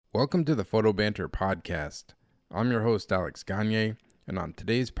Welcome to the Photo Banter podcast. I'm your host, Alex Gagne, and on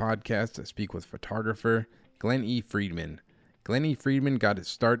today's podcast, I speak with photographer Glen E. Friedman. Glen E. Friedman got his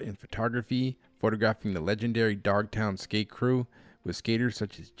start in photography, photographing the legendary Dogtown skate crew with skaters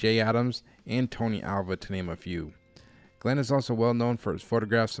such as Jay Adams and Tony Alva, to name a few. Glen is also well known for his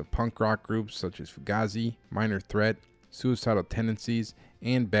photographs of punk rock groups such as Fugazi, Minor Threat, Suicidal Tendencies,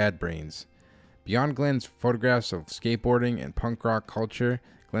 and Bad Brains. Beyond Glen's photographs of skateboarding and punk rock culture,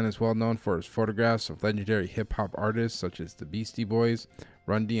 Glen is well known for his photographs of legendary hip-hop artists such as the Beastie Boys,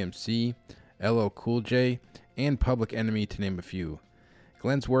 Run DMC, LL Cool J, and Public Enemy, to name a few.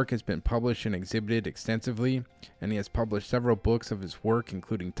 Glen's work has been published and exhibited extensively, and he has published several books of his work,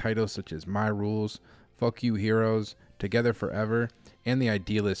 including titles such as My Rules, Fuck You Heroes, Together Forever, and The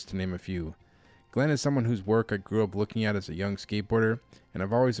Idealist, to name a few. Glen is someone whose work I grew up looking at as a young skateboarder, and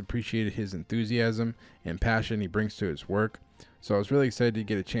I've always appreciated his enthusiasm and passion he brings to his work, so I was really excited to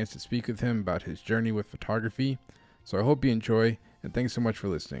get a chance to speak with him about his journey with photography. So I hope you enjoy, and thanks so much for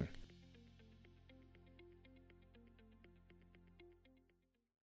listening.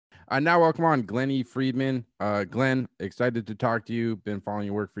 I now welcome on Glen E. Friedman. Glen, excited to talk to you. Been following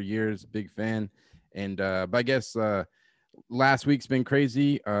your work for years, big fan. And but I guess last week's been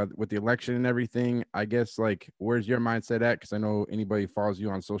crazy with the election and everything. I guess, like, where's your mindset at? Because I know anybody who follows you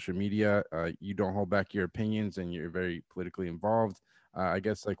on social media, you don't hold back your opinions and you're very politically involved. I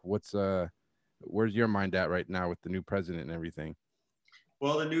guess, like, where's your mind at right now with the new president and everything?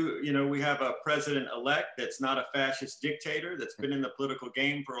 Well, we have a president-elect that's not a fascist dictator that's been in the political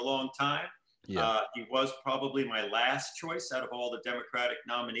game for a long time. Yeah. He was probably my last choice out of all the Democratic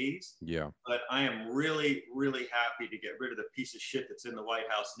nominees. Yeah. But I am really, really happy to get rid of the piece of shit that's in the White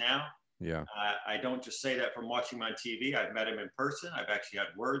House now. Yeah. I don't just say that from watching him on TV. I've met him in person. I've actually had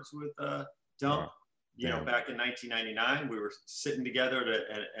words with Dump. Wow. Back in 1999, we were sitting together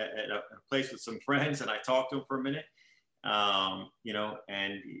at a place with some friends, and I talked to him for a minute. And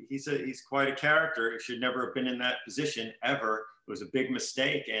he's quite a character. He should never have been in that position ever. It was a big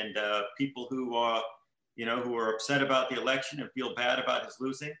mistake. And people who are upset about the election and feel bad about his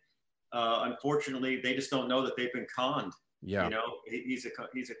losing, unfortunately, they just don't know that they've been conned. Yeah. He's a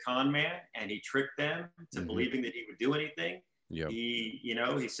con man, and he tricked them to believing that he would do anything. Yeah.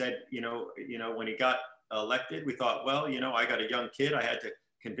 He said, when he got elected, we thought, well, I got a young kid. I had to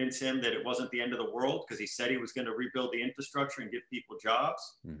convince him that it wasn't the end of the world because he said he was going to rebuild the infrastructure and give people jobs.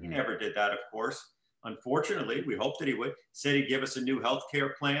 He never did that, of course. Unfortunately, we hoped that he would. Said he'd give us a new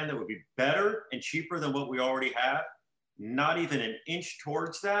healthcare plan that would be better and cheaper than what we already have. Not even an inch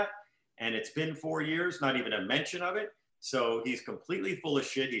towards that. And it's been 4 years, not even a mention of it. So he's completely full of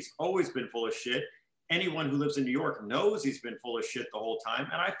shit. He's always been full of shit. Anyone who lives in New York knows he's been full of shit the whole time.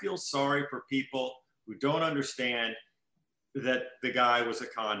 And I feel sorry for people who don't understand that the guy was a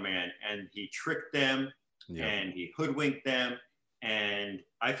con man and he tricked them and he hoodwinked them. And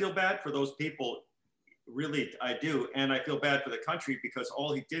I feel bad for those people. Really, I do. And I feel bad for the country because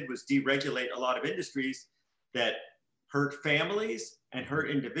all he did was deregulate a lot of industries that hurt families and hurt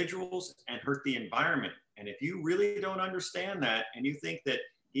individuals and hurt the environment. And if you really don't understand that and you think that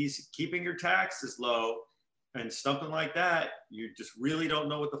he's keeping your taxes low and something like that, you just really don't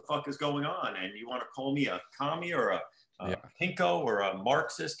know what the fuck is going on. And you want to call me a commie or a pinko or a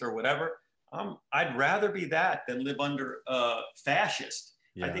Marxist or whatever. I'd rather be that than live under a fascist.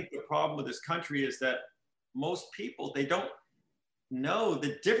 Yeah. I think the problem with this country is that most people, they don't know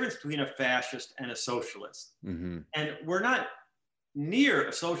the difference between a fascist and a socialist. And we're not near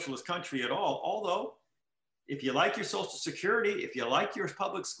a socialist country at all. Although, if you like your Social Security, if you like your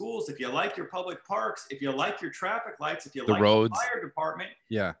public schools, if you like your public parks, if you like your traffic lights, if you like roads, the fire department,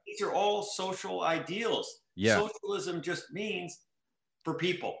 these are all social ideals. Socialism just means for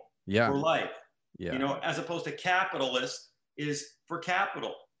people, for life, as opposed to capitalist is for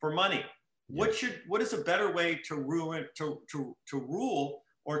capital, for money. What is a better way to rule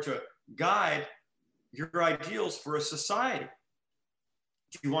or to guide your ideals for a society?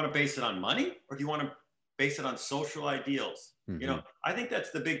 Do you want to base it on money, or do you want to base it on social ideals? I think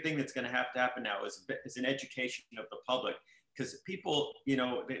that's the big thing that's going to happen now is an education of the public, because people,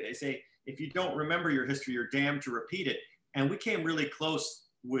 they say, if you don't remember your history, you're damned to repeat it. And we came really close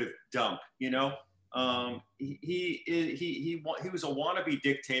with Dump. He was a wannabe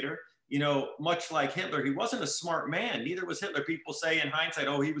dictator. Much like Hitler, he wasn't a smart man. Neither was Hitler. People say in hindsight,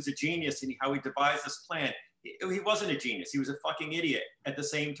 oh, he was a genius and how he devised this plan. He wasn't a genius. He was a fucking idiot at the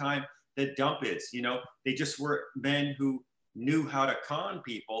same time that Dump is. They just were men who knew how to con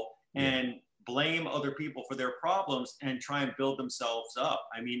people and blame other people for their problems and try and build themselves up.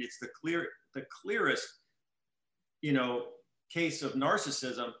 I mean, it's the clearest, case of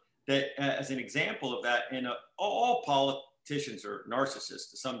narcissism that, as an example of that, and all politicians are narcissists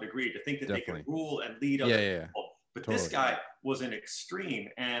to some degree, to think that they can rule and lead other people. But totally. This guy was an extreme,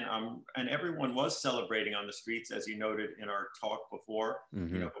 and everyone was celebrating on the streets, as you noted in our talk before,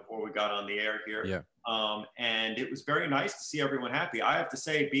 before we got on the air here. Yeah. And it was very nice to see everyone happy. I have to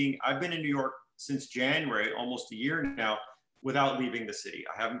say, I've been in New York since January, almost a year now, without leaving the city.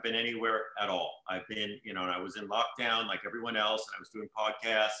 I haven't been anywhere at all. I've been, and I was in lockdown like everyone else, and I was doing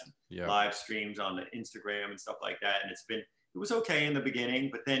podcasts and live streams on the Instagram and stuff like that. And it was okay in the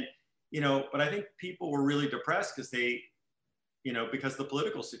beginning, but then, but I think people were really depressed because because of the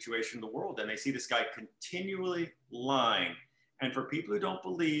political situation in the world, and they see this guy continually lying. And for people who don't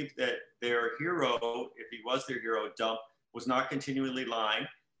believe that their hero, if he was their hero, Dump, was not continually lying,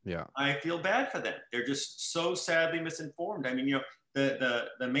 I feel bad for them. They're just so sadly misinformed. I mean,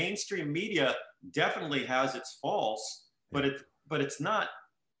 the mainstream media definitely has its faults, but it's not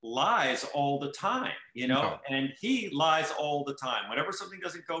lies all the time, and he lies all the time. Whenever something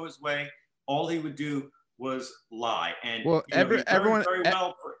doesn't go his way, all he would do was lie. And well, everyone very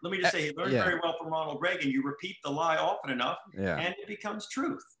well. Let me just say, he learned very well from Ronald Reagan. You repeat the lie often enough, and it becomes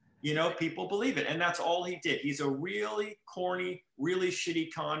truth. People believe it, and that's all he did. He's a really corny, really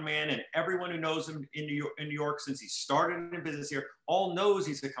shitty con man, and everyone who knows him in New York since he started in business here all knows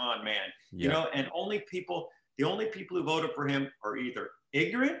he's a con man. And the only people who voted for him are either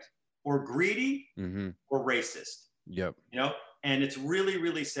ignorant or greedy or racist. Yep. And it's really,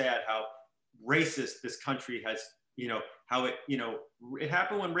 really sad how racist this country has, how it, it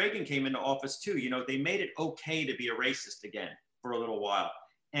happened when Reagan came into office too. They made it okay to be a racist again for a little while.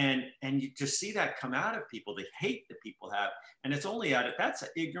 And you just see that come out of people. The hate that people have. And it's only that's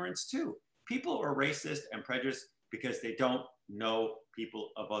ignorance too. People are racist and prejudiced because they don't know people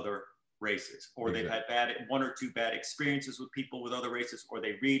of other races, or they've had one or two bad experiences with people with other races, or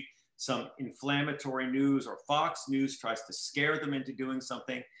they read some inflammatory news, or Fox News tries to scare them into doing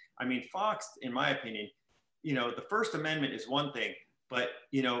something. I mean, Fox, in my opinion, the First Amendment is one thing, but,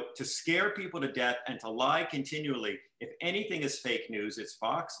 to scare people to death and to lie continually, if anything is fake news, it's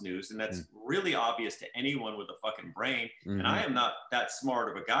Fox News. And that's really obvious to anyone with a fucking brain. And I am not that smart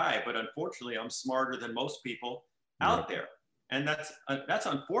of a guy, but unfortunately, I'm smarter than most people out there. And that's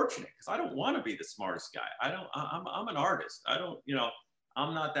unfortunate, because I don't want to be the smartest guy. I'm an artist.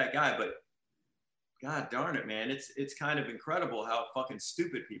 I'm not that guy, but God darn it, man. It's kind of incredible how fucking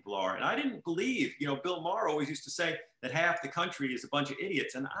stupid people are. And I didn't believe, Bill Maher always used to say that half the country is a bunch of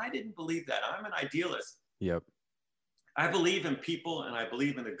idiots. And I didn't believe that. I'm an idealist. Yep. I believe in people, and I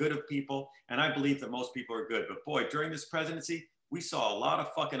believe in the good of people. And I believe that most people are good. But boy, during this presidency, we saw a lot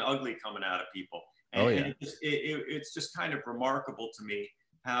of fucking ugly coming out of people. And, and it's just kind of remarkable to me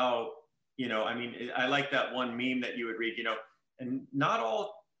how, I like that one meme that you would read, and not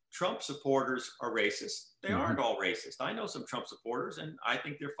all Trump supporters are racist. They aren't all racist. I know some Trump supporters, and I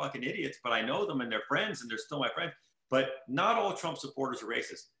think they're fucking idiots, but I know them and they're friends, and they're still my friends. But not all Trump supporters are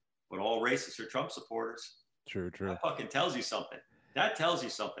racist, but all racists are Trump supporters. True. That fucking tells you something. That tells you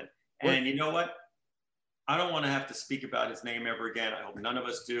something. And you know what? I don't want to have to speak about his name ever again. I hope none of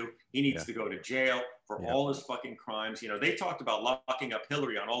us do. He needs to go to jail for all his fucking crimes. They talked about locking up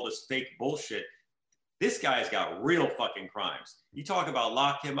Hillary on all this fake bullshit. This guy's got real fucking crimes. You talk about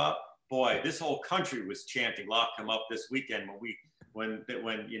lock him up, boy, this whole country was chanting lock him up this weekend when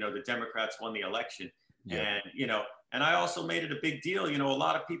the Democrats won the election. And and I also made it a big deal. A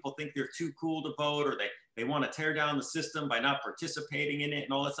lot of people think they're too cool to vote, or they want to tear down the system by not participating in it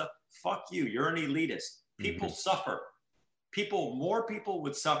and all that stuff. Fuck you. You're an elitist. People suffer. More people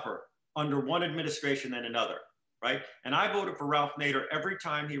would suffer under one administration than another, right? And I voted for Ralph Nader every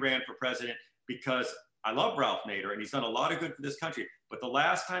time he ran for president, because I love Ralph Nader, and he's done a lot of good for this country. But the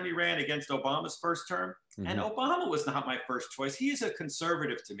last time he ran against Obama's first term, and Obama was not my first choice. He is a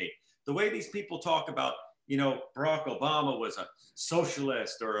conservative to me. The way these people talk about, Barack Obama was a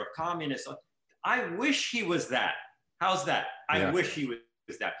socialist or a communist, I wish he was that. How's that? I wish he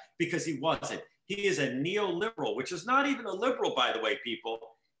was that, because he wasn't. He is a neoliberal, which is not even a liberal, by the way, people.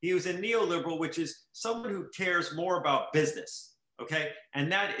 He was a neoliberal, which is someone who cares more about business. Okay.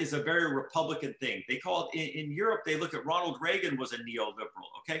 And that is a very Republican thing. They call it in Europe, they look at Ronald Reagan was a neoliberal.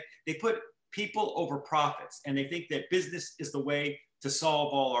 Okay. They put people over profits, and they think that business is the way to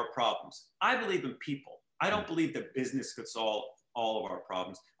solve all our problems. I believe in people. I don't believe that business could solve all of our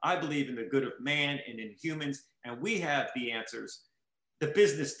problems. I believe in the good of man and in humans, and we have the answers. The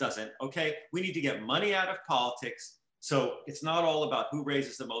business doesn't. Okay. We need to get money out of politics. So it's not all about who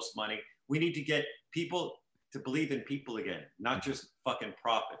raises the most money. We need to get people to believe in people again, not just fucking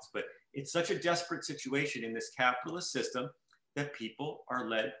profits. But it's such a desperate situation in this capitalist system. that people are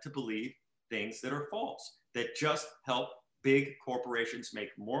led to believe things that are false, that just help big corporations make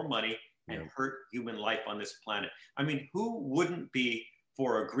more money and hurt human life on this planet. I mean, who wouldn't be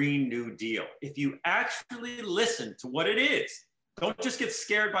for a Green New Deal if you actually listen to what it is? Don't just get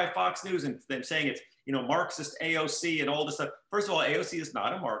scared by Fox News and them saying it's, you know, Marxist AOC and all this stuff. First of all, AOC is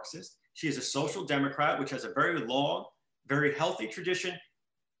not a Marxist. She is a social democrat, which has a very long, very healthy tradition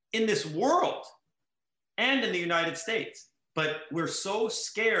in this world and in the United States. But we're so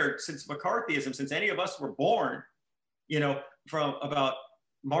scared since McCarthyism, since any of us were born, you know, from about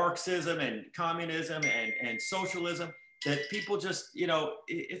Marxism and communism and socialism, that people just, you know,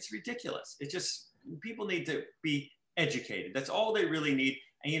 it's ridiculous. It's just, people need to be educated. That's all they really need.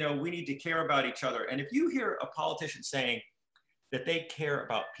 And, you know, we need to care about each other. And if you hear a politician saying that they care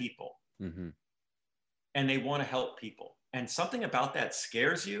about people and they want to help people, and something about that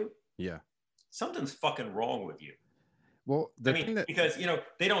scares you, something's fucking wrong with you. Well, because, you know,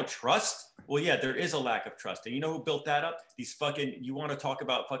 they don't trust. Well, yeah, there is a lack of trust. And you know who built that up? These fucking, you want to talk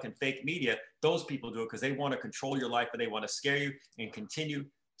about fucking fake media. Those people do it because they want to control your life and they want to scare you and continue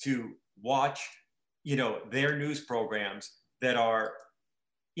to watch, you know, their news programs that are,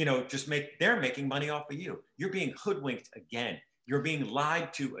 you know, they're making money off of you. You're being hoodwinked again. You're being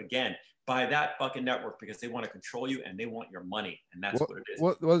lied to again by that fucking network because they want to control you and they want your money, and that's what it is.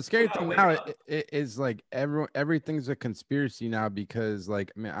 Well, the scary thing now is like everything's a conspiracy now, because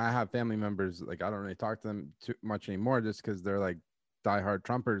like, I mean, I have family members, like I don't really talk to them too much anymore just because they're like diehard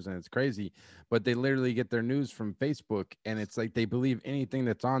Trumpers and it's crazy, but they literally get their news from Facebook and it's like they believe anything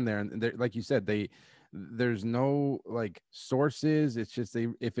that's on there, and they're, like you said, there's no like sources. It's just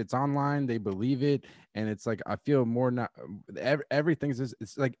if it's online, they believe it. And it's like, I feel more not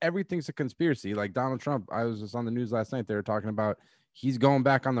it's like everything's a conspiracy. Like Donald Trump, I was just on the news last night, they were talking about he's going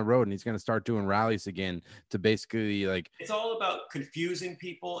back on the road and he's going to start doing rallies again to basically like, it's all about confusing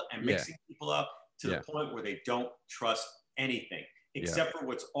people and mixing people up to the point where they don't trust anything except for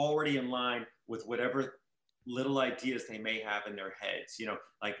what's already in line with whatever little ideas they may have in their heads. You know,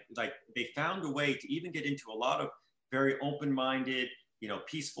 like they found a way to even get into a lot of very open-minded, you know,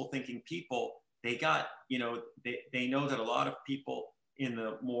 peaceful thinking people. They got, you know, they know that a lot of people in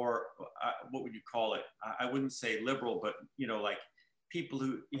the more, what would you call it? I wouldn't say liberal, but, you know, like people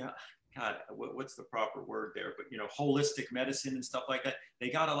who, God, what's the proper word there? But, you know, holistic medicine and stuff like that. They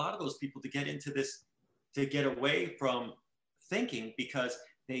got a lot of those people to get into this, to get away from thinking, because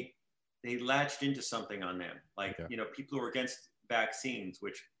they latched into something on them. Like, you know, people who are against vaccines,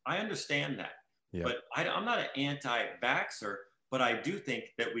 which I understand that, but I'm not an anti-vaxxer, but I do think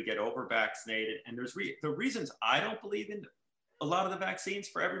that we get over-vaccinated. And there's the reasons I don't believe in a lot of the vaccines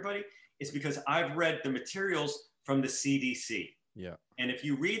for everybody is because I've read the materials from the CDC. And if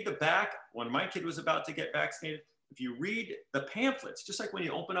you read the back, when my kid was about to get vaccinated, if you read the pamphlets, just like when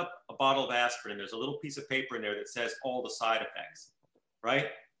you open up a bottle of aspirin, there's a little piece of paper in there that says all the side effects, right?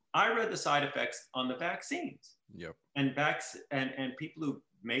 I read the side effects on the vaccines. And people who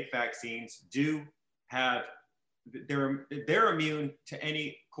make vaccines do have, they're immune to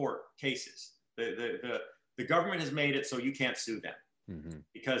any court cases. The government has made it so you can't sue them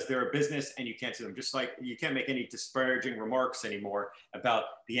because they're a business and you can't sue them. Just like you can't make any disparaging remarks anymore about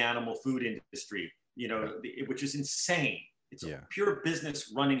the animal food industry, you know, which is insane. It's a pure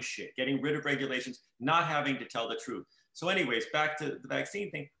business running shit, getting rid of regulations, not having to tell the truth. So anyways, back to the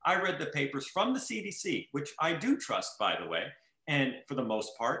vaccine thing, I read the papers from the CDC, which I do trust, by the way, and for the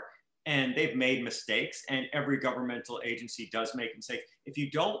most part, and they've made mistakes, and every governmental agency does make mistakes. If you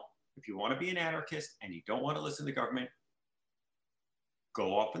want to be an anarchist and you don't want to listen to the government,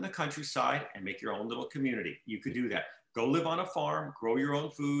 go off in the countryside and make your own little community. You could do that. Go live on a farm, grow your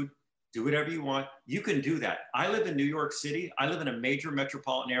own food, do whatever you want. You can do that. I live in New York City. I live in a major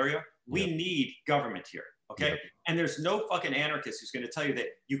metropolitan area. We need government here. Okay. And there's no fucking anarchist who's going to tell you that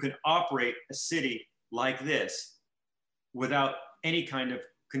you can operate a city like this without any kind of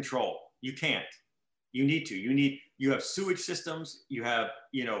control. You can't. You need to. You have sewage systems. You have,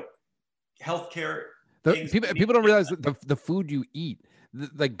 you know, healthcare. People don't realize that the food you eat,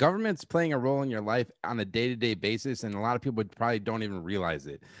 the government's playing a role in your life on a day-to-day basis, and a lot of people probably don't even realize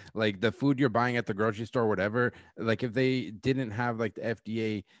it. Like the food you're buying at the grocery store, whatever. Like if they didn't have like the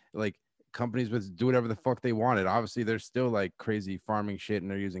FDA, like companies would do whatever the fuck they wanted. Obviously, there's still like crazy farming shit,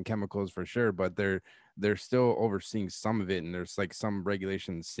 and they're using chemicals for sure, but they're still overseeing some of it, and there's like some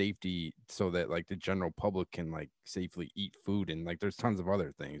regulation safety so that like the general public can like safely eat food, and like there's tons of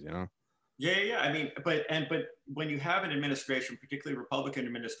other things, you know. Yeah. I mean, but when you have an administration, particularly Republican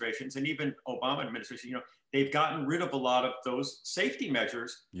administrations and even Obama administration, you know, they've gotten rid of a lot of those safety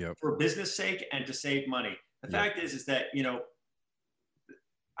measures for business sake and to save money. The fact is that, you know,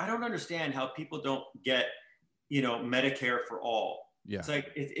 I don't understand how people don't get, Medicare for all. Yeah. It's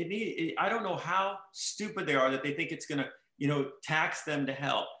like, I don't know how stupid they are that they think it's going to, tax them to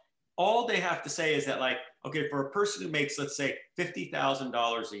hell. All they have to say is that, like, okay, for a person who makes, let's say,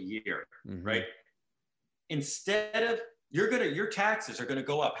 $50,000 a year, right? Instead of, your taxes are going to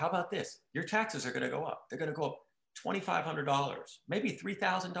go up. How about this? Your taxes are going to go up. They're going to go up $2,500, maybe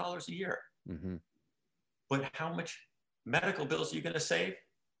 $3,000 a year. But how much medical bills are you going to save?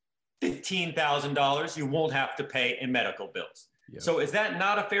 $15,000 you won't have to pay in medical bills. Yep. So is that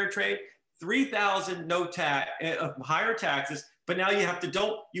not a fair trade? 3,000 no tax, higher taxes, but now you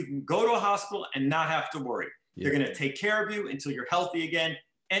can go to a hospital and not have to worry. Yep. They're going to take care of you until you're healthy again.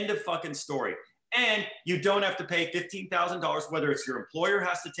 End of fucking story. And you don't have to pay $15,000, whether it's your employer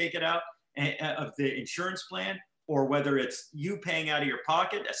has to take it out of the insurance plan, or whether it's you paying out of your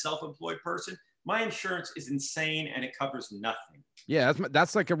pocket, a self-employed person. My insurance is insane and it covers nothing. Yeah,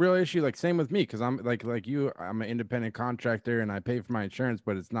 that's like a real issue. Like, same with me, because I'm like you, I'm an independent contractor and I pay for my insurance,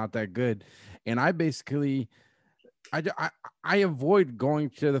 but it's not that good. And I basically, I avoid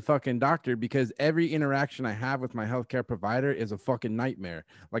going to the fucking doctor because every interaction I have with my healthcare provider is a fucking nightmare.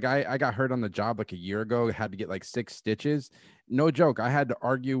 Like, I got hurt on the job like a year ago, had to get like 6 stitches. No joke. I had to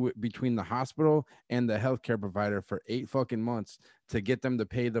argue between the hospital and the healthcare provider for 8 fucking months to get them to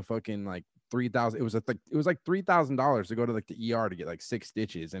pay the fucking like 3,000. It was like $3,000 to go to like the ER to get like 6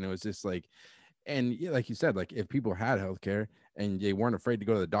 stitches. And it was just like, and like you said, like, if people had healthcare and they weren't afraid to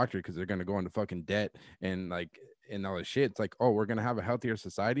go to the doctor because they're going to go into fucking debt and like, and all this shit, it's like, oh, we're going to have a healthier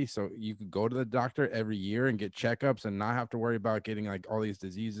society. So you could go to the doctor every year and get checkups and not have to worry about getting like all these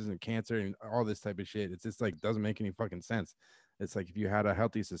diseases and cancer and all this type of shit. It's just like, doesn't make any fucking sense. It's like, if you had a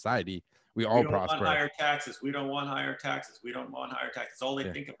healthy society, we all prosper. Want higher taxes. We don't want higher taxes. We don't want higher taxes. That's all they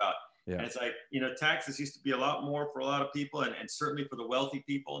think about. Yeah. And it's like, taxes used to be a lot more for a lot of people, and certainly for the wealthy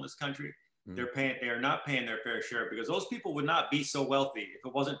people in this country. They are not paying their fair share, because those people would not be so wealthy if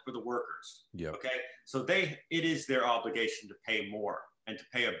it wasn't for the workers. Yeah. Okay. So it is their obligation to pay more and to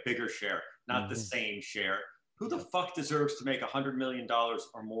pay a bigger share, not the same share. Who the fuck deserves to make $100 million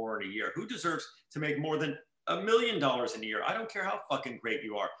or more in a year? Who deserves to make more than $1 million in a year? I don't care how fucking great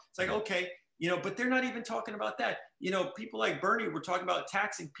you are. It's like, okay, but they're not even talking about that. People like Bernie were talking about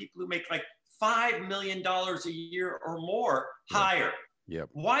taxing people who make like $5 million a year or more higher. Yep.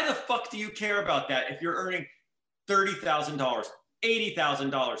 Why the fuck do you care about that if you're earning $30,000,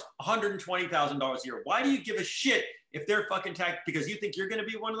 $80,000, $120,000 a year? Why do you give a shit if they're fucking taxed? Because you think you're going to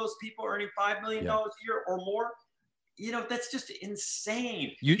be one of those people earning $5 million a year or more? That's just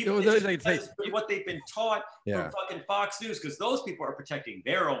insane. What they've been taught from fucking Fox News, because those people are protecting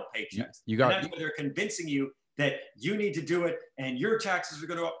their own paychecks. And that's why they're convincing you that you need to do it and your taxes are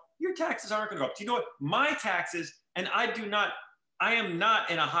going to go up. Your taxes aren't going to go up. Do you know what? My taxes, and I am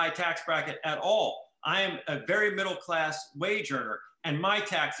not in a high tax bracket at all. I am a very middle class wage earner, and my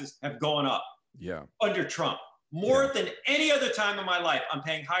taxes have gone up under Trump. More than any other time in my life, I'm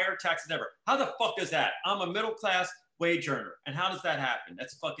paying higher taxes than ever. How the fuck is that? I'm a middle class wage earner. And how does that happen?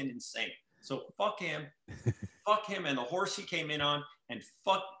 That's fucking insane. So fuck him. Fuck him and the horse he came in on, and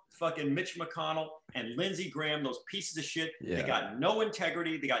fuck fucking Mitch McConnell and Lindsey Graham, those pieces of shit. They got no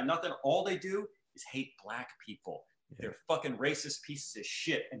integrity. They got nothing. All they do is hate black people. They're fucking racist pieces of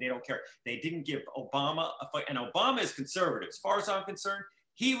shit, and they don't care. They didn't give Obama a fight, and Obama is conservative. As far as I'm concerned,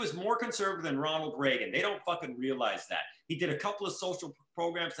 he was more conservative than Ronald Reagan. They don't fucking realize that. He did a couple of social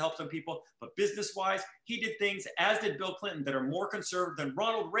programs to help some people, but business-wise, he did things, as did Bill Clinton, that are more conservative than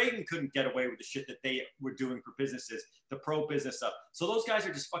Ronald Reagan couldn't get away with the shit that they were doing for businesses, the pro-business stuff. So those guys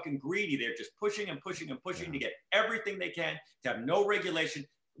are just fucking greedy. They're just pushing and pushing and pushing to get everything they can, to have no regulation.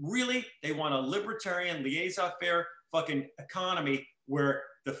 Really, they want a libertarian, laissez-faire fucking economy where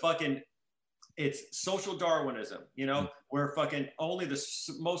it's social Darwinism, where fucking only the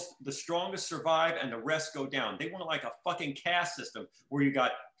strongest survive and the rest go down. They want like a fucking caste system where you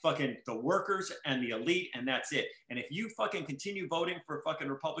got fucking the workers and the elite, and that's it. And if you fucking continue voting for fucking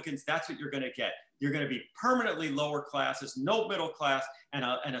Republicans, that's what you're going to get. You're going to be permanently lower classes, no middle class, and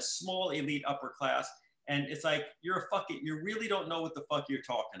a small elite upper class. And it's like, you really don't know what the fuck you're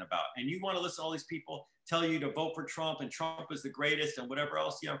talking about. And you want to listen to all these people tell you to vote for Trump, and Trump is the greatest and whatever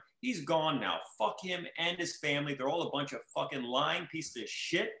else, he's gone now. Fuck him and his family. They're all a bunch of fucking lying pieces of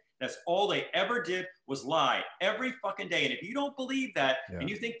shit. That's all they ever did was lie every fucking day. And if you don't believe that, and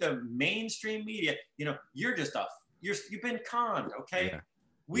you think the mainstream media, you're you've been conned, okay? Yeah.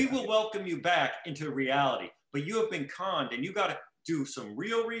 We will welcome you back into reality, but you have been conned, and you got to do some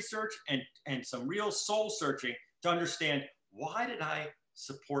real research and some real soul searching to understand, why did I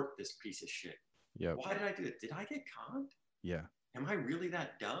support this piece of shit? Yeah. Why did I do it? Did I get conned? Yeah. am I really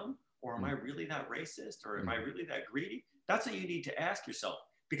that dumb? Or am I really that racist? Or am I Mhm. really that greedy? That's what you need to ask yourself.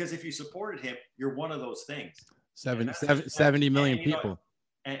 Because if you supported him, you're one of those things. And 70, that's just, 70 million and, you know, people.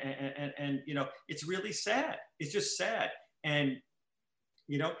 and you know, it's really sad. It's just sad. And,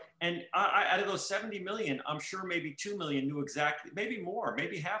 you know, and out of those 70 million, I'm sure maybe 2 million knew exactly, maybe more,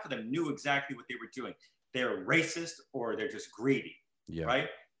 maybe half of them knew exactly what they were doing. They're racist or they're just greedy, Yeah. right?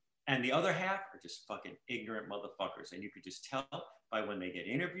 And the other half are just fucking ignorant motherfuckers. And you could just tell by when they get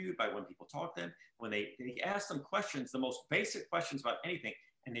interviewed, by when people talk to them, when they ask them questions, the most basic questions about anything,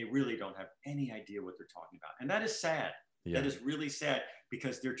 and they really don't have any idea what they're talking about. And that is sad. Yeah. That is really sad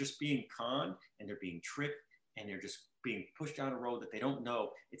because they're just being conned and they're being tricked and they're just being pushed down a road that they don't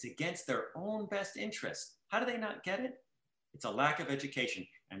know. It's against their own best interest. How do they not get it? It's a lack of education.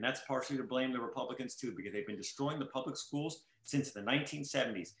 And that's partially to blame the Republicans too, because they've been destroying the public schools since the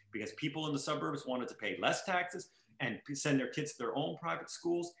 1970s, because people in the suburbs wanted to pay less taxes and send their kids to their own private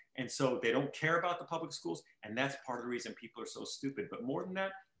schools. And so they don't care about the public schools. And that's part of the reason people are so stupid. But more than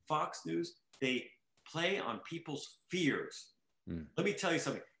that, Fox News, they play on people's fears. Let me tell you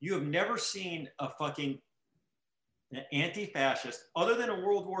something. You have never seen a fucking anti-fascist, other than in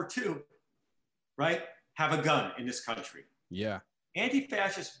World War II, right, have a gun in this country. Yeah.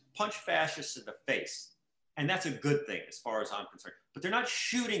 Anti-fascists punch fascists in the face. And that's a good thing as far as I'm concerned. But they're not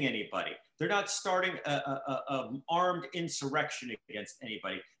shooting anybody. They're not starting an armed insurrection against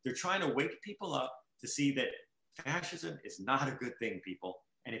anybody. They're trying to wake people up to see that fascism is not a good thing, people.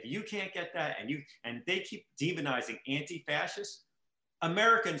 And if you can't get that, and they keep demonizing anti-fascists,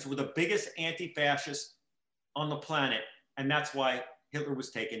 Americans were the biggest anti-fascists on the planet, and that's why Hitler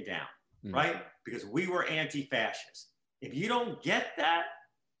was taken down, right? Because we were anti-fascist. If you don't get that,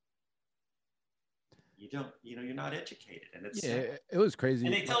 you're not educated, and it's sad. It was crazy.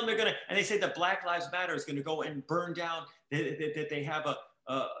 And they tell them and they say that Black Lives Matter is gonna go and burn down. That they have that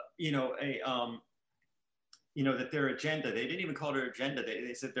their agenda. They didn't even call it their agenda.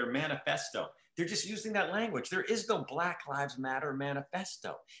 They said their manifesto. They're just using that language. There is no Black Lives Matter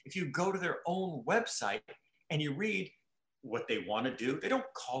manifesto. If you go to their own website and you read what they want to do, they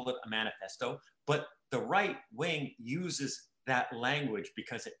don't call it a manifesto, but the right wing uses that language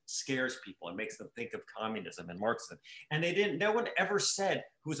because it scares people and makes them think of communism and Marxism. And no one ever said,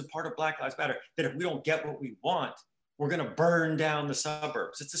 who was a part of Black Lives Matter, that if we don't get what we want, we're going to burn down the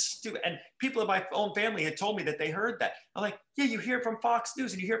suburbs. It's a stupid, and people in my own family had told me that they heard that. I'm like, yeah, you hear from Fox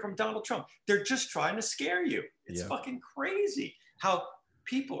News and you hear from Donald Trump. They're just trying to scare you. It's fucking crazy how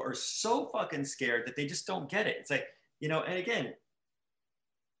people are so fucking scared that they just don't get it. It's like, and again,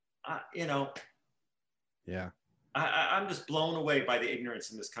 I'm just blown away by the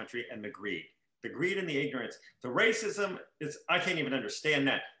ignorance in this country and the greed and the ignorance. The racism I can't even understand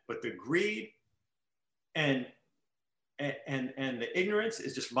that, but the greed and the ignorance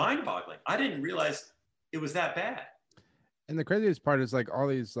is just mind-boggling. I didn't realize it was that bad. And the craziest part is like all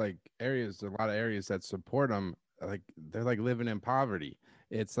these like areas, a lot of areas that support them, like they're like living in poverty.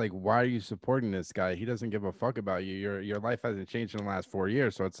 It's like, why are you supporting this guy? He doesn't give a fuck about you. Your life hasn't changed in the last 4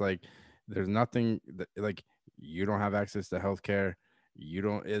 years. So it's like, there's nothing like you don't have access to healthcare. You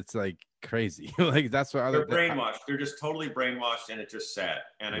don't, it's like crazy. Like that's what they're brainwashed. They're just totally brainwashed, and it's just sad.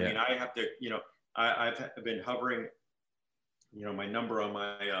 And I mean, I have to, I've been hovering, my number on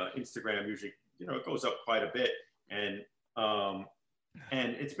my Instagram usually, it goes up quite a bit. And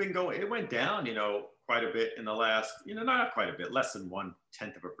it's been it went down, quite a bit in the last, not quite a bit, less than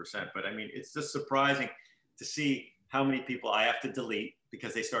 0.1%. But I mean, it's just surprising to see how many people I have to delete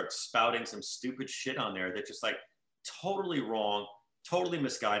because they start spouting some stupid shit on there that's just like totally wrong, totally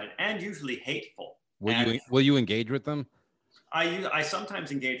misguided, and usually hateful. Will you engage with them? I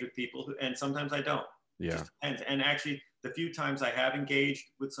sometimes engage with people and sometimes I don't. Yeah. Just depends. And actually, the few times I have engaged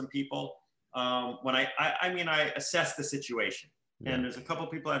with some people, when I assess the situation. Yeah. And there's a couple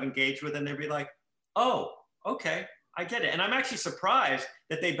of people I've engaged with, and they'd be like, "Oh, okay, I get it." And I'm actually surprised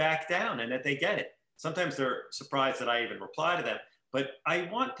that they back down and that they get it. Sometimes they're surprised that I even reply to them. But I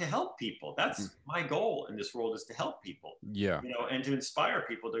want to help people. That's my goal in this world, is to help people. Yeah. And to inspire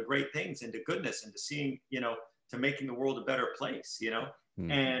people to great things and to goodness and to seeing, to making the world a better place,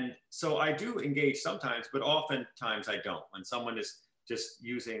 And so I do engage sometimes, but oftentimes I don't. When someone is just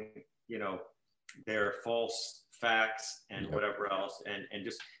using, their false facts and whatever else,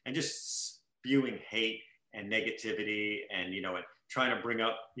 and just spewing hate and negativity and, and trying to bring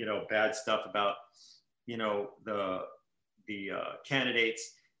up, bad stuff about, the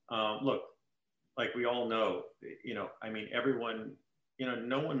candidates. Look, like we all know, everyone,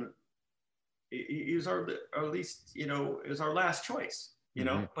 no one, it was our, or at least, it was our last choice,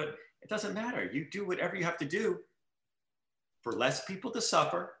 but it doesn't matter. You do whatever you have to do for less people to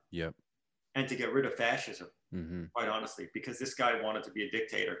suffer Yep. and to get rid of fascism, Mm-hmm. quite honestly, because this guy wanted to be a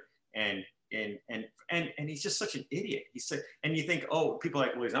dictator. And and he's just such an idiot. He's so, and you think, oh, people are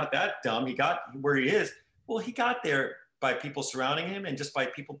like, well, he's not that dumb. He got where he is. Well, he got there by people surrounding him and just by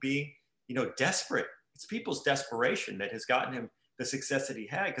people being, desperate. It's people's desperation that has gotten him the success that he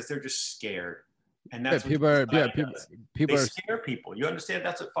had because they're just scared. And Yeah, that's what people are. Yeah, they people are. scare people. You understand?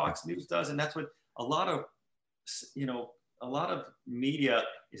 That's what Fox News does, and that's what a lot of you know a lot of media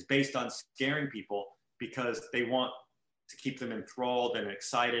is based on scaring people because they want to keep them enthralled and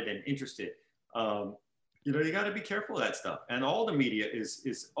excited and interested. You got to be careful of that stuff. And all the media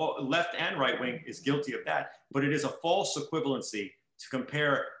is left and right wing is guilty of that. But it is a false equivalency to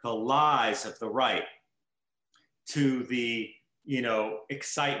compare the lies of the right to the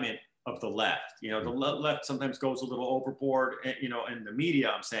excitement of the left. The left sometimes goes a little overboard. In the media,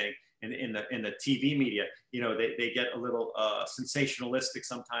 I'm saying, in the TV media, they get a little sensationalistic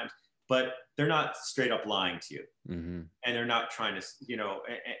sometimes, but they're not straight up lying to you, Mm-hmm. and they're not trying to,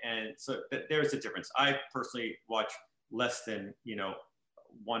 and so there's a difference. I personally watch less than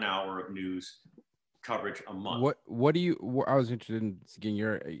 1 hour of news coverage a month. What do you? I was interested in getting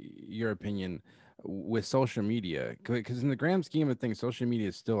your opinion with social media, because in the grand scheme of things, social media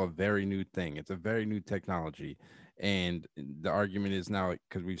is still a very new thing. It's a very new technology, and the argument is now,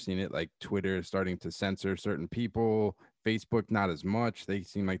 because we've seen it, like Twitter is starting to censor certain people, Facebook not as much. They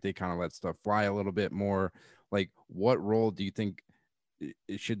seem like they kind of let stuff fly a little bit more. Like, what role do you think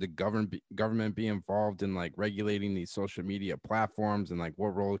should the government be involved in, like, regulating these social media platforms, and like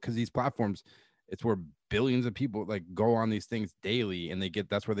what role, because these platforms, it's where billions of people like go on these things daily, and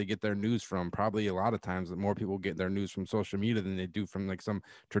that's where they get their news from. Probably a lot of times that more people get their news from social media than they do from like some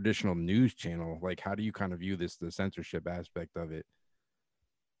traditional news channel. Like, how do you kind of view the censorship aspect of it?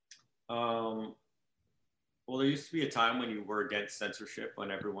 Um, well, there used to be a time when you were against censorship,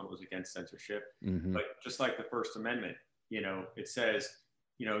 when everyone was against censorship. Mm-hmm. But just like the First Amendment, it says,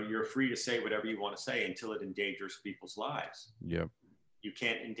 you're free to say whatever you want to say until it endangers people's lives. Yep. You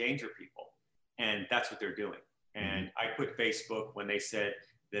can't endanger people. And that's what they're doing. And I quit Facebook when they said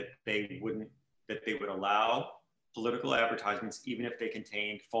that they would allow political advertisements, even if they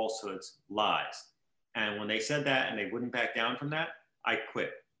contained falsehoods, lies. And when they said that and they wouldn't back down from that, I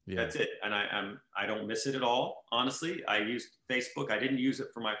quit. Yeah. That's it. And I don't miss it at all. Honestly, I used Facebook. I didn't use it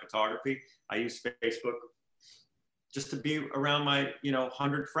for my photography. I used Facebook just to be around my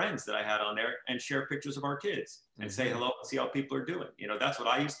 100 friends that I had on there and share pictures of our kids and say hello and see how people are doing. That's what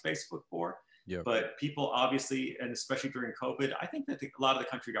I used Facebook for. Yep. But people obviously, and especially during COVID, I think that a lot of the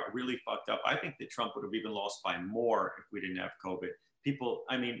country got really fucked up. I think that Trump would have even lost by more if we didn't have COVID. People,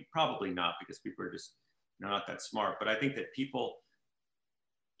 I mean, probably not, because people are just not that smart. But I think that people,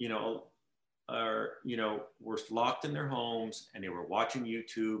 were locked in their homes and they were watching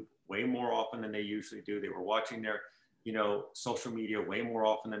YouTube way more often than they usually do. They were watching their, social media way more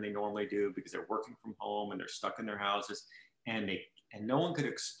often than they normally do because they're working from home and they're stuck in their houses. And no one could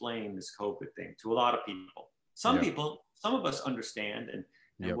explain this COVID thing to a lot of people. Some people, some of us understand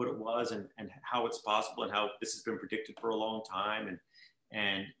and what it was and how it's possible and how this has been predicted for a long time.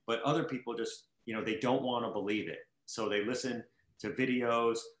 But other people just, they don't want to believe it. So they listen to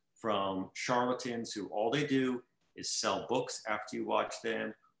videos from charlatans who all they do is sell books after you watch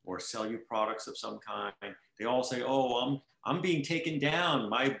them or sell you products of some kind. They all say, oh, I'm being taken down.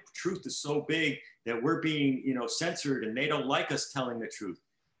 My truth is so big that we're being, censored and they don't like us telling the truth.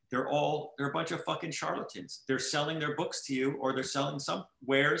 They're a bunch of fucking charlatans. They're selling their books to you, or they're selling some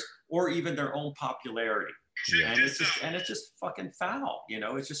wares, or even their own popularity. Yeah. And it's just fucking foul.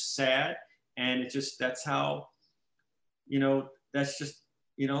 It's just sad. And that's how, that's just,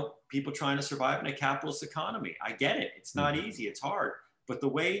 people trying to survive in a capitalist economy. I get it. It's not easy. It's hard. But the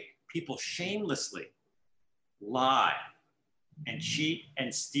way people shamelessly lie and cheat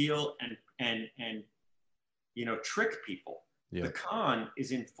and steal and trick people. Yep. The con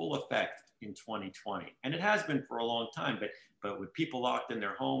is in full effect in 2020, and it has been for a long time. But with people locked in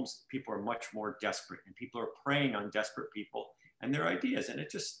their homes, people are much more desperate, and people are preying on desperate people and their ideas. And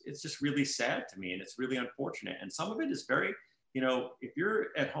it's just really sad to me, and it's really unfortunate. And some of it is very, if you're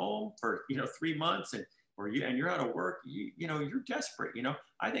at home for 3 months and you're out of work, you're desperate.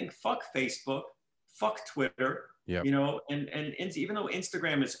 I think fuck Facebook, fuck Twitter. Yep. And even though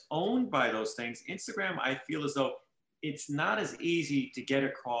Instagram is owned by those things, Instagram, I feel as though it's not as easy to get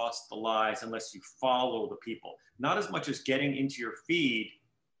across the lies unless you follow the people. Not as much as getting into your feed.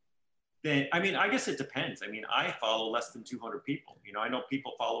 Then, I mean, I guess it depends. I mean, I follow less than 200 people. I know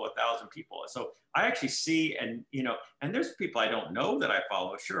people follow 1,000 people. So I actually see, and there's people I don't know that I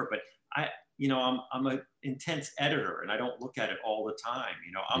follow, sure. But I'm an intense editor and I don't look at it all the time.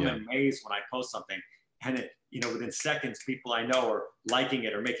 I'm Yeah. amazed when I post something and within seconds, people I know are liking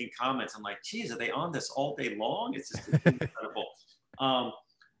it or making comments. I'm like, geez, are they on this all day long? It's just incredible.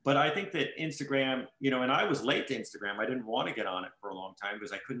 But I think that Instagram, and I was late to Instagram. I didn't want to get on it for a long time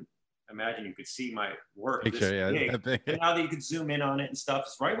because I couldn't imagine you could see my work this big. And now that you could zoom in on it and stuff,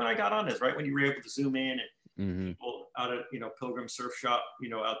 it's right when I got on this, right when you were able to zoom in and people out at, Pilgrim Surf Shop,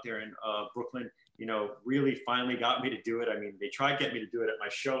 out there in Brooklyn, really finally got me to do it. I mean, they tried getting me to do it at my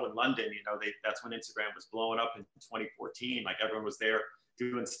show in London. That's when Instagram was blowing up in 2014. Like everyone was there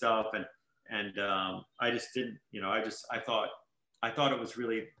doing stuff. And I just didn't, I thought it was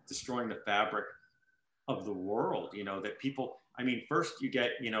really destroying the fabric of the world, that people, I mean, first you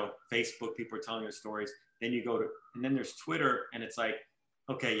get, Facebook, people are telling their stories, then you go to, and then there's Twitter, and it's like,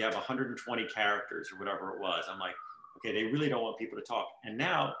 okay, you have 120 characters or whatever it was. I'm like, okay, they really don't want people to talk. And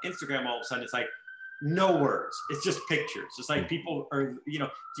now Instagram, all of a sudden, it's like, no words. It's just pictures. It's like people are, do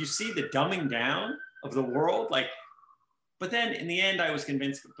you see the dumbing down of the world? Like, but then in the end, I was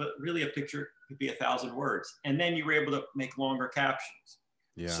convinced, but really a picture could be 1,000 words. And then you were able to make longer captions.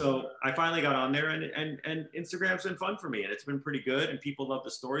 Yeah. So I finally got on there and Instagram's been fun for me and it's been pretty good and people love the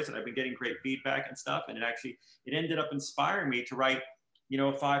stories and I've been getting great feedback and stuff. And it ended up inspiring me to write,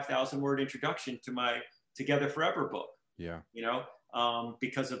 a 5,000 word introduction to my Together Forever book. Yeah.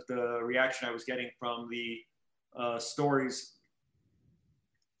 Because of the reaction I was getting from the stories,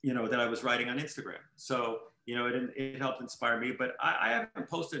 that I was writing on Instagram. So, it helped inspire me, but I haven't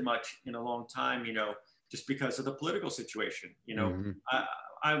posted much in a long time, just because of the political situation.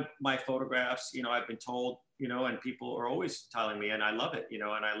 My photographs, I've been told, and people are always telling me, and I love it, and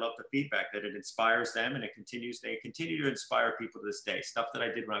I love the feedback that it inspires them and they continue to inspire people to this day. Stuff that I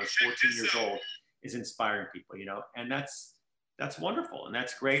did when I was 14 years old is inspiring people, and that's wonderful and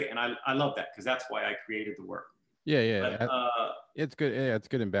that's great. And I love that because that's why I created the work. Yeah. But, it's good. Yeah, it's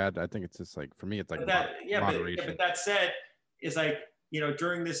good and bad. I think it's just like, for me, it's like moderation. But that said, is like,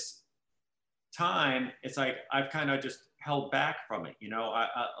 during this time, it's like, I've kind of just held back from it.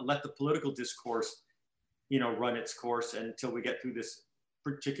 I let the political discourse, run its course until we get through this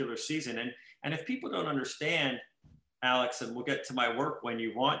particular season. And if people don't understand, Alex, and we'll get to my work when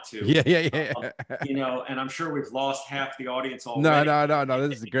you want to. Yeah. And I'm sure we've lost half the audience already. No.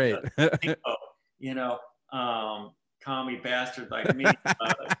 This is great. Commie bastard like me.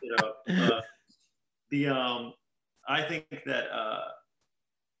 I think that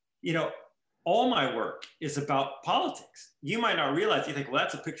all my work is about politics. You might not realize. You think, well,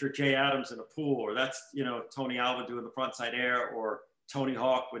 that's a picture of Jay Adams in a pool, or that's Tony Alva doing the frontside air, or Tony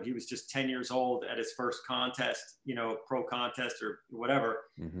Hawk when he was just 10 years old at his first contest, pro contest or whatever,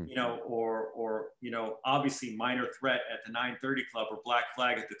 or obviously Minor Threat at the 930 Club, or Black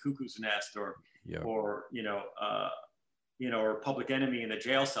Flag at the Cuckoo's Nest, or or Public Enemy in the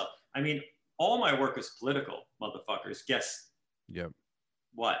jail cell. I mean, all my work is political, motherfuckers. Guess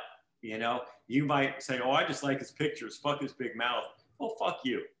what? You might say, oh, I just like his pictures. Fuck his big mouth. Well, fuck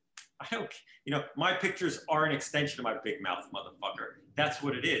you. I don't, my pictures are an extension of my big mouth, motherfucker. That's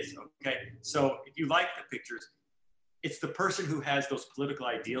what it is, okay? So if you like the pictures, it's the person who has those political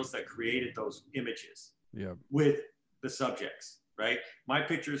ideals that created those images with the subjects, right? My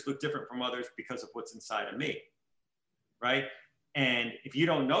pictures look different from others because of what's inside of me, right? And if you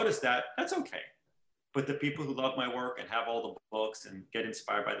don't notice that, that's okay. But the people who love my work and have all the books and get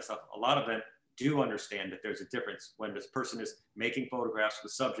inspired by the stuff, a lot of them do understand that there's a difference when this person is making photographs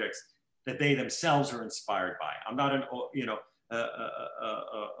with subjects that they themselves are inspired by. I'm not a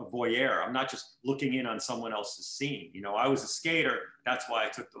voyeur. I'm not just looking in on someone else's scene. I was a skater. That's why I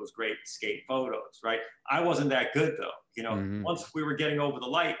took those great skate photos, right? I wasn't that good though. Once we were getting over the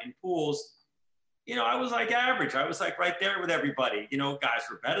light in pools, I was like average. I was like right there with everybody. Guys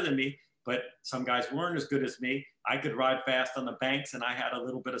were better than me, but some guys weren't as good as me. I could ride fast on the banks and I had a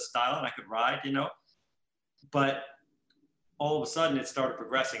little bit of style and I could ride, but all of a sudden it started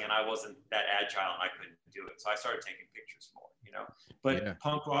progressing and I wasn't that agile and I couldn't do it. So I started taking pictures more, but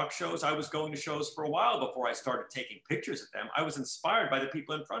punk rock shows, I was going to shows for a while before I started taking pictures of them. I was inspired by the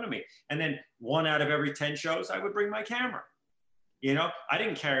people in front of me. And then 1 out of every 10 shows, I would bring my camera. I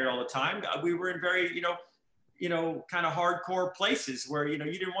didn't carry it all the time. We were in very, kind of hardcore places where, you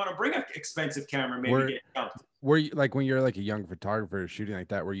didn't want to bring an expensive camera, maybe get jumped. Were you, like, when you're like a young photographer shooting like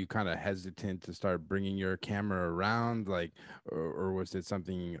that, were you kind of hesitant to start bringing your camera around, like, or was it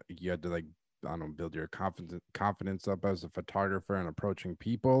something you had to, like, I don't know, build your confidence up as a photographer and approaching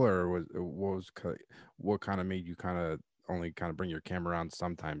people, or what kind of made you kind of only kind of bring your camera around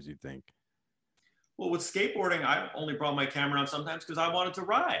sometimes, you think? Well, with skateboarding, I only brought my camera on sometimes because I wanted to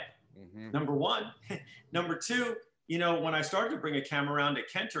ride. Mm-hmm. Number one. Number two, you know, when I started to bring a camera around at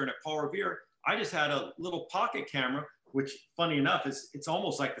Kenter and at Paul Revere, I just had a little pocket camera, which funny enough it's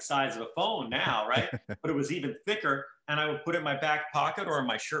almost like the size of a phone now, right? But it was even thicker, and I would put it in my back pocket or in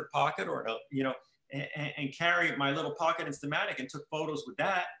my shirt pocket or, you know, and carry my little pocket Instamatic and took photos with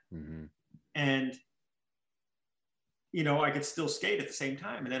that. Mm-hmm. And, you know, I could still skate at the same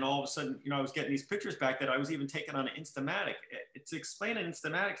time. And then all of a sudden, you know, I was getting these pictures back that I was even taking on an Instamatic. To explain an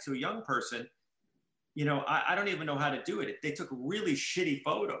Instamatic to a young person, you know, I don't even know how to do it. They took really shitty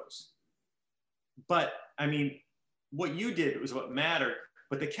photos. But I mean, what you did was what mattered.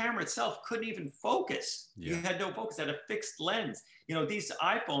 But the camera itself couldn't even focus. Yeah. You had no focus. It had a fixed lens. You know, these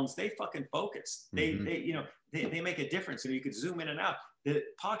iPhones, they fucking focus. Mm-hmm. They, you know, they make a difference. You know, you could zoom in and out. The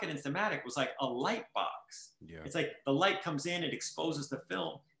Pocket Instamatic was like a light box. Yeah. It's like the light comes in, it exposes the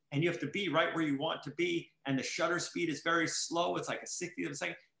film, and you have to be right where you want to be. And the shutter speed is very slow. It's like a 60th of a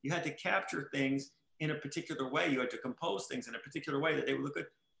second. You had to capture things in a particular way. You had to compose things in a particular way that they would look good.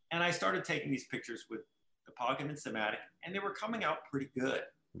 And I started taking these pictures with the Pocket Instamatic, and they were coming out pretty good.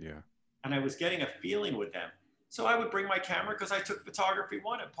 Yeah. And I was getting a feeling with them. So I would bring my camera because I took photography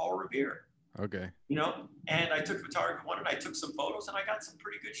one at Paul Revere. Okay. You know, and I took photography one and I took some photos and I got some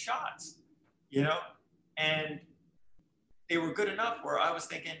pretty good shots, you know, and they were good enough where I was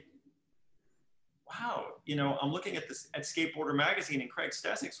thinking, wow, you know, I'm looking at this at Skateboarder Magazine and Craig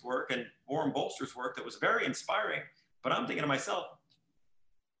Stesik's work and Warren Bolster's work that was very inspiring, but I'm thinking to myself,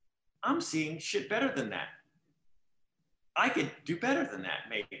 I'm seeing shit better than that. I could do better than that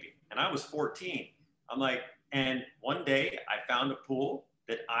maybe. And I was 14. I'm like, and one day I found a pool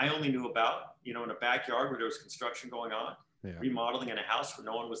that I only knew about, you know, in a backyard where there was construction going on, remodeling in a house where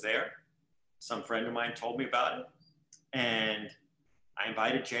no one was there. Some friend of mine told me about it. And I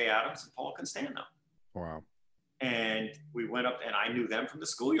invited Jay Adams and Paul Constantino. Wow. And we went up, and I knew them from the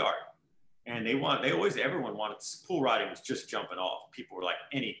schoolyard. And everyone wanted, pool riding was just jumping off. People were like,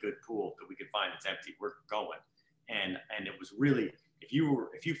 any good pool that we could find that's empty, we're going. And it was really, if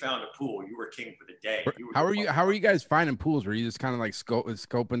you found a pool, you were king for the day. How are you guys finding pools? Were you just kind of like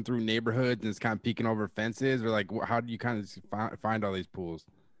scoping through neighborhoods and just kind of peeking over fences, or like how do you kind of find all these pools?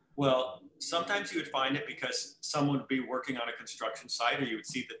 Well, sometimes you would find it because someone would be working on a construction site, or you would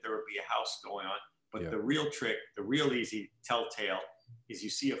see that there would be a house going on. But the real trick, the real easy telltale, is you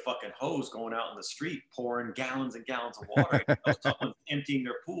see a fucking hose going out in the street pouring gallons and gallons of water. You know, someone's emptying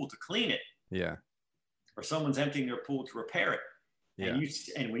their pool to clean it. Yeah. Or someone's emptying their pool to repair it. Yeah.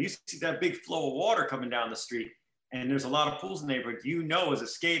 And when you see that big flow of water coming down the street, and there's a lot of pools in the neighborhood, you know as a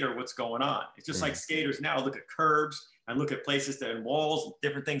skater what's going on. It's just like skaters now look at curbs and look at places and walls and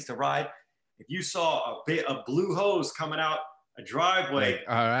different things to ride. If you saw a blue hose coming out a driveway,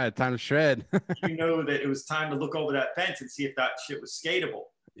 all right, time to shred. you know that it was time to look over that fence and see if that shit was skatable.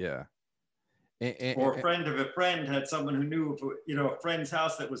 Yeah. Or a friend of a friend had someone who knew, you know, a friend's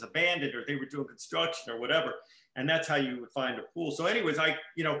house that was abandoned, or they were doing construction or whatever. And that's how you would find a pool. So anyways, I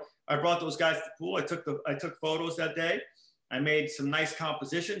brought those guys to the pool. I took photos that day. I made some nice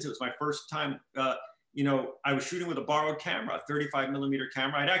compositions. It was my first time, you know, I was shooting with a borrowed camera, a 35 millimeter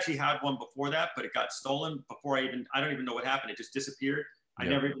camera. I'd actually had one before that, but it got stolen before I don't even know what happened. It just disappeared. I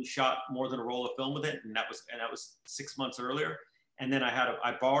never even shot more than a roll of film with it. And that was 6 months earlier. And then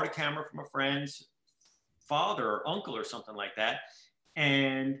I borrowed a camera from a friend's father or uncle or something like that.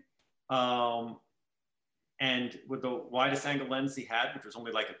 And with the widest angle lens he had, which was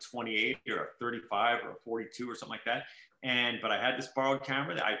only like a 28 or a 35 or a 42 or something like that. But I had this borrowed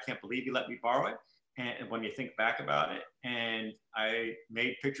camera that I can't believe he let me borrow it. And when you think back about it, and I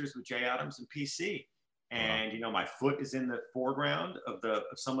made pictures with Jay Adams and PC. And, you know, my foot is in the foreground of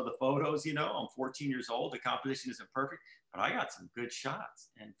some of the photos. You know, I'm 14 years old. The composition isn't perfect, but I got some good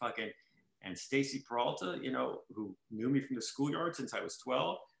shots. And Stacy Peralta, you know, who knew me from the schoolyard since I was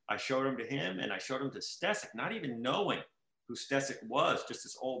 12, I showed them to him, and I showed them to Stesik, not even knowing who Stesik was, just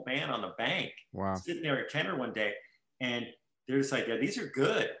this old man on the bank. Wow. Sitting there at Kenner one day, and they're just like, yeah, these are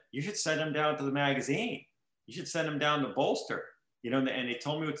good. You should send them down to the magazine. You should send them down to Bolster. You know, and they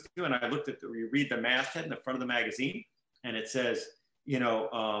told me what to do. And I looked at you read the masthead in the front of the magazine, and it says, you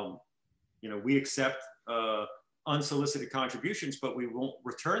know, we accept unsolicited contributions, but we won't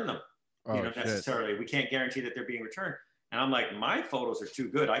return them, necessarily. We can't guarantee that they're being returned. And I'm like, my photos are too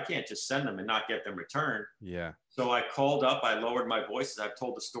good. I can't just send them and not get them returned. Yeah. So I called up, I lowered my voice, as I've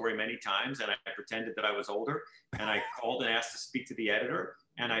told the story many times, and I pretended that I was older. And I called and asked to speak to the editor.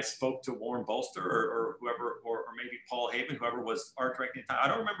 And I spoke to Warren Bolster or whoever, or maybe Paul Haven, whoever was art directing at the time. I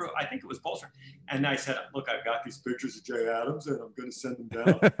don't remember. I think it was Bolster. And I said, look, I've got these pictures of Jay Adams, and I'm going to send them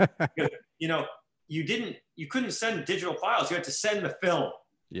down. Because, you know, you couldn't send digital files. You had to send the film.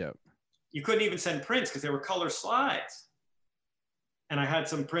 Yep. You couldn't even send prints because they were color slides. And I had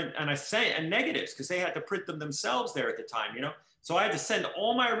some print, and I sent and negatives because they had to print them themselves there at the time, you know. So I had to send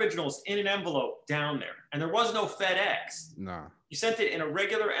all my originals in an envelope down there, and there was no FedEx. Nah. You sent it in a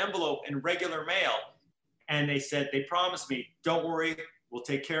regular envelope in regular mail, and they said they promised me, "Don't worry, we'll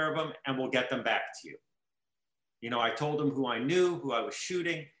take care of them, and we'll get them back to you." You know, I told them who I knew, who I was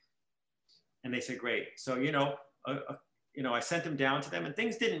shooting, and they said, "Great." So I sent them down to them, and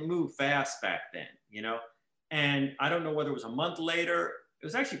things didn't move fast back then, you know. And I don't know whether it was a month later. It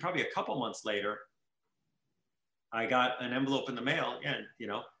was actually probably a couple months later. I got an envelope in the mail again, you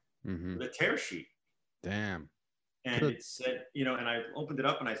know, with a tear sheet. Damn. And it said, you know, and I opened it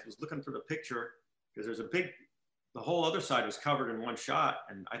up and I was looking for the picture because there's the whole other side was covered in one shot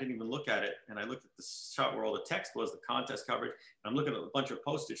and I didn't even look at it. And I looked at the shot where all the text was, the contest coverage. And I'm looking at a bunch of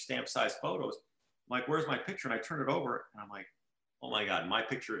postage stamp size photos. I'm like, where's my picture? And I turn it over and I'm like, oh my God, my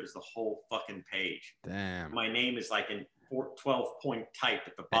picture is the whole fucking page. Damn. My name is like in 12-point type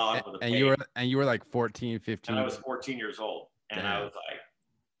at the bottom of the page. You were like 14, 15. And I was 14 years old. And Damn. I was like,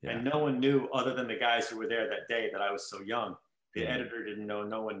 and no one knew other than the guys who were there that day that I was so young. The editor didn't know,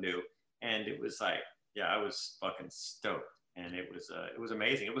 no one knew. And it was like, yeah, I was fucking stoked. And it was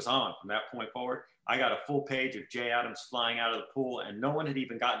amazing. It was on from that point forward. I got a full page of Jay Adams flying out of the pool and no one had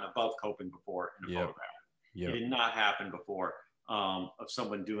even gotten above coping before in a photograph. It did not happen before of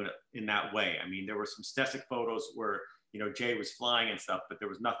someone doing it in that way. I mean, there were some static photos where, you know, Jay was flying and stuff, but there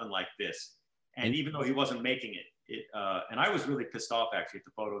was nothing like this. And even though he wasn't making it, and I was really pissed off actually at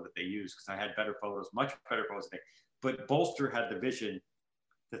the photo that they used because I had better photos, much better photos than they. But Bolster had the vision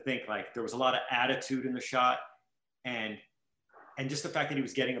to think like there was a lot of attitude in the shot, and just the fact that he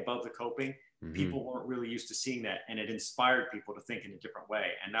was getting above the coping, people weren't really used to seeing that, and it inspired people to think in a different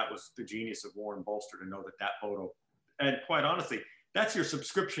way. And that was the genius of Warren Bolster to know that photo. And quite honestly, that's your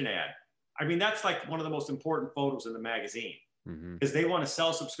subscription ad. I mean, that's like one of the most important photos in the magazine because they want to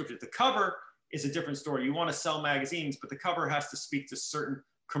sell subscriptions. The cover is a different story. You want to sell magazines, but the cover has to speak to certain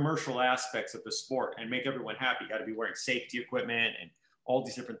commercial aspects of the sport and make everyone happy. You got to be wearing safety equipment and all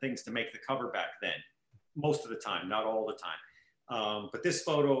these different things to make the cover back then. Most of the time, not all the time. But this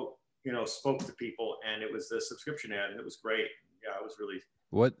photo, you know, spoke to people, and it was the subscription ad, and it was great. Yeah, I was really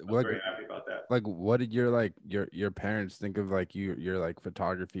very happy about that. Like, what did your parents think of like your like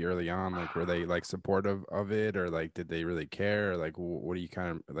photography early on? Like, were they like supportive of it, or like did they really care? Or, like, what do you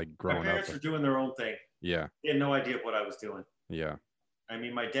kind of like growing up? My parents were doing their own thing. Yeah, they had no idea what I was doing. Yeah, I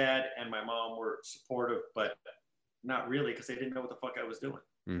mean, my dad and my mom were supportive, but not really because they didn't know what the fuck I was doing.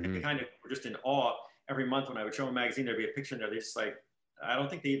 They kind of were just in awe. Every month when I would show them a magazine, there'd be a picture in there. They just like, I don't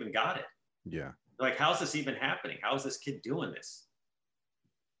think they even got it. Yeah. Like, how's this even happening? How's this kid doing this?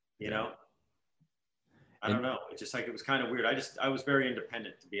 You know? I don't know. It's just like, it was kind of weird. I was very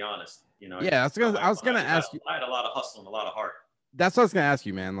independent, to be honest. You know? Yeah, I was gonna ask you. I had a lot of hustle and a lot of heart. That's what I was gonna ask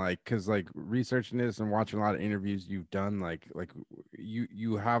you, man. Like, cause like researching this and watching a lot of interviews you've done, like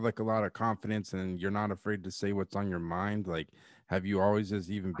you have like a lot of confidence and you're not afraid to say what's on your mind. Like, have you always just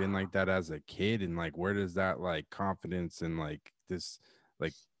even been like that as a kid? And like, where does that like confidence and like this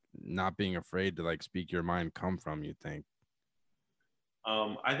like not being afraid to like speak your mind come from, you think?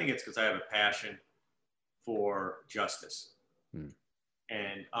 I think it's because I have a passion for justice.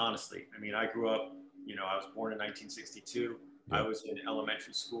 And honestly, I mean, I grew up, you know, I was born in 1962. I was in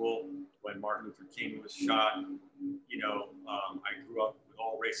elementary school when Martin Luther King was shot. You know, I grew up with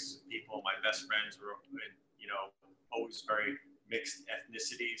all races of people. My best friends were, you know, always very mixed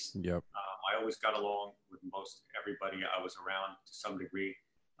ethnicities. I always got along with most everybody I was around to some degree.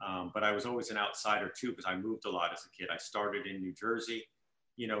 But I was always an outsider too, because I moved a lot as a kid. I started in New Jersey,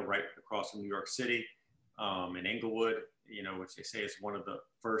 you know, right across from New York City, in Englewood, you know, which they say is one of the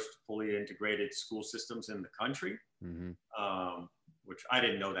first fully integrated school systems in the country, which I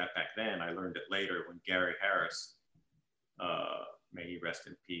didn't know that back then. I learned it later when Gary Harris, may he rest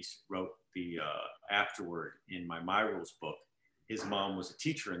in peace, wrote the afterword in my Rules book. His mom was a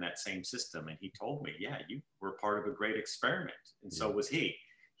teacher in that same system. And he told me, yeah, you were part of a great experiment. And so was he.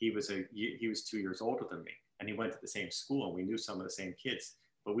 He was 2 years older than me, and he went to the same school, and we knew some of the same kids,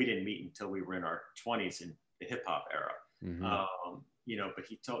 but we didn't meet until we were in our 20s in the hip hop era. You know, but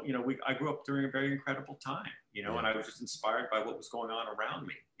he told, you know, I grew up during a very incredible time, you know, and I was just inspired by what was going on around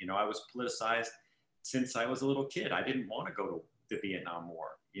me. You know, I was politicized since I was a little kid. I didn't want to go to the Vietnam War,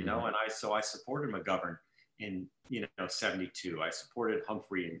 you know, and so I supported McGovern in, you know, 72. I supported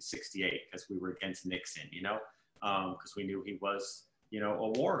Humphrey in 68 because we were against Nixon, you know, because we knew he was, you know,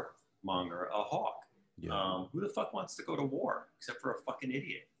 a warmonger, a hawk. Yeah. Who the fuck wants to go to war except for a fucking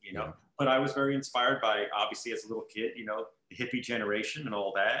idiot, you know? Yeah. But I was very inspired by, obviously, as a little kid, you know, the hippie generation and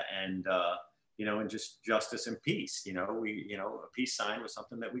all that, and you know, and just justice and peace. You know, a peace sign was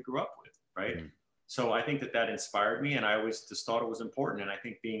something that we grew up with, right? Mm-hmm. So I think that inspired me, and I always just thought it was important. And I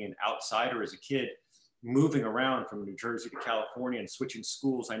think being an outsider as a kid, moving around from New Jersey to California and switching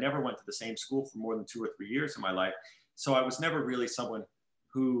schools, I never went to the same school for more than 2 or 3 years of my life. So I was never really someone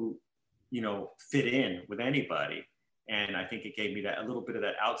who, you know, fit in with anybody. And I think it gave me that a little bit of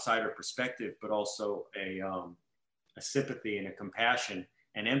that outsider perspective, but also a sympathy and a compassion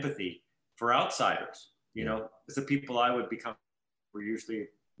and empathy for outsiders. You know, because the people I would become were usually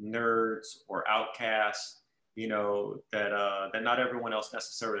nerds or outcasts, you know, that not everyone else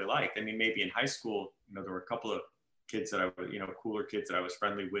necessarily liked. I mean, maybe in high school, you know, there were a couple of kids that I was, you know, cooler kids that I was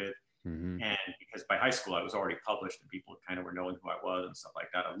friendly with. Mm-hmm. And because by high school I was already published and people kind of were knowing who I was and stuff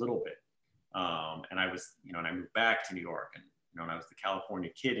like that a little bit. And I was, you know, and I moved back to New York, and, you know, and I was the California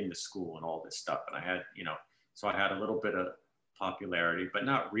kid in the school and all this stuff. And I had, you know, so I had a little bit of popularity, but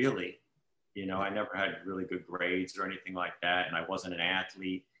not really. You know, I never had really good grades or anything like that. And I wasn't an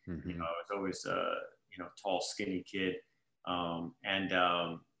athlete. Mm-hmm. You know, I was always a, you know, tall, skinny kid.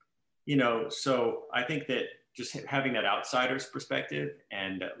 You know, so I think that just having that outsider's perspective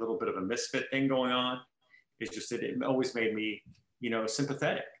and a little bit of a misfit thing going on is just, it always made me, you know,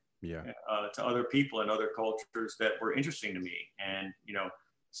 sympathetic to other people and other cultures that were interesting to me. And, you know,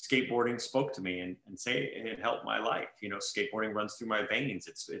 skateboarding spoke to me and it helped my life. You know, skateboarding runs through my veins.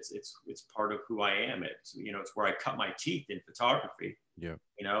 It's part of who I am. It's, you know, it's where I cut my teeth in photography. Yeah.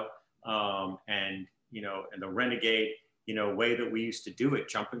 You know, and, you know, and the renegade, you know, way that we used to do it,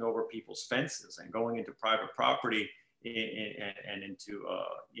 jumping over people's fences and going into private property and into,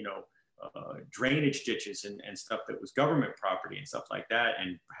 you know, drainage ditches and stuff that was government property and stuff like that,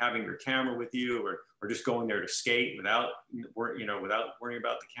 and having your camera with you, or just going there to skate without, you know, without worrying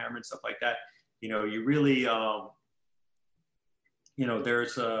about the camera and stuff like that. You know, you really, you know,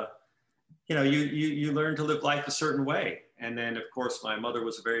 there's a, you know, you learn to live life a certain way. And then, of course, my mother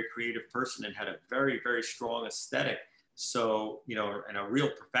was a very creative person and had a very, very strong aesthetic. So, you know, and a real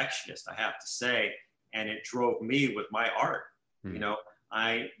perfectionist, I have to say, and it drove me with my art. You know,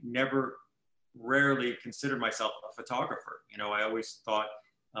 I rarely considered myself a photographer. You know, I always thought,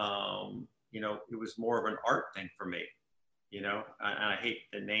 you know, it was more of an art thing for me, you know, and I hate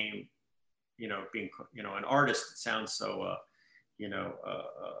the name, you know, being, you know, an artist. It sounds so, you know,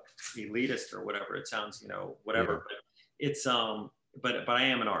 elitist or whatever. It sounds, you know, whatever, but it's, but I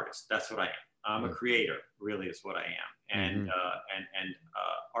am an artist. That's what I am. I'm a creator, really, is what I am. And,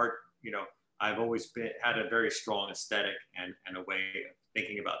 art, you know, I've always had a very strong aesthetic and a way of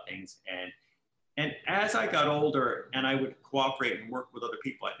thinking about things. And as I got older and I would cooperate and work with other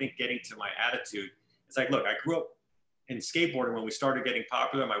people, I think getting to my attitude, it's like, look, I grew up in skateboarding when we started getting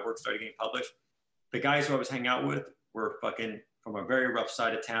popular, my work started getting published. The guys who I was hanging out with were fucking from a very rough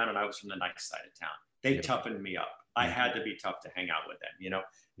side of town, and I was from the nice side of town. They toughened me up. I had to be tough to hang out with them, you know?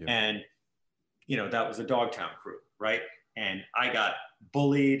 And, you know, that was the Dogtown crew, right? And I got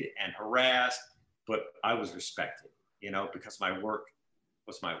bullied and harassed, but I was respected, you know, because my work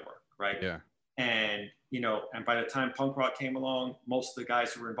was my work, right? Yeah. And, you know, and by the time punk rock came along, most of the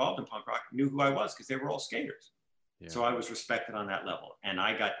guys who were involved in punk rock knew who I was because they were all skaters. So I was respected on that level. And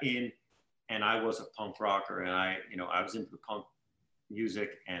I got in, and I was a punk rocker, and I, you know, I was into the punk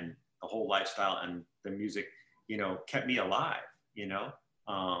music and the whole lifestyle, and the music, you know, kept me alive, you know,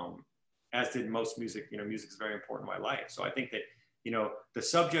 as did most music. You know, music is very important in my life. So I think that, you know, the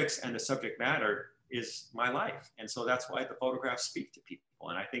subjects and the subject matter is my life. And so that's why the photographs speak to people.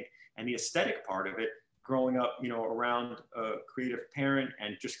 And I think, and the aesthetic part of it, growing up, you know, around a creative parent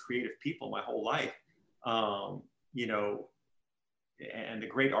and just creative people my whole life, you know, and the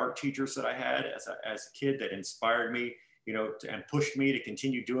great art teachers that I had as a kid that inspired me, you know, and pushed me to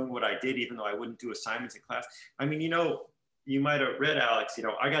continue doing what I did, even though I wouldn't do assignments in class. I mean, you know, you might have read, Alex, you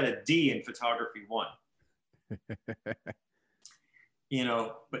know, I got a D in photography 1. You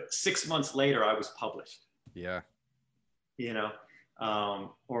know, but 6 months later, I was published. Yeah. You know, I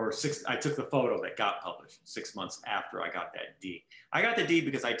took the photo that got published 6 months after I got that D. I got the D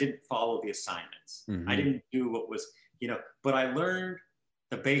because I didn't follow the assignments. I didn't do what was, you know, but I learned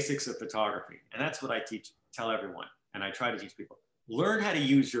the basics of photography. And that's what I tell everyone. And I try to teach people, learn how to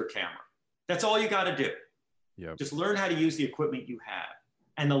use your camera. That's all you got to do. Yep. Just learn how to use the equipment you have.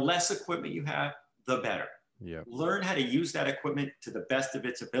 And the less equipment you have, the better. Yep. Learn how to use that equipment to the best of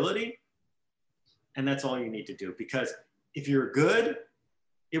its ability. And that's all you need to do. Because if you're good,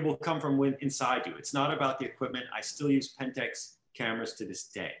 it will come from inside you. It's not about the equipment. I still use Pentax cameras to this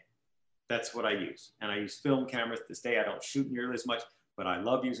day. That's what I use. And I use film cameras. This day I don't shoot nearly as much, but I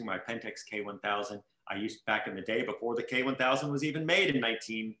love using my Pentax K1000. I used back in the day before the K1000 was even made in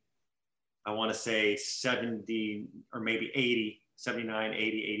I want to say 70 or maybe 80, 79,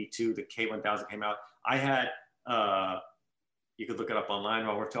 80, 82, the K1000 came out. I had, you could look it up online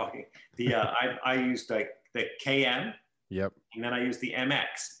while we're talking. I used the KM. Yep. And then I used the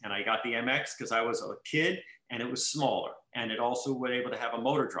MX, and I got the MX because I was a kid and it was smaller. And it also was able to have a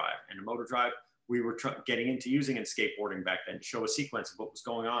motor drive. And the motor drive we were getting into using in skateboarding back then to show a sequence of what was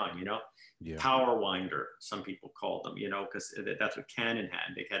going on, you know? Yeah. Power winder, some people called them, you know, because that's what Canon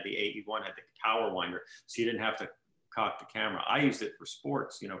had. They had the AE1, had the power winder. So you didn't have to cock the camera. I used it for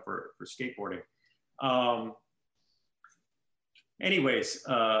sports, you know, for skateboarding. Anyways,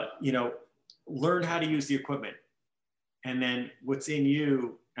 you know, learn how to use the equipment. And then what's in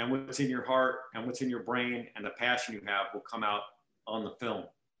you and what's in your heart and what's in your brain and the passion you have will come out on the film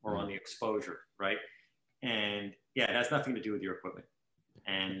or on the exposure, right? And yeah, it has nothing to do with your equipment.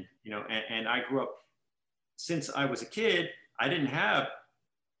 And, you know, and I grew up, since I was a kid, I didn't have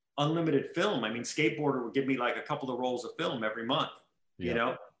unlimited film. I mean, skateboarder would give me like a couple of rolls of film every month, you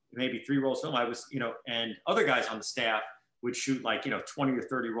know, maybe 3 rolls of film. I was, you know, and other guys on the staff would shoot like, you know, 20 or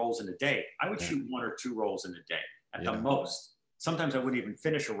 30 rolls in a day. I would shoot 1 or 2 rolls in a day at the most. Sometimes I wouldn't even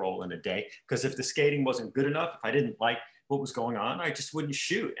finish a roll in a day because if the skating wasn't good enough, if I didn't like what was going on, I just wouldn't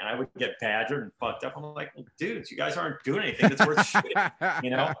shoot, and I would get badgered and fucked up. I'm like, well, dudes, you guys aren't doing anything that's worth shooting. You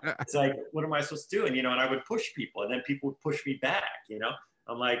know, it's like, what am I supposed to do? And, you know, and I would push people, and then people would push me back, you know?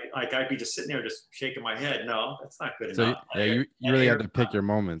 I'm like I'd be just sitting there just shaking my head. No, that's not good enough. Yeah, you really had to pick your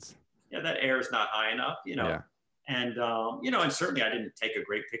moments. Yeah, that air is not high enough, you know? Yeah. And, you know, and certainly I didn't take a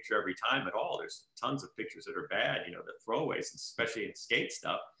great picture every time at all. There's tons of pictures that are bad, you know, the throwaways, especially in skate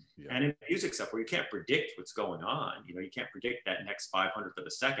stuff and in music stuff where you can't predict what's going on. You know, you can't predict that next 500th of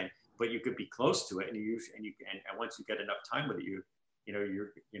a second, but you could be close to it. And and once you get enough time with it, you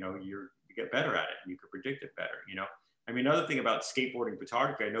get better at it and you can predict it better, you know? I mean, another thing about skateboarding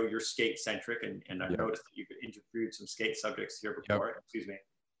photography, I know you're skate centric and I've noticed that you've interviewed some skate subjects here before. Excuse me.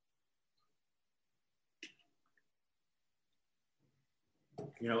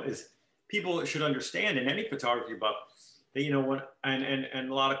 You know, is people should understand in any photography buff that, you know, when and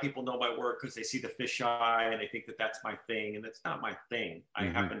a lot of people know my work because they see the fisheye and they think that that's my thing, and that's not my thing. I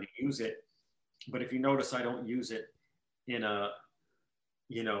happen to use it, but if you notice, I don't use it in a,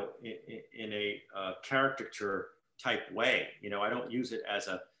 you know, in a caricature type way. You know, I don't use it as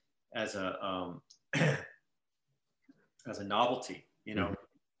a as a novelty. You know.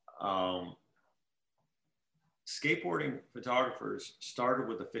 Skateboarding photographers started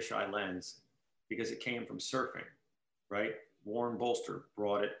with a fisheye lens because it came from surfing, right? Warren Bolster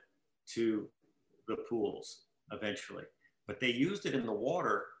brought it to the pools eventually, but they used it in the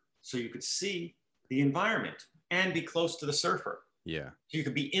water so you could see the environment and be close to the surfer. Yeah. So you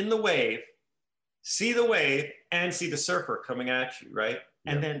could be in the wave, see the wave, and see the surfer coming at you, right?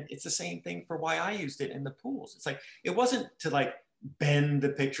 Yeah. And then it's the same thing for why I used it in the pools. It's like, it wasn't to like bend the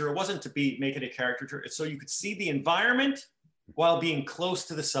picture. It wasn't to make it a caricature. It's so you could see the environment while being close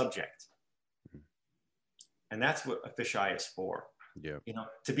to the subject. And that's what a fisheye is for. Yeah. You know,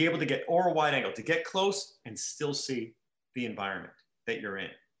 to be able to get, or a wide angle, to get close and still see the environment that you're in.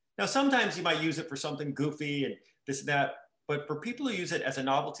 Now, sometimes you might use it for something goofy and this and that, but for people who use it as a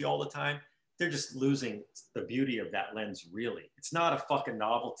novelty all the time, they're just losing the beauty of that lens, really. It's not a fucking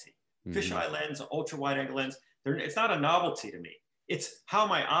novelty. Fisheye lens, ultra wide angle lens, it's not a novelty to me. It's how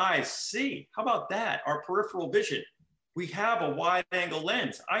my eyes see. How about that? Our peripheral vision. We have a wide angle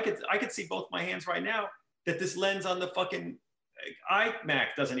lens. I could see both my hands right now that this lens on the fucking iMac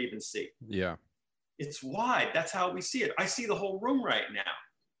doesn't even see. Yeah. It's wide. That's how we see it. I see the whole room right now,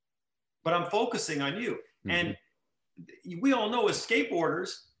 but I'm focusing on you. And we all know as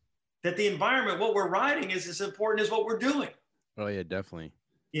skateboarders that the environment, what we're riding is as important as what we're doing. Oh yeah, definitely.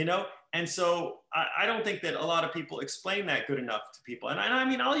 You know? And so I don't think that a lot of people explain that good enough to people. And I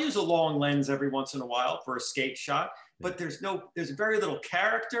mean, I'll use a long lens every once in a while for a skate shot, but there's very little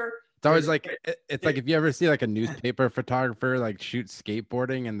character. It's always like, it's like if you ever see like a newspaper photographer like shoot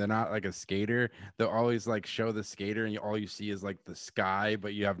skateboarding and they're not like a skater, they'll always like show the skater and all you see is like the sky,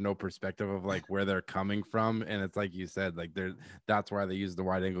 but you have no perspective of like where they're coming from. And it's like you said, like that's why they use the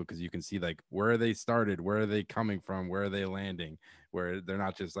wide angle, because you can see like where they started, where are they coming from, where are they landing, where they're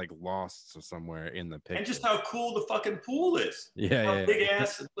not just like lost somewhere in the picture. And just how cool the fucking pool is. Yeah. How big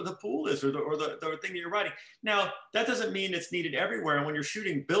ass the pool is, or the thing that you're riding. Now, that doesn't mean it's needed everywhere. And when you're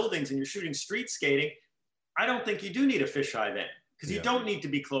shooting buildings and you're shooting street skating, I don't think you do need a fisheye then, because you don't need to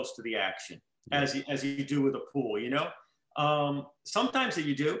be close to the action as you do with a pool, you know? Sometimes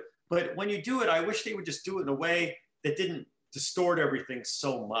you do, But when you do it, I wish they would just do it in a way that didn't distort everything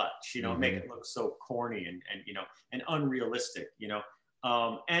so much, you know, make it look so corny and you know, and unrealistic, you know.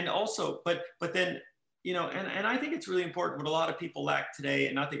 And also, but then, you know, and I think it's really important. What a lot of people lack today,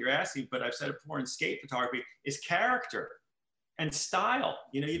 and not that you're asking, but I've said it before in skate photography, is character and style.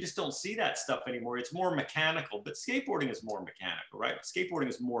 You know, you just don't see that stuff anymore. It's more mechanical, but skateboarding is more mechanical, right? Skateboarding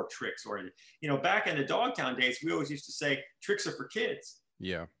is more tricks oriented. You know, back in the Dogtown days, we always used to say tricks are for kids.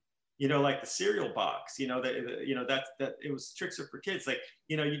 Yeah. You know, like the cereal box, you know, that it was tricks are for kids. Like,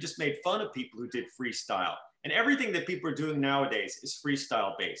 you know, you just made fun of people who did freestyle, and everything that people are doing nowadays is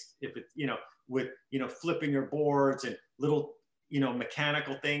freestyle based. If it, you know, with, you know, flipping your boards and little, you know,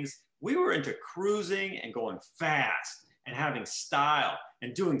 mechanical things, we were into cruising and going fast and having style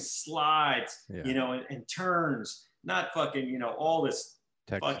and doing slides, you know, and turns, not fucking, you know, all this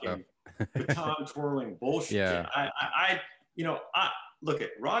Tech fucking stuff. baton twirling bullshit. Yeah. You know, look at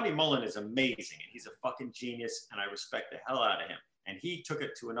Rodney Mullen is amazing, and he's a fucking genius, and I respect the hell out of him. And he took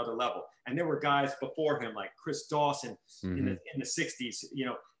it to another level. And there were guys before him like Chris Dawson in the 60s, you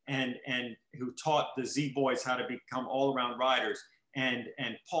know, and who taught the Z Boys how to become all around riders, and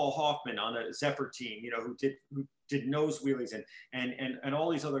Paul Hoffman on the Zephyr team, you know, who did nose wheelies, and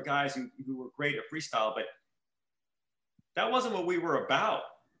all these other guys who were great at freestyle. But that wasn't what we were about.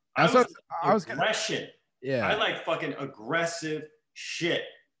 I was aggression. Yeah. I like fucking aggressive shit.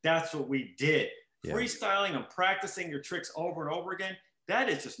 That's what we did. Yeah. Freestyling and practicing your tricks over and over again. That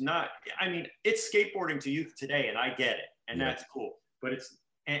is just not, I mean, it's skateboarding to youth today, and I get it. And that's cool. But it's,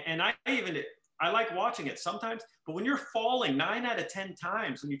 and I like watching it sometimes, but when you're falling 9 out of 10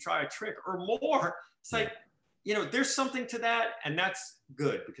 times when you try a trick or more, it's like, you know, there's something to that, and that's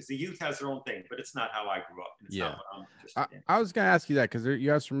good because the youth has their own thing, but it's not how I grew up. And it's not what I'm interested in. I was going to ask you that because you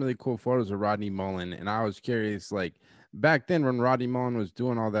have some really cool photos of Rodney Mullen, and I was curious, like, back then when Rodney Mullen was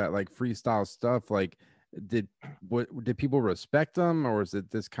doing all that, like, freestyle stuff, like, did people respect him, or was it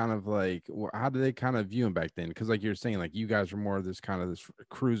this kind of like, how did they kind of view him back then? Because like you're saying, like, you guys were more of this kind of this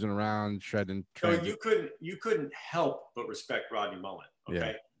cruising around, shredding. So you couldn't help but respect Rodney Mullen. Okay.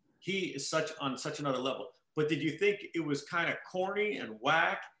 Yeah. He is on such another level. But did you think it was kind of corny and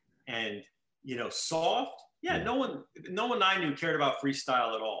whack and, you know, soft? Yeah, no one I knew cared about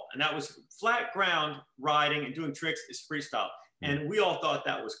freestyle at all. And that was flat ground riding and doing tricks is freestyle. And we all thought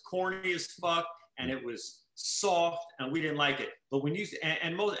that was corny as fuck, and it was soft, and we didn't like it. But when you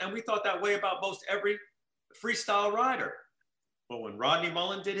and we thought that way about most every freestyle rider. But when Rodney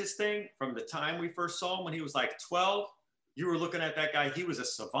Mullen did his thing, from the time we first saw him when he was like 12, you were looking at that guy. He was a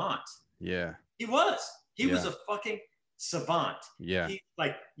savant. Yeah, he was. He was a fucking savant. Yeah.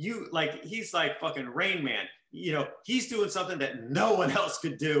 He's like fucking Rain Man. You know, he's doing something that no one else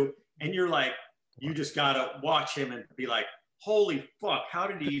could do. And you're like, you just gotta watch him and be like, holy fuck, how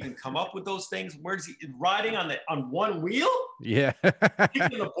did he even come up with those things? Where's he riding on one wheel? Yeah.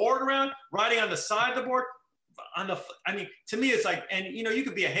 Kicking the board around, riding on the side of the board. I mean, to me, it's like, and you know, you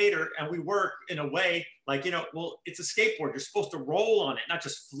could be a hater, and we work in a way like, you know, well, it's a skateboard. You're supposed to roll on it, not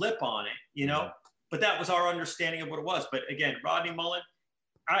just flip on it, you know? But that was our understanding of what it was. But again, Rodney Mullen,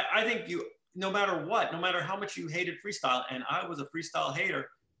 I think no matter what, no matter how much you hated freestyle, and I was a freestyle hater,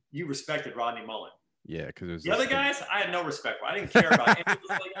 you respected Rodney Mullen. Yeah, because it was the other guys, I had no respect for. I didn't care about any of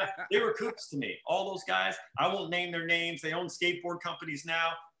those other guys. They were kooks to me. All those guys, I won't name their names. They own skateboard companies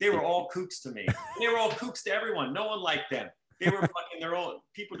now. They were all kooks to me. They were all kooks to everyone. No one liked them. They were fucking their own.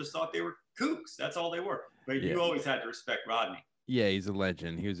 People just thought they were kooks. That's all they were. But you always had to respect Rodney. Yeah, he's a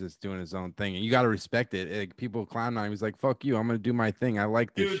legend. He was just doing his own thing, and you got to respect it. Like, people clown on him. He's like, "Fuck you! I'm gonna do my thing. I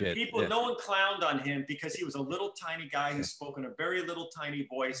like this shit." No one clowned on him because he was a little tiny guy who spoke in a very little tiny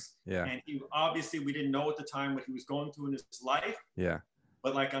voice. Yeah. And he obviously, we didn't know at the time what he was going through in his life. Yeah.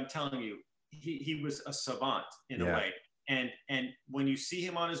 But like I'm telling you, he was a savant in a way. And when you see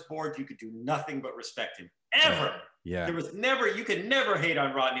him on his board, you could do nothing but respect him. Ever. Yeah. You could never hate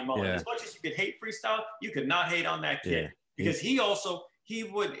on Rodney Mullen. As much as you could hate freestyle, you could not hate on that kid. Because he just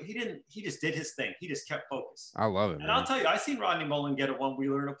did his thing. He just kept focused. I love it. And I'll tell you, I seen Rodney Mullen get a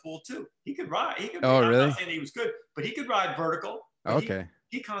one-wheeler in a pool too. He could ride. Oh, really? I'm not saying he was good, but he could ride vertical. Okay.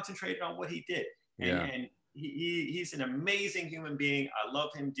 He concentrated on what he did. And he's an amazing human being. I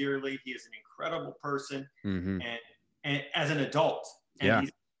love him dearly. He is an incredible person. And as an adult.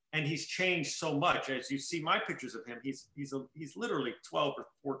 And he's changed so much. As you see my pictures of him, he's literally 12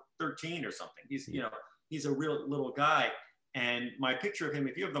 or 13 or something. He's a real little guy. And my picture of him,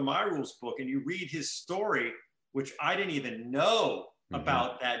 if you have the My Rules book and you read his story, which I didn't even know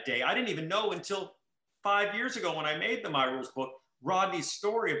about that day. I didn't even know until 5 years ago when I made the My Rules book, Rodney's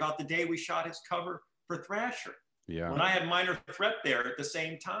story about the day we shot his cover for Thrasher. Yeah. when I had minor threat there at the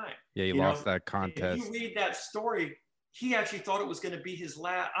same time. Yeah. He You know, lost that if you contest. read that story, he actually thought it was going to be his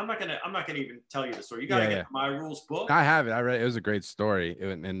last. I'm not gonna even tell you the story. You got to Yeah. get Yeah. the My Rules book. I have it. I read it. It was a great story.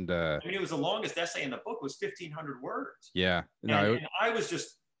 I mean, it was the longest essay in the book, was 1,500 words. Yeah. No. And I was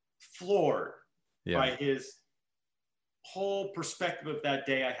just floored Yeah. by his whole perspective of that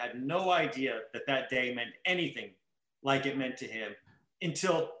day. I had no idea that that day meant anything like it meant to him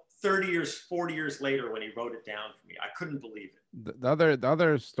until 30 years, 40 years later when he wrote it down for me. I couldn't believe it. The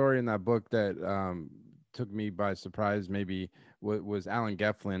other story in that book that took me by surprise maybe was Alan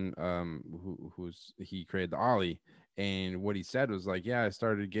Geflin, who's he created the Ollie, and what he said was like, yeah, I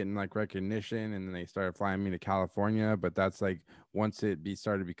started getting like recognition, and then they started flying me to California, but that's like once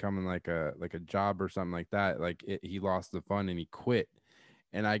started becoming like a job or something like that, like he lost the fun and he quit.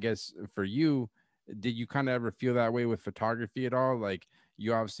 And I guess for you, did you kind of ever feel that way with photography at all? Like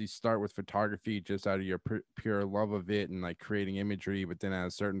you obviously start with photography just out of your pure love of it and like creating imagery, but then at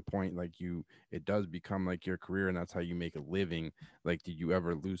a certain point, like it does become like your career and that's how you make a living. Like, did you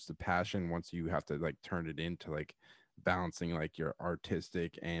ever lose the passion once you have to like turn it into like balancing like your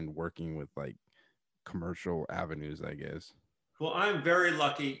artistic and working with like commercial avenues, I guess? Well, I'm very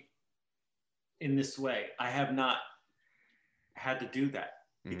lucky in this way. I have not had to do that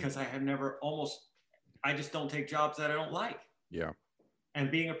because I have never I just don't take jobs that I don't like. Yeah. And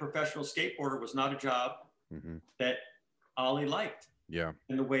being a professional skateboarder was not a job that Ollie liked. Yeah.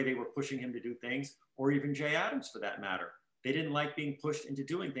 And the way they were pushing him to do things, or even Jay Adams for that matter. They didn't like being pushed into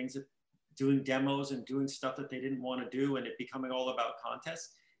doing things, doing demos and doing stuff that they didn't want to do, and it becoming all about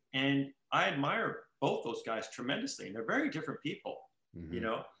contests. And I admire both those guys tremendously. And they're very different people, you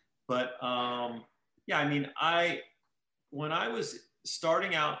know. But yeah, I mean, when I was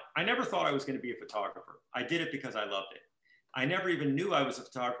starting out, I never thought I was going to be a photographer. I did it because I loved it. I never even knew I was a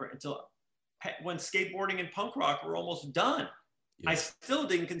photographer until when skateboarding and punk rock were almost done. Yeah. I still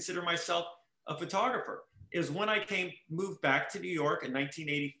didn't consider myself a photographer. It was when I moved back to New York in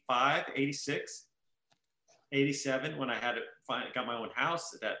 1985, 86, 87, when I got my own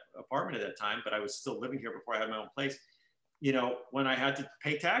house at that apartment at that time, but I was still living here before I had my own place. You know, when I had to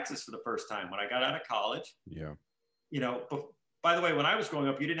pay taxes for the first time, when I got out of college. Yeah. You know, but by the way, when I was growing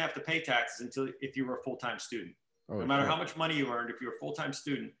up, you didn't have to pay taxes if you were a full-time student. Oh, no matter how much money you earned, if you were a full-time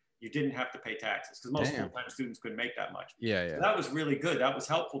student, you didn't have to pay taxes because most full-time students couldn't make that much. Yeah, yeah. So that was really good. That was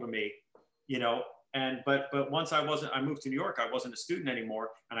helpful to me, you know. And but once I moved to New York, I wasn't a student anymore,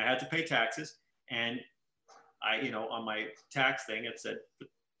 and I had to pay taxes. And I, you know, on my tax thing, it said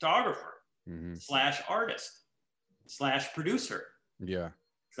photographer / artist / producer. Yeah.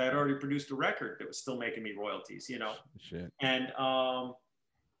 Because I had already produced a record that was still making me royalties, you know. Shit. And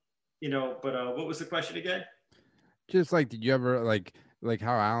you know, but what was the question again? Just like, did you ever like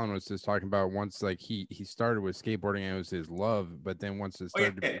how Alan was just talking about once like he started with skateboarding and it was his love, but then once it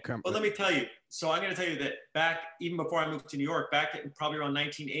started to become. Well, let me tell you. So I'm going to tell you that back, even before I moved to New York, back in probably around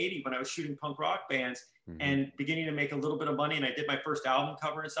 1980, when I was shooting punk rock bands and beginning to make a little bit of money, and I did my first album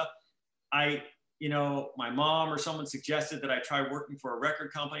cover and stuff, you know, my mom or someone suggested that I try working for a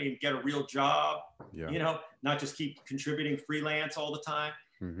record company and get a real job, you know, not just keep contributing freelance all the time.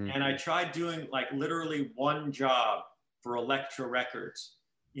 And I tried doing like literally one job for Elektra Records.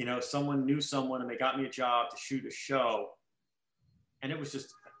 You know, someone knew someone and they got me a job to shoot a show. And it was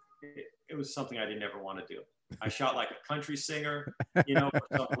just, it was something I didn't ever want to do. I shot like a country singer, you know,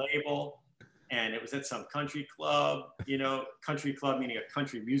 for some label. And it was at some country club, you know, country club meaning a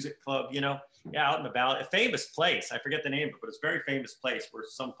country music club, you know, out in the valley, a famous place. I forget the name of it, but it's a very famous place where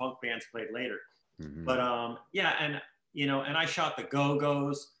some punk bands played later. But yeah, and you know, and I shot the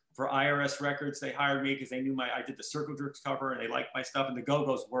Go-Go's for IRS Records. They hired me because they knew I did the Circle Jerks cover and they liked my stuff. And the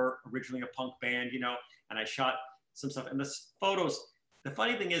Go-Go's were originally a punk band, you know, and I shot some stuff. And the photos, the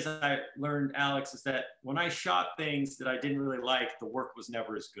funny thing is I learned, Alex, is that when I shot things that I didn't really like, the work was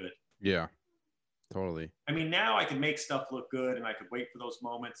never as good. Yeah. Totally. I mean, now I can make stuff look good and I could wait for those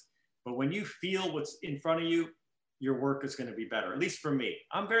moments. But when you feel what's in front of you, your work is going to be better, at least for me.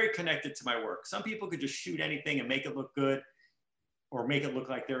 I'm very connected to my work. Some people could just shoot anything and make it look good or make it look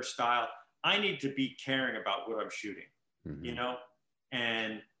like their style. I need to be caring about what I'm shooting, you know?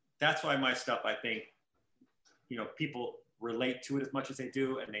 And that's why my stuff, I think, you know, people relate to it as much as they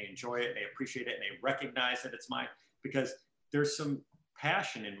do and they enjoy it, and they appreciate it, and they recognize that it's mine because there's some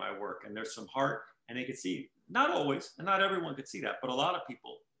passion in my work and there's some heart. And they could see, not always, and not everyone could see that, but a lot of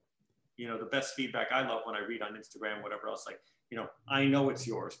people, you know, the best feedback I love when I read on Instagram, whatever else, like, you know, I know it's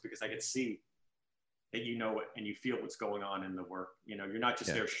yours because I could see that you know it and you feel what's going on in the work. You know, you're not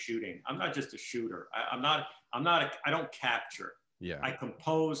just there shooting. I'm not just a shooter. I don't capture. Yeah. I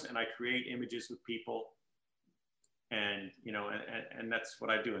compose and I create images with people. and and that's what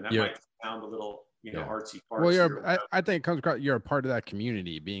I do. And that Yeah. might sound a little, Yeah. artsy Well, fartsy or whatever. I think it comes across you're a part of that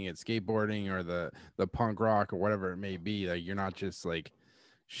community, being it skateboarding or the punk rock or whatever it may be. Like you're not just like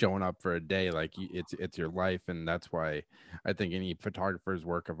showing up for a day. Like it's your life, and that's why I think any photographer's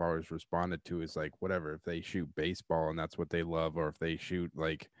work I've always responded to is like whatever. If they shoot baseball and that's what they love, or if they shoot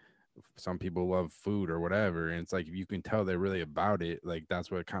like some people love food or whatever, and it's like if you can tell they're really about it, like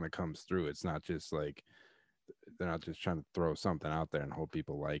that's what kind of comes through. It's not just like they're not just trying to throw something out there and hope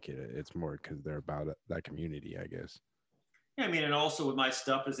people like it. It's more because they're about that community, I guess. Yeah, I mean, and also with my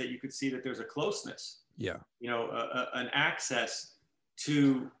stuff is that you could see that there's a closeness, Yeah. an access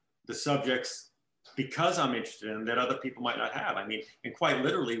to the subjects because I'm interested in them that other people might not have. I mean, and quite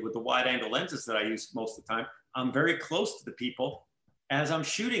literally with the wide angle lenses that I use most of the time, I'm very close to the people as I'm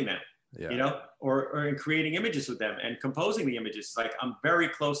shooting them, Yeah. or in creating images with them and composing the images. Like I'm very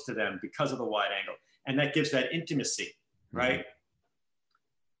close to them because of the wide angle. And that gives that intimacy, right?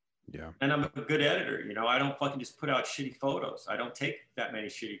 Mm-hmm. Yeah. And I'm a good editor. I don't fucking just put out shitty photos. I don't take that many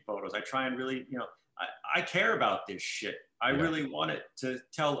shitty photos. I try and really, I care about this shit. I really want it to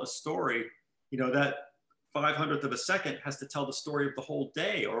tell a story, that 500th of a second has to tell the story of the whole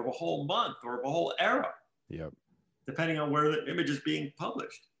day or of a whole month or of a whole era. Yep. Depending on where the image is being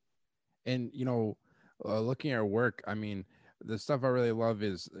published. And, looking at your work, I mean, the stuff I really love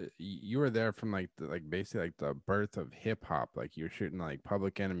is you were there from basically like the birth of hip hop. Like you're shooting like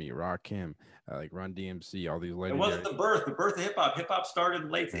Public Enemy, Rakim, like Run DMC, all these It legendary. wasn't the birth of hip hop. Hip hop started in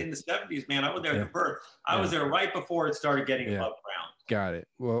the 70s, man. I was there at the birth. I was there right before it started getting above ground. Got it.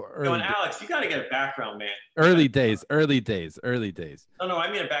 Well, and Alex, you got to get a background, man. Early days. No,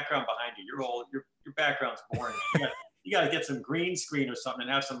 I mean a background behind you. You're old. Your background's boring. You got to get some green screen or something and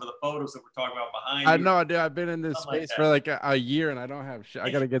have some of the photos that we're talking about behind you. I know, dude. I've been in this space for like a year and I don't have shit.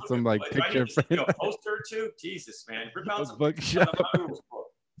 I got to get some like picture. A poster or two? Jesus, man. Rip out some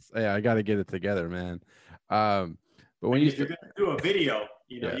Yeah, I got to get it together, man. But when if you're going to do a video,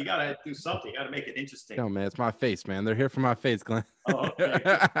 you got to do something. You got to make it interesting. No, man, it's my face, man. They're here for my face, Glenn. Oh, okay.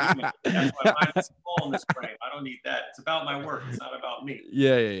 That's why mine's small in this frame. I don't need that. It's about my work. It's not about me.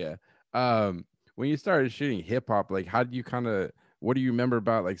 Yeah. When you started shooting hip hop, like how did you what do you remember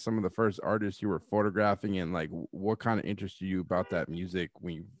about like some of the first artists you were photographing, and like what kind of interested you about that music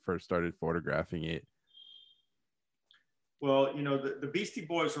when you first started photographing it? Well, the Beastie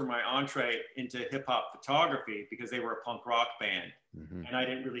Boys were my entree into hip hop photography because they were a punk rock band. Mm-hmm. And I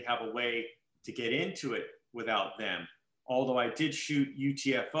didn't really have a way to get into it without them. Although I did shoot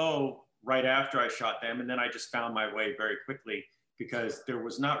UTFO right after I shot them. And then I just found my way very quickly because there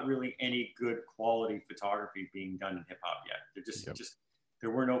was not really any good quality photography being done in hip hop yet. There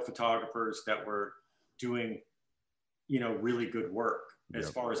were no photographers that were doing, really good work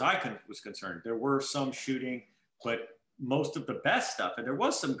as far as I was concerned. There were some shooting, but most of the best stuff, and there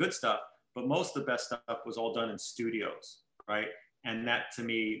was some good stuff, but most of the best stuff was all done in studios, right? And that to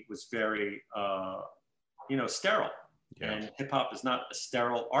me was very, sterile. Yeah. And hip hop is not a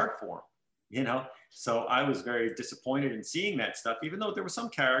sterile art form, So I was very disappointed in seeing that stuff, even though there was some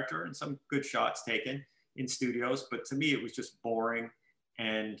character and some good shots taken in studios. But to me, it was just boring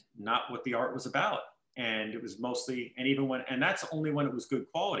and not what the art was about. And it was mostly, and that's only when it was good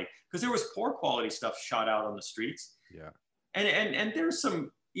quality, because there was poor quality stuff shot out on the streets. Yeah. And there's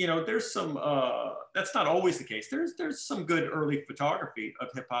some, that's not always the case. There's some good early photography of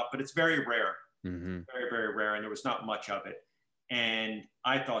hip hop, but it's very rare. Mm-hmm. Very, very rare. And there was not much of it. And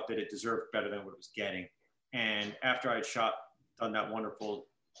I thought that it deserved better than what it was getting. And after I had done that wonderful,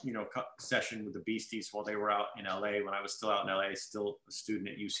 session with the Beasties while they were out in LA, when I was still out in LA, still a student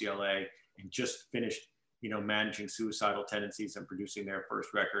at UCLA, and just finished, managing Suicidal Tendencies and producing their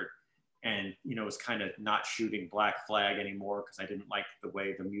first record. And, was kind of not shooting Black Flag anymore because I didn't like the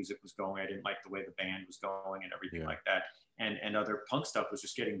way the music was going. I didn't like the way the band was going and everything like that. And other punk stuff was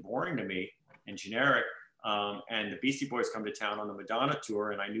just getting boring to me and generic. And the Beastie Boys come to town on the Madonna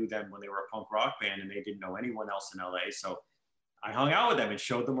tour, and I knew them when they were a punk rock band, and they didn't know anyone else in LA. So I hung out with them and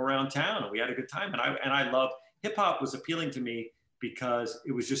showed them around town, and we had a good time. And I loved hip hop. Was appealing to me because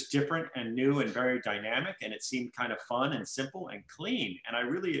it was just different and new and very dynamic, and it seemed kind of fun and simple and clean. And I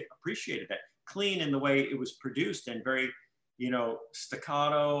really appreciated that. Clean in the way it was produced and very,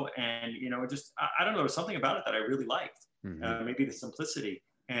 staccato and, just, I don't know, there was something about it that I really liked. Mm-hmm. Maybe the simplicity.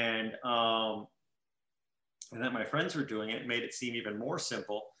 And that my friends were doing it made it seem even more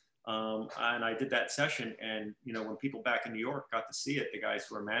simple. And I did that session, and, when people back in New York got to see it, the guys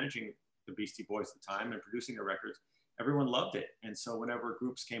who were managing the Beastie Boys at the time and producing the records, everyone loved it. And so whenever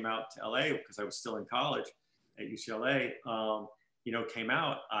groups came out to LA, because I was still in college at UCLA, came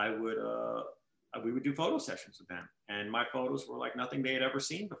out, I would we would do photo sessions with them, and my photos were like nothing they had ever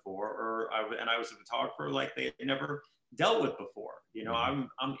seen before, and I was a photographer like they had never dealt with before. You know, I'm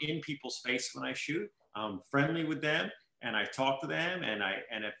in people's face when I shoot. I'm friendly with them, and I talk to them, and I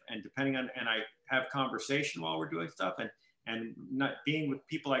have conversation while we're doing stuff, and not being with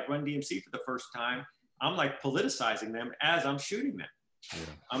people like Run DMC for the first time, I'm like politicizing them as I'm shooting them. Yeah.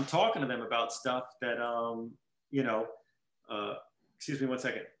 I'm talking to them about stuff that excuse me one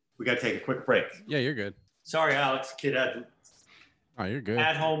second. We got to take a quick break. Yeah, you're good. Sorry, Alex. Kid had you're good.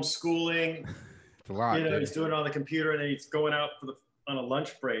 At-home schooling. It's a lot. He's doing it on the computer, and then he's going out on a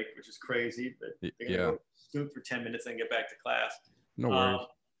lunch break, which is crazy. But they're gonna go snoop for 10 minutes and get back to class. No worries.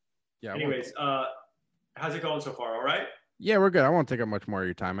 Anyways, how's it going so far? All right. Yeah, we're good. I won't take up much more of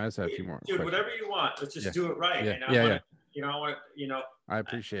your time. I just have a few more. Dude, questions. Whatever you want. Let's just do it right. I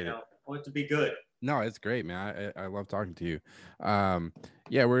appreciate it. I want it to be good. No, it's great, man. I love talking to you.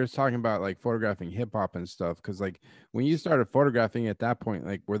 We're just talking about like photographing hip hop and stuff. Cause like when you started photographing at that point,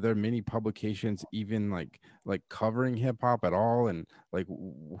 like were there many publications even like covering hip hop at all? And like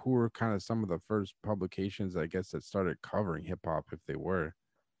who were kind of some of the first publications, I guess, that started covering hip hop, if they were?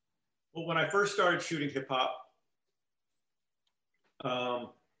 Well, when I first started shooting hip hop,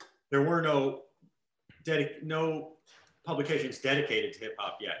 there were no publications dedicated to hip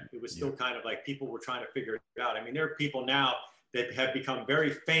hop yet. It was still kind of like people were trying to figure it out. I mean, there are people now that have become very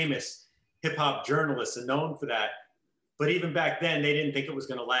famous hip hop journalists and known for that. But even back then, they didn't think it was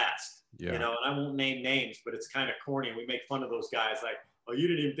going to last. Yeah. You know, and I won't name names, but it's kind of corny. And we make fun of those guys like, oh, you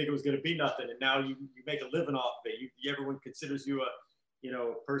didn't even think it was going to be nothing. And now you make a living off of it. Everyone considers you a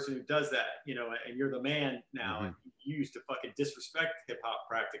person who does that, and you're the man now. Mm-hmm. And you used to fucking disrespect hip hop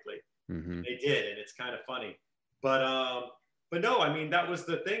practically. Mm-hmm. They did. And it's kind of funny. But no, I mean, that was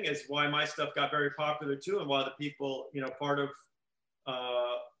the thing, is why my stuff got very popular too. And why the people, part of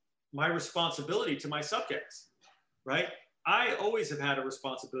my responsibility to my subjects, right? I always have had a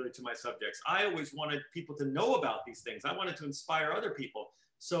responsibility to my subjects. I always wanted people to know about these things. I wanted to inspire other people.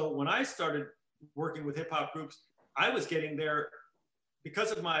 So when I started working with hip hop groups, I was getting there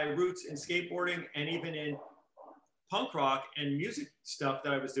because of my roots in skateboarding and even in punk rock and music stuff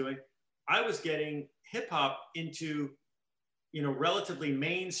that I was doing. I was getting hip hop into, relatively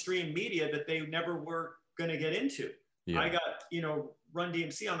mainstream media that they never were going to get into. Yeah. I got, Run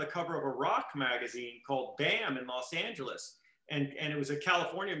DMC on the cover of a rock magazine called BAM in Los Angeles. And it was a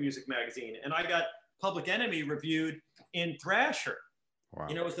California music magazine. And I got Public Enemy reviewed in Thrasher. Wow.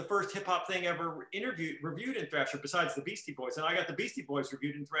 It was the first hip hop thing ever reviewed in Thrasher besides the Beastie Boys. And I got the Beastie Boys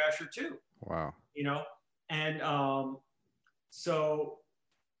reviewed in Thrasher too. Wow. And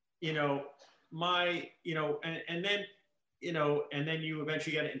and then you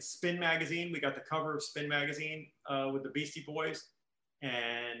eventually get it in Spin Magazine. We got the cover of Spin Magazine with the Beastie Boys,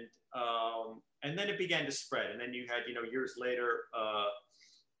 and then it began to spread. And then you had, years later,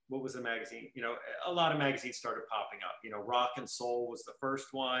 what was the magazine? A lot of magazines started popping up. Rock and Soul was the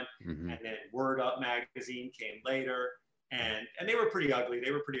first one, mm-hmm. and then Word Up magazine came later, and they were pretty ugly.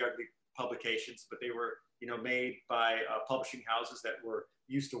 They were pretty ugly publications, but they were made by publishing houses that were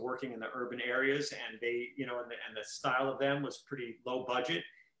used to working in the urban areas, and they, and the style of them was pretty low budget.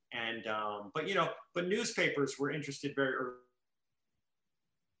 And, but newspapers were interested very early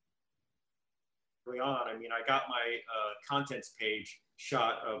on. I mean, I got my contents page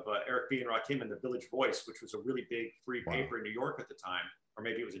shot of Eric B. and Rakim in the Village Voice, which was a really big free paper in New York at the time, or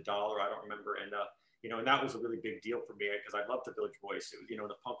maybe it was $1, I don't remember. And, and that was a really big deal for me because I loved the Village Voice. It was, in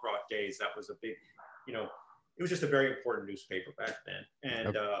the punk rock days, that was a big, it was just a very important newspaper back then.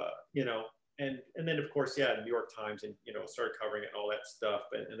 And, and then of course, the New York Times and, started covering it and all that stuff.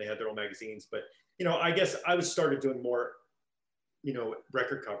 And they had their own magazines. But, I guess I started doing more,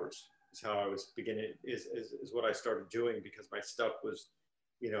 record covers is how I was beginning, is what I started doing, because my stuff was,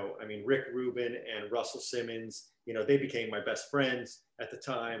 Rick Rubin and Russell Simmons, they became my best friends at the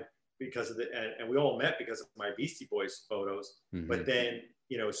time because of and we all met because of my Beastie Boys photos. Mm-hmm. But then,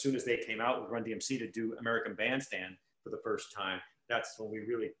 as soon as they came out with Run DMC to do American Bandstand for the first time, that's when we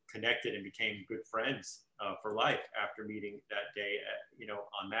really connected and became good friends for life after meeting that day,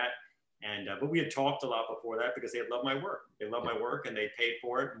 on that. And, but we had talked a lot before that because they loved my work. They loved my work, and they paid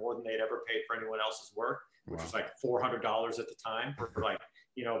for it more than they'd ever paid for anyone else's work, which was like $400 at the time for like,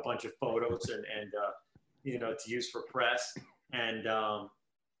 a bunch of photos and to use for press. And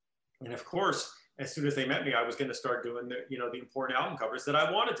of course, as soon as they met me, I was going to start doing the important album covers that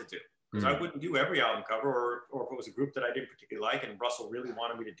I wanted to do, because I wouldn't do every album cover, or if it was a group that I didn't particularly like and Russell really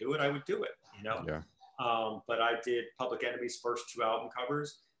wanted me to do it, I would do it, Yeah. But I did Public Enemy's first 2 album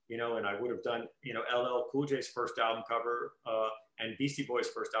covers, and I would have done, LL Cool J's first album cover and Beastie Boys'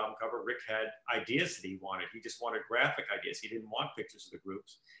 first album cover. Rick had ideas that he wanted. He just wanted graphic ideas. He didn't want pictures of the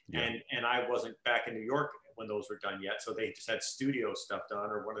groups. Yeah. And I wasn't back in New York when those were done yet, so they just had studio stuff done,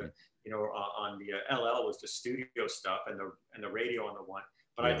 or one of the, on the LL was just studio stuff, and the radio on the one.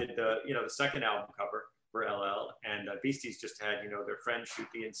 But I did the second album cover for LL, and Beasties just had their friends shoot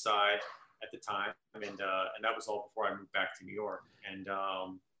the inside at the time, and that was all before I moved back to New York,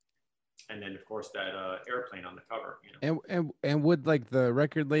 and then of course that airplane on the cover. And would like the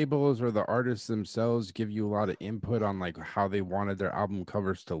record labels or the artists themselves give you a lot of input on like how they wanted their album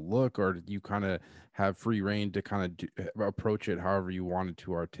covers to look, or did you kind of have free reign to kind of approach it however you wanted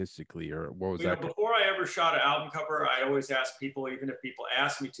to artistically, or what was that? Before I ever shot an album cover, I always ask people, even if people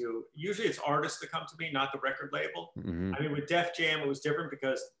ask me to, usually it's artists that come to me, not the record label. Mm-hmm. I mean, with Def Jam, it was different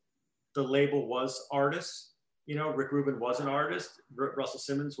because the label was artists. Rick Rubin was an artist. Russell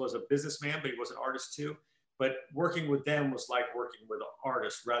Simmons was a businessman, but he was an artist too. But working with them was like working with an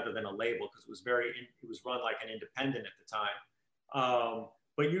artist rather than a label, because it was run like an independent at the time.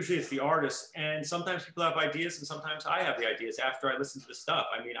 But usually it's the artist, and sometimes people have ideas, and sometimes I have the ideas after I listen to the stuff.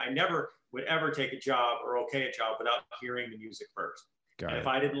 I mean, I never would ever take a job or okay a job without hearing the music first. And if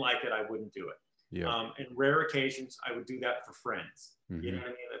I didn't like it, I wouldn't do it. Yeah. In rare occasions, I would do that for friends. Mm-hmm. You know what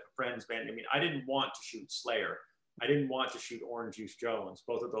I mean? Like a friend's band. I mean, I didn't want to shoot Slayer. I didn't want to shoot Orange Juice Jones.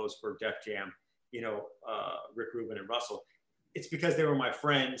 Both of those for Def Jam, Rick Rubin and Russell. It's because they were my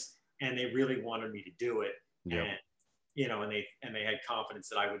friends and they really wanted me to do it. Yep. And they had confidence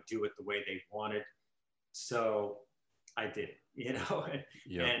that I would do it the way they wanted. So I did, Yep.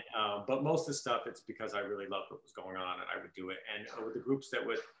 but most of the stuff, it's because I really loved what was going on and I would do it. And with the groups that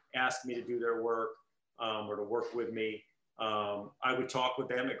would ask me to do their work or to work with me, I would talk with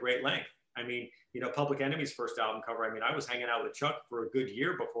them at great length. I mean, Public Enemy's first album cover, I mean, I was hanging out with Chuck for a good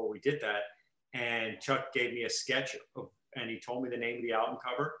year before we did that. And Chuck gave me a sketch and he told me the name of the album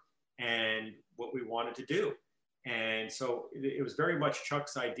cover and what we wanted to do. And so it was very much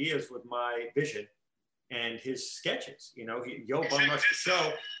Chuck's ideas with my vision and his sketches. Yo Bum Rush the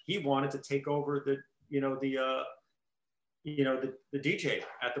Show, he wanted to take over the DJ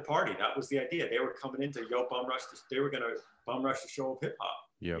at the party. That was the idea. They were coming into Yo Bum Rush. They were going to bum rush the show of hip hop.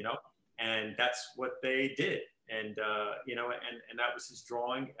 Yep. And that's what they did. And and that was his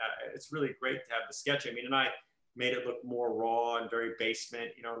drawing. It's really great to have the sketch. I mean, and I made it look more raw and very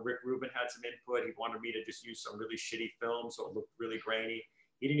basement. Rick Rubin had some input. He wanted me to just use some really shitty film so it looked really grainy.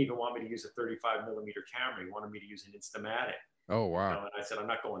 He didn't even want me to use a 35 millimeter camera. He wanted me to use an Instamatic. Oh, wow. And I said, I'm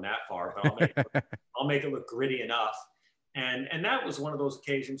not going that far, but I'll make it look gritty enough. And that was one of those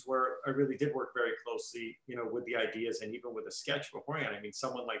occasions where I really did work very closely, with the ideas and even with a sketch beforehand. I mean,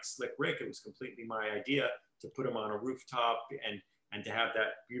 someone like Slick Rick, it was completely my idea to put him on a rooftop and to have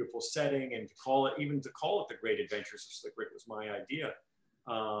that beautiful setting and to call it the Great Adventures of Slick Rick was my idea.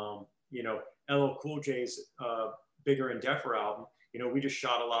 LL Cool J's Bigger and Deffer album, we just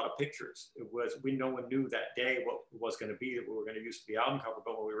shot a lot of pictures. No one knew that day what it was going to be that we were going to use for the album cover,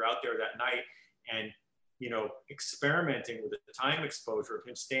 but when we were out there that night and experimenting with the time exposure of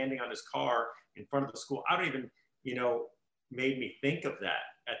him standing on his car in front of the school. I don't even, made me think of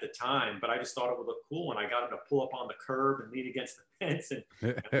that at the time, but I just thought it would look cool when I got him to pull up on the curb and lean against the fence, and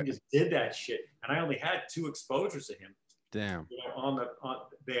we just did that shit. And I only had 2 exposures of him. Damn. On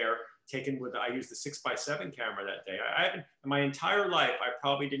there, taken with, I used the 6x7 camera that day. I haven't, in my entire life, I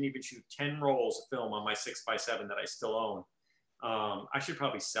probably didn't even shoot 10 rolls of film on my 6x7 that I still own. I should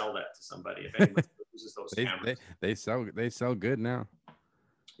probably sell that to somebody if anyone uses those cameras. They sell good now.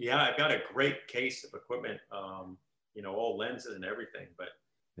 Yeah, I've got a great case of equipment, all lenses and everything. But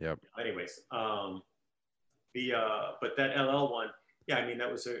yep. Anyways, but that LL one, yeah, I mean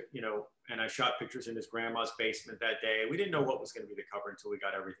that was and I shot pictures in his grandma's basement that day. We didn't know what was going to be the cover until we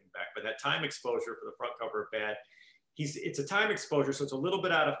got everything back. But that time exposure for the front cover of Bad, it's a time exposure, so it's a little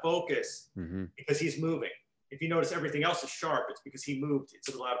bit out of focus because he's moving. If you notice everything else is sharp, it's because he moved. It's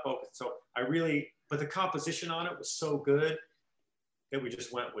a little out of focus. So but the composition on it was so good that we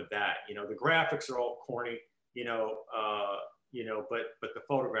just went with that. The graphics are all corny, but the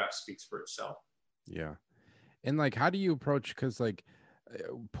photograph speaks for itself. Yeah. And like, how do you approach, cause like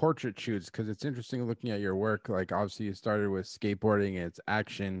portrait shoots, because it's interesting looking at your work. Like obviously you started with skateboarding and it's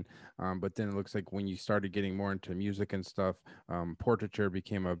action, but then it looks like when you started getting more into music and stuff, portraiture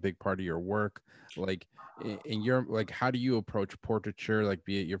became a big part of your work. Like in your, like, how do you approach portraiture? Like,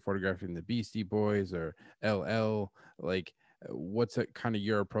 be it you're photographing the Beastie Boys or LL, like what's kind of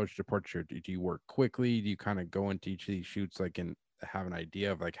your approach to portraiture? Do you work quickly? Do you kind of go into each of these shoots like and have an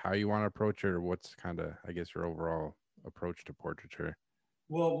idea of like how you want to approach it, or what's kind of, I guess, your overall approach to portraiture?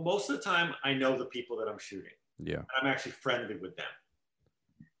 Well, most of the time I know the people that I'm shooting. Yeah. I'm actually friendly with them.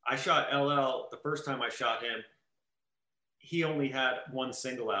 I shot LL the first time I shot him. He only had one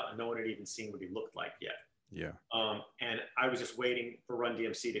single out and no one had even seen what he looked like yet. Yeah. And I was just waiting for Run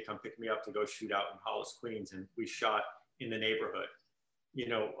DMC to come pick me up to go shoot out in Hollis, Queens. And we shot in the neighborhood,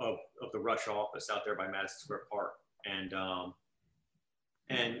 of the Rush office out there by Madison Square Park. And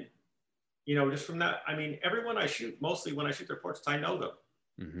just from that, I mean, everyone I shoot, mostly when I shoot their portraits, I know them.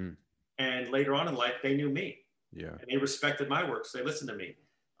 Mm-hmm. And later on in life, they knew me. Yeah. And they respected my work, so they listened to me.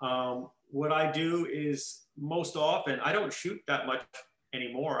 What I do is most often, I don't shoot that much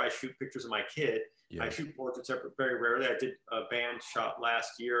anymore. I shoot pictures of my kid. Yeah. I shoot portraits very rarely. I did a band shot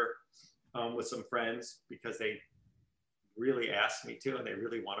last year with some friends because they really asked me to and they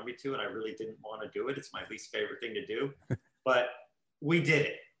really wanted me to, and I really didn't want to do it. It's my least favorite thing to do. But we did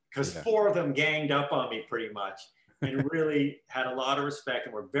it because 4 of them ganged up on me pretty much and really had a lot of respect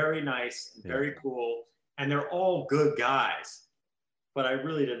and were very nice and very cool. And they're all good guys. But I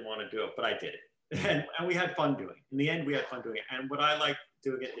really didn't want to do it, but I did it. And we had fun doing it. In the end, we had fun doing it. And what I like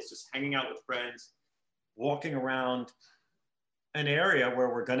doing it is just hanging out with friends, walking around an area where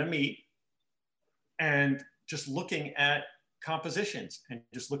we're going to meet and just looking at compositions and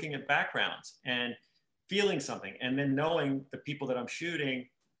just looking at backgrounds and feeling something. And then knowing the people that I'm shooting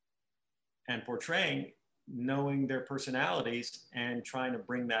and portraying, knowing their personalities and trying to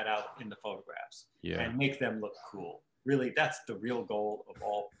bring that out in the photographs and make them look cool. Really, that's the real goal of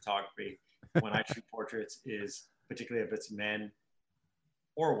all photography when I shoot portraits, is particularly if it's men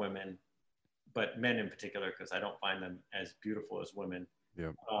or women, but men in particular, because I don't find them as beautiful as women,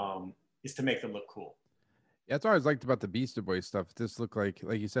 is to make them look cool. Yeah, that's what I always liked about the Beastie Boys stuff. It just look like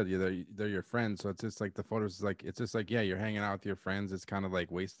you said, they're your friends. So it's just like the photos is like, it's just like, you're hanging out with your friends. It's kind of like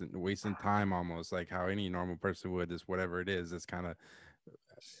wasting time almost, like how any normal person would. Just whatever it is, it's kind of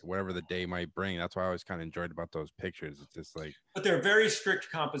whatever the day might bring. That's why I always kind of enjoyed about those pictures. It's just like, but they're very strict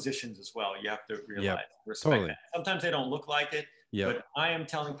compositions as well. You have to realize, respect that. Sometimes they don't look like it, but I am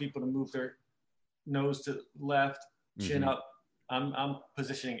telling people to move their nose to the left, chin up. I'm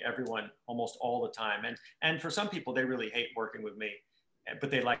positioning everyone almost all the time. And for some people, they really hate working with me,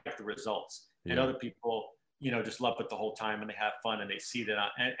 but they like the results. And other people, just love it the whole time and they have fun and they see that.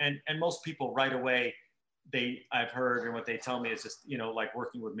 And most people right away, I've heard, and what they tell me is just, like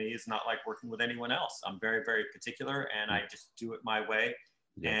working with me is not like working with anyone else. I'm very, very particular and I just do it my way.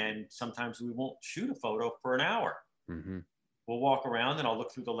 And sometimes we won't shoot a photo for an hour. We'll walk around and I'll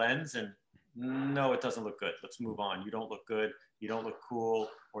look through the lens and no, it doesn't look good. Let's move on. You don't look good. You don't look cool,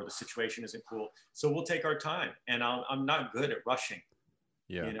 or the situation isn't cool. So we'll take our time. And I'm not good at rushing.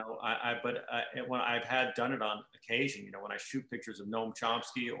 But when I've done it on occasion, when I shoot pictures of Noam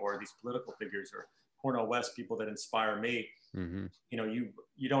Chomsky or these political figures or Cornel West, people that inspire me, you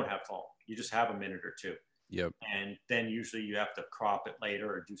don't have long. You just have a minute or two. And then usually you have to crop it later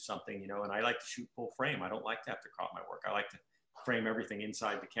or do something, and I like to shoot full frame. I don't like to have to crop my work. I like to frame everything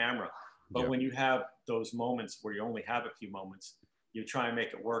inside the camera. But when you have those moments where you only have a few moments, you try and make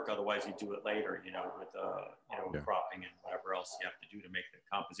it work. Otherwise, you do it later, with cropping and whatever else you have to do to make the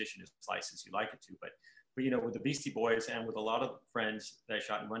composition as slice as you like it to. But with the Beastie Boys and with a lot of friends that I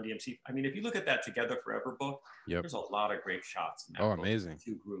shot in Run DMC, I mean, if you look at that Together Forever book, there's a lot of great shots in that book. Amazing.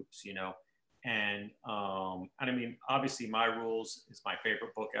 2 groups, And I mean, obviously My Rules is my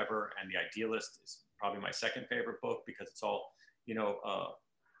favorite book ever. And The Idealist is probably my second favorite book because it's all,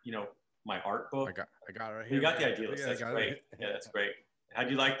 my art book. I got it right here. You got The Idealist. That's great. Yeah, that's great. How'd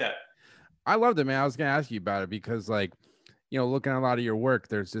you like that? I loved it, man. I was gonna ask you about it because, like, looking at a lot of your work,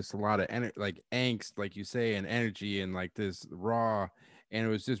 there's just a lot of like angst, like you say, and energy, and like this raw. And it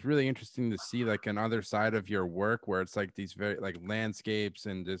was just really interesting to see like another side of your work where it's like these very like landscapes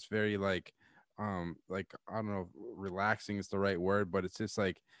and just very like I don't know, relaxing is the right word, but it's just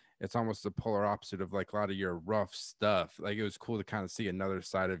like it's almost the polar opposite of like a lot of your rough stuff. Like it was cool to kind of see another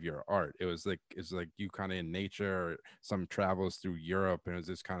side of your art. It's like you kind of in nature or some travels through Europe, and it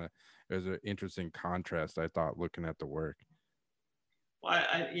was an interesting contrast, I thought, looking at the work. Well,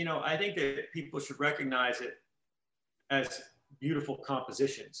 I think that people should recognize it as beautiful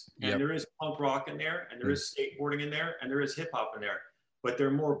compositions. And there is punk rock in there, and there is skateboarding in there, and there is hip hop in there. But they're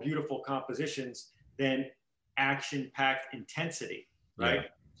more beautiful compositions than action-packed intensity, right?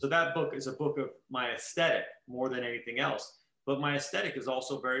 So that book is a book of my aesthetic more than anything else. But my aesthetic is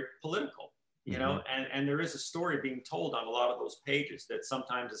also very political, and there is a story being told on a lot of those pages that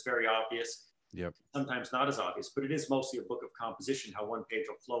sometimes is very obvious, sometimes not as obvious, but it is mostly a book of composition, how one page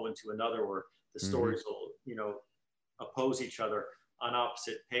will flow into another, or the stories will, oppose each other on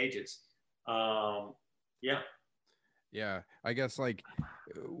opposite pages. Yeah, I guess like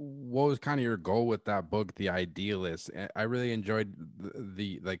what was kind of your goal with that book, The Idealist? I really enjoyed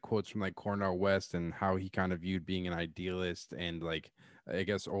the like quotes from like Cornell West and how he kind of viewed being an idealist, and like I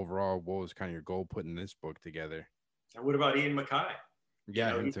guess overall what was kind of your goal putting this book together? And what about Ian Mackay? You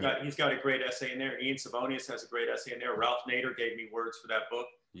Yeah, know, him too. he's got a great essay in there. Ian Savonius has a great essay in there. Ralph Nader gave me words for that book.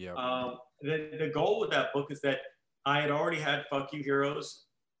 Yep. The goal with that book is that I had already had Fuck You Heroes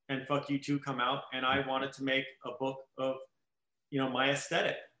and Fuck You 2 come out, and I wanted to make a book of, my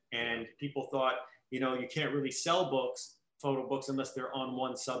aesthetic. And people thought, you can't really sell photo books, unless they're on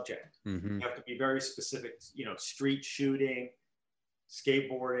one subject. Mm-hmm. You have to be very specific, street shooting,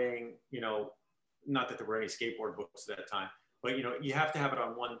 skateboarding, not that there were any skateboard books at that time, but you have to have it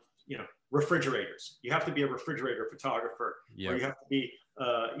on one, refrigerators. You have to be a refrigerator photographer, Yep. or you have to be,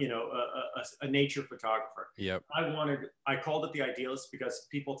 a nature photographer. Yep. I called it The Idealist because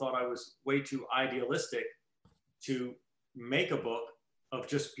people thought I was way too idealistic to make a book of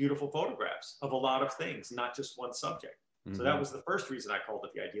just beautiful photographs of a lot of things, not just one subject. Mm-hmm. So that was the first reason I called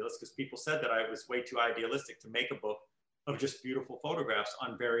it The Idealist, because people said that I was way too idealistic to make a book of just beautiful photographs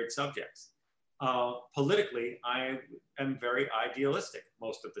on varied subjects. Politically, I am very idealistic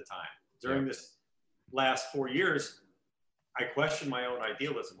most of the time. During this last 4 years, I question my own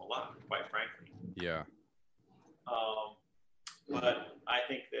idealism a lot, quite frankly. Yeah. But I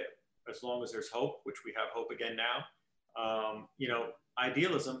think that as long as there's hope, which we have hope again now,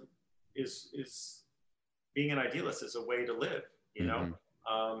 idealism is being an idealist is a way to live,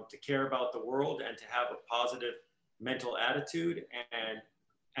 to care about the world and to have a positive mental attitude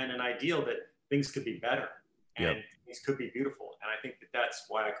and an ideal that things could be better and things could be beautiful. And I think that that's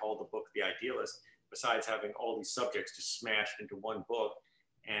why I call the book The Idealist, besides having all these subjects just smashed into one book.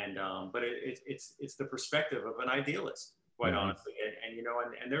 And but it's the perspective of an idealist, quite honestly.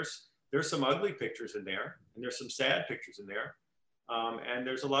 And there's some ugly pictures in there, and there's some sad pictures in there, and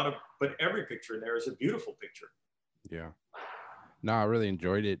there's a lot of, but every picture in there is a beautiful picture. Yeah. No, I really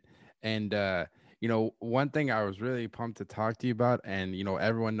enjoyed it. And one thing I was really pumped to talk to you about, and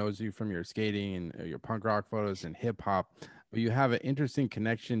everyone knows you from your skating and your punk rock photos and hip hop, but you have an interesting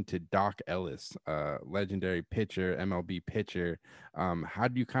connection to Doc Ellis, legendary pitcher, MLB pitcher. How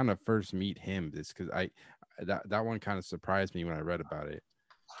did you kind of first meet him? Because that one kind of surprised me when I read about it.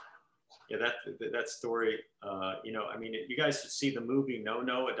 Yeah, that story. You guys should see the movie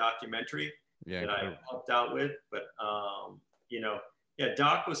No, a documentary that I helped out with. But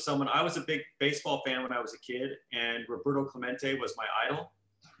Doc was someone. I was a big baseball fan when I was a kid, and Roberto Clemente was my idol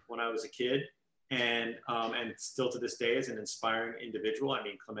when I was a kid, and still to this day is an inspiring individual. I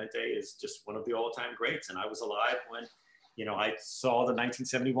mean, Clemente is just one of the all-time greats, and I was alive when I saw the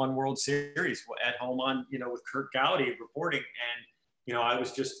 1971 World Series at home on with Kurt Gowdy reporting, and I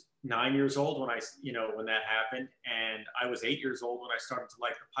was just 9 years old when when that happened, and I was 8 years old when I started to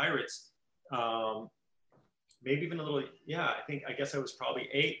like the Pirates. Maybe even a little, I guess I was probably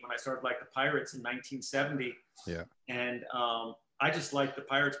 8 when I started like the Pirates in 1970. Yeah. And I just liked the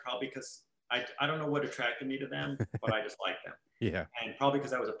Pirates probably because I don't know what attracted me to them, but I just liked them. Yeah. And probably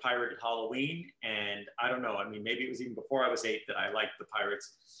because I was a pirate at Halloween, and I don't know. I mean, maybe it was even before I was 8 that I liked the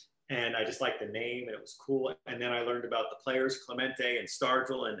Pirates. And I just liked the name, and it was cool. And then I learned about the players, Clemente and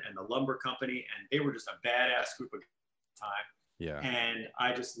Stargell and the lumber company, and they were just a badass group of time. Yeah. And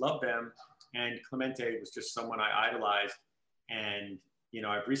I just loved them. And Clemente was just someone I idolized. And,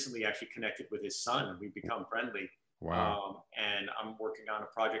 I've recently actually connected with his son, and we've become friendly. Wow. And I'm working on a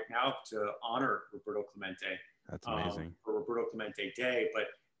project now to honor Roberto Clemente. That's amazing. For Roberto Clemente Day. But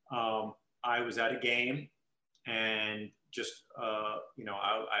I was at a game, and just,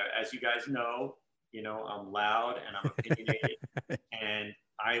 as you guys know, I'm loud and I'm opinionated. And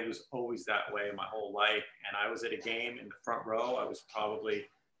I was always that way my whole life. And I was at a game in the front row. I was probably,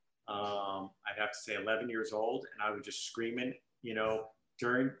 I'd have to say 11 years old. And I was just screaming,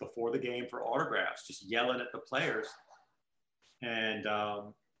 before the game for autographs, just yelling at the players. And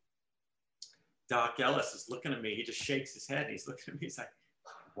Doc Ellis is looking at me. He just shakes his head and he's looking at me. He's like,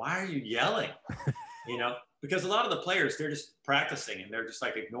 why are you yelling? Because a lot of the players, they're just practicing and they're just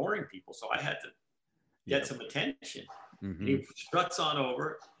like ignoring people. So I had to get some attention. Mm-hmm. He struts on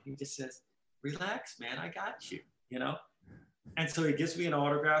over and he just says, relax, man, I got you, And so he gives me an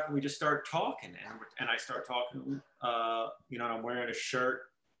autograph and we just start talking. And I start talking, and I'm wearing a shirt.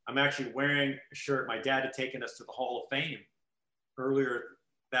 I'm actually wearing a shirt. My dad had taken us to the Hall of Fame earlier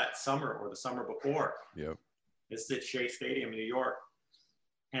that summer or the summer before. Yep. This is at Shea Stadium in New York.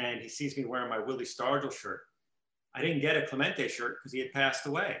 And he sees me wearing my Willie Stargell shirt. I didn't get a Clemente shirt because he had passed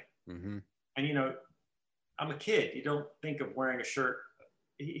away. Mm-hmm. And, I'm a kid. You don't think of wearing a shirt.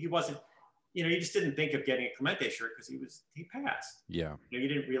 He wasn't, you just didn't think of getting a Clemente shirt because he passed. Yeah. You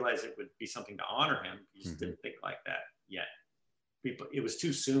didn't realize it would be something to honor him. You just didn't think like that yet. It was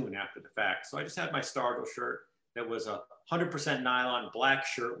too soon after the fact. So I just had my Stargell shirt that was a 100% nylon black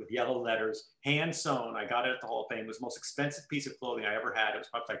shirt with yellow letters, hand sewn. I got it at the Hall of Fame. It was the most expensive piece of clothing I ever had. It was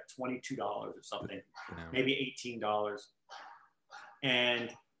probably like $22 or something, maybe $18. And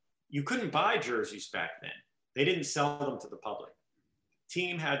you couldn't buy jerseys back then. They didn't sell them to the public.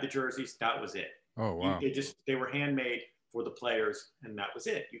 Team had the jerseys. That was it. Oh, wow. They were handmade for the players, and that was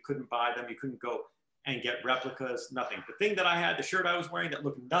it. You couldn't buy them. You couldn't go and get replicas, nothing. The thing that I had, the shirt I was wearing that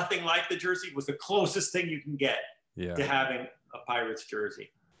looked nothing like the jersey, was the closest thing you can get to having a Pirates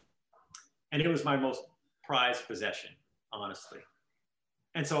jersey. And it was my most prized possession, honestly.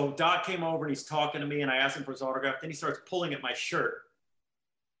 And so Doc came over and he's talking to me, and I asked him for his autograph. Then he starts pulling at my shirt.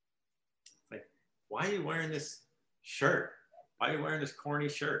 It's like, why are you wearing this shirt? Why are you wearing this corny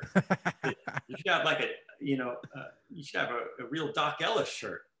shirt? You should have you should have a real Doc Ellis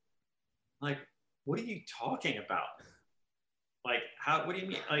shirt. Like, what are you talking about? Like, what do you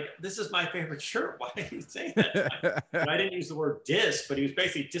mean? Like, this is my favorite shirt. Why are you saying that? I didn't use the word diss, but he was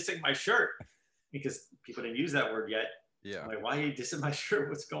basically dissing my shirt because people didn't use that word yet. Yeah. I'm like, why are you dissing my shirt?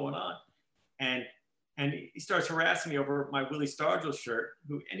 What's going on? And he starts harassing me over my Willie Stargell shirt,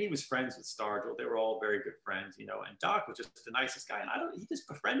 and he was friends with Stargell. They were all very good friends, and Doc was just the nicest guy. And he just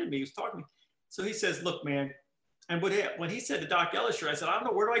befriended me. He was talking to me. So he says, look, man. And when he said the Doc Ellis shirt, I said, I don't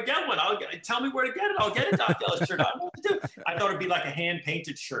know, where do I get one? Tell me where to get it. I'll get a Doc Ellis shirt. I don't know what to do. I thought it'd be like a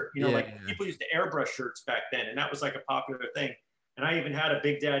hand-painted shirt. People used to airbrush shirts back then, and that was like a popular thing. And I even had a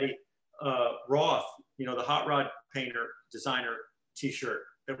Big Daddy Roth, the hot rod painter, designer T-shirt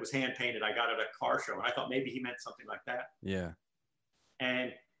that was hand-painted. I got it at a car show, and I thought maybe he meant something like that. Yeah.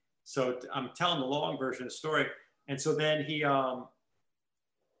 And so I'm telling the long version of the story. And so then he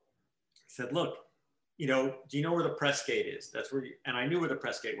said, look, do you know where the press gate is? That's where and I knew where the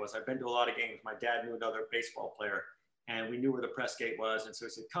press gate was. I've been to a lot of games. My dad knew another baseball player, and we knew where the press gate was. And so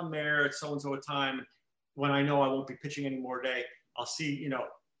he said, come there at so-and-so a time. When I know I won't be pitching any more today, I'll see,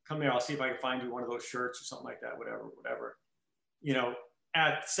 come there. I'll see if I can find you one of those shirts or something like that, whatever.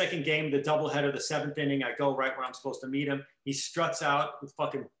 At the second game, the doubleheader, the seventh inning, I go right where I'm supposed to meet him. He struts out with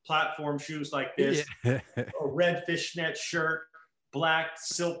fucking platform shoes like this, a red fishnet shirt, black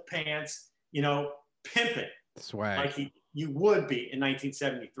silk pants, pimping. Swag. Like you would be in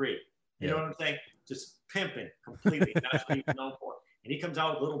 1973. You know what I'm saying? Just pimping completely. That's what he's known for. And he comes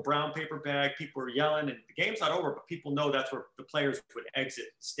out with a little brown paper bag. People are yelling, and the game's not over, but people know that's where the players would exit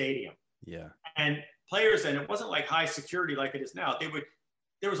the stadium. Yeah. And players then, it wasn't like high security like it is now.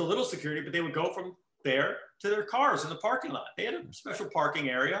 There was a little security, but they would go from there to their cars in the parking lot. They had a special parking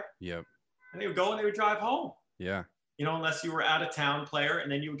area. Yep. And they would go and they would drive home. Yeah. Unless you were out of town player,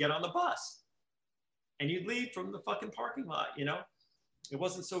 and then you would get on the bus. And you'd leave from the fucking parking lot, It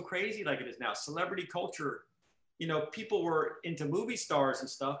wasn't so crazy like it is now. Celebrity culture, people were into movie stars and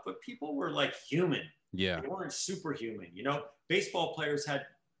stuff, but people were like human. Yeah. They weren't superhuman, Baseball players had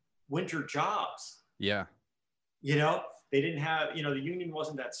winter jobs. Yeah. They didn't have, the union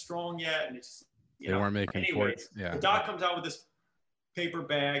wasn't that strong yet. And it's, they weren't making anyways, yeah. The Doc comes out with this paper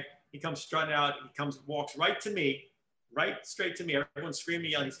bag. He comes strutting out. Walks right to me, right straight to me. Everyone's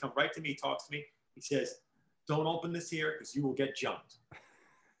screaming, yelling. He's come right to me, talks to me. He says, don't open this here because you will get jumped.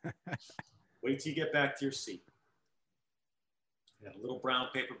 Wait till you get back to your seat. I had a little brown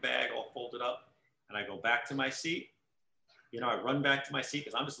paper bag all folded up, and I go back to my seat. I run back to my seat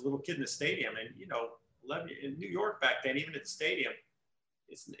because I'm just a little kid in the stadium. And, in New York back then, even at the stadium,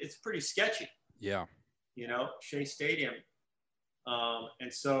 it's pretty sketchy. Yeah. Shea Stadium.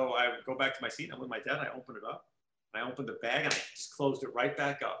 And so I go back to my seat, and I'm with my dad. I open it up. I opened the bag, and I just closed it right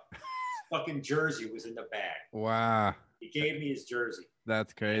back up. Fucking jersey was in the bag. Wow. He gave me his jersey.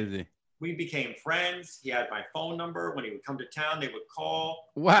 That's crazy. We became friends. He had my phone number. When he would come to town, they would call.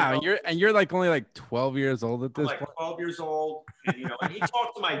 Wow. You're like only like 12 years old at this point. 12 years old. And, and he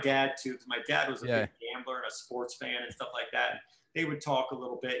talked to my dad too, because my dad was a big gambler and a sports fan and stuff like that. And they would talk a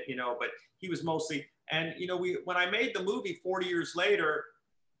little bit, but he was mostly, and, when I made the movie 40 years later,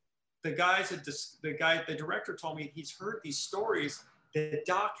 the director told me he's heard these stories that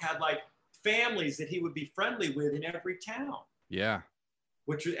Doc had like families that he would be friendly with in every town. Yeah.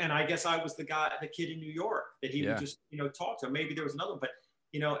 And I guess I was the kid in New York that he would just, talk to. Maybe there was another one, but,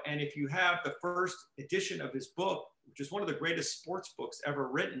 and if you have the first edition of his book, which is one of the greatest sports books ever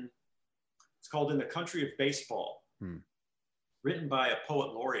written, it's called In the Country of Baseball, written by a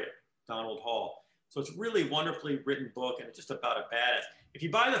poet laureate, Donald Hall. So it's a really wonderfully written book, and it's just about a badass. If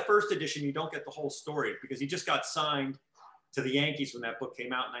you buy the first edition, you don't get the whole story because he just got signed to the Yankees when that book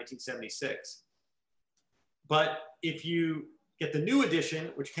came out in 1976. But if you get the new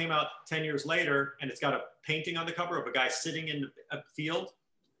edition, which came out 10 years later, and it's got a painting on the cover of a guy sitting in a field,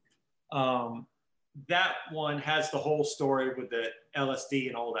 that one has the whole story with the LSD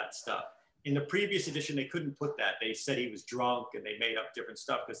and all that stuff. In the previous edition, they couldn't put that. They said he was drunk, and they made up different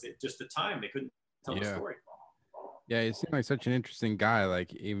stuff because just the time they couldn't tell the story. Yeah, he seemed like such an interesting guy.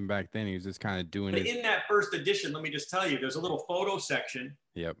 Like even back then, he was just kind of doing it. In that first edition, let me just tell you, there's a little photo section.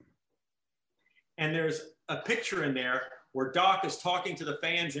 Yep. And there's a picture in there where Doc is talking to the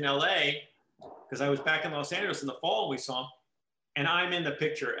fans in LA, because I was back in Los Angeles in the fall and we saw him, and I'm in the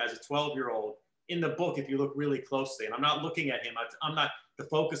picture as a 12-year-old. In the book, if you look really closely, and I'm not looking at him, I'm not the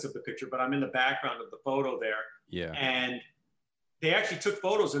focus of the picture, but I'm in the background of the photo there. Yeah. And they actually took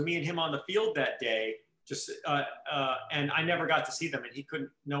photos of me and him on the field that day, and I never got to see them, and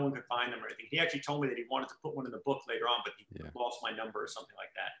no one could find them or anything. He actually told me that he wanted to put one in the book later on, but he lost my number or something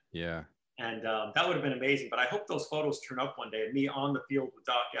like that. Yeah. And that would have been amazing. But I hope those photos turn up one day of me on the field with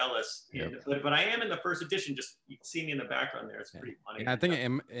Doc Ellis. Yep. But I am in the first edition. Just you can see me in the background there. It's pretty funny. And I think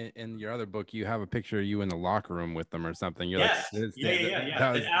in your other book, you have a picture of you in the locker room with them or something. You're yes. Like,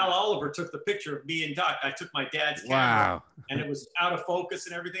 yeah. And Al Oliver took the picture of me and Doc. I took my dad's camera. Wow. And it was out of focus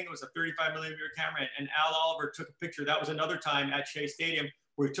and everything. It was a 35 millimeter camera. And Al Oliver took a picture. That was another time at Shea Stadium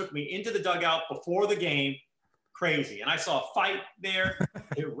where he took me into the dugout before the game. Crazy. And I saw a fight there,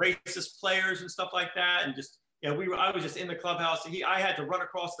 racist players and stuff like that. And just, I was just in the clubhouse. I had to run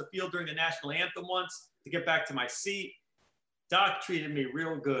across the field during the national anthem once to get back to my seat. Doc treated me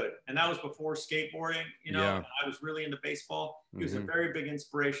real good. And that was before skateboarding, and I was really into baseball. He was a very big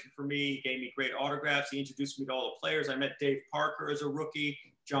inspiration for me. He gave me great autographs. He introduced me to all the players. I met Dave Parker as a rookie,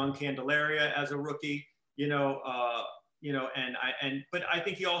 John Candelaria as a rookie, but I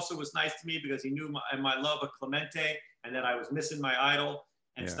think he also was nice to me because he knew my love of Clemente and that I was missing my idol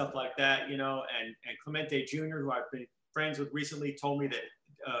and stuff like that, and Clemente Jr., who I've been friends with recently, told me that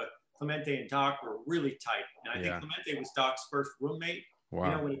Clemente and Doc were really tight. And I think Clemente was Doc's first roommate,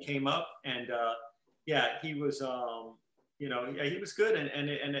 when he came up. And he was, he was good and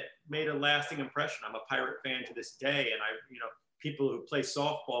it made a lasting impression. I'm a Pirate fan to this day. And people who play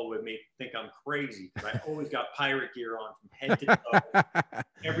softball with me think I'm crazy, but I always got Pirate gear on from head to toe.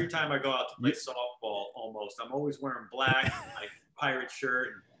 Every time I go out to play softball, almost, I'm always wearing black, my Pirate shirt.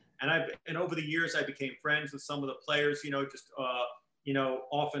 And over the years, I became friends with some of the players,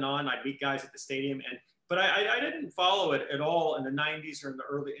 off and on. I'd meet guys at the stadium. But I didn't follow it at all in the 90s or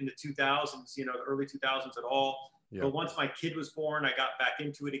in the 2000s, the early 2000s at all. Yep. But once my kid was born, I got back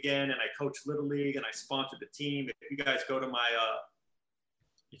into it again, and I coached Little League, and I sponsored the team. If you guys go to I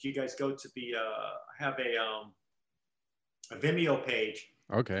have a Vimeo page.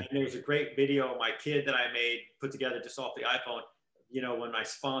 Okay. And there's a great video of my kid that I made, put together just off the iPhone. When I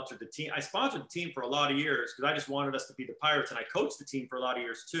sponsored the team. I sponsored the team for a lot of years because I just wanted us to be the Pirates, and I coached the team for a lot of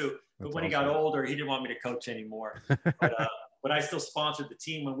years too. But when he got older, he didn't want me to coach anymore. But I still sponsored the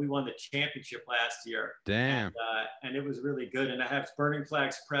team when we won the championship last year. Damn. And it was really good. And I have Burning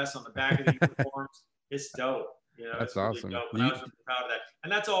Flags Press on the back of the uniforms. It's dope. That's really awesome. Dope. And I was really proud of that.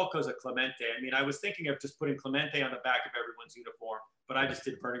 And that's all because of Clemente. I mean, I was thinking of just putting Clemente on the back of everyone's uniform, but I just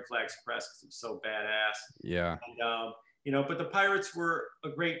did Burning Flags Press because it was so badass. Yeah. And, but the Pirates were a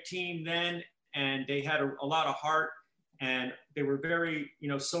great team then, and they had a lot of heart, and they were very,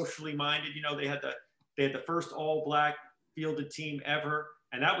 socially minded. They had the first all black fielded team ever,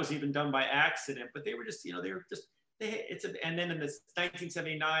 and that was even done by accident. But they were just, and then in this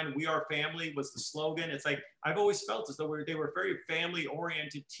 1979, "We Are Family" was the slogan. It's like I've always felt as though they were a very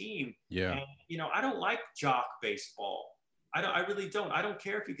family-oriented team. Yeah. And I don't like jock baseball. I really don't. I don't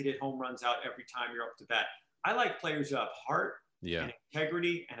care if you could hit home runs out every time you're up to bat. I like players who have heart and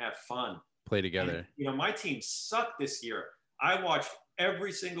integrity and have fun. Play together. And, my team sucked this year. I watched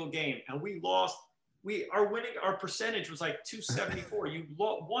every single game, and we lost. Our percentage was like 274. You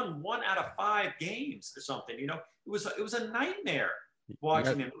won 1 out of 5 games or something. It was a nightmare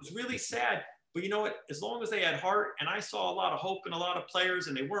watching them. It was really sad. But you know what? As long as they had heart, and I saw a lot of hope in a lot of players,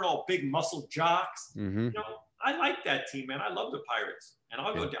 and they weren't all big muscle jocks. Mm-hmm. I like that team, man. I love the Pirates, and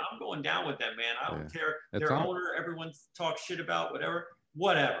I'm going down with them, man. I don't care. Their owner, everyone talks shit about, whatever.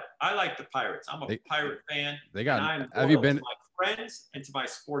 I like the Pirates. I'm a Pirate fan. Have you been to my friends and to my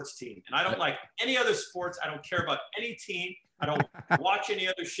sports team? And I don't like any other sports. I don't care about any team. I don't watch any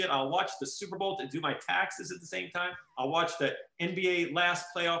other shit. I'll watch the Super Bowl to do my taxes at the same time. I'll watch the NBA last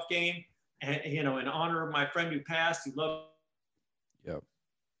playoff game, and in honor of my friend who passed, who loved. Yep.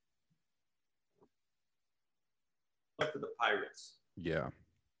 For the Pirates. Yeah.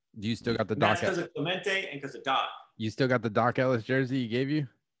 Do you still got the Doc? Doc? That's because of Clemente and because of Doc. You still got the Doc Ellis jersey he gave you?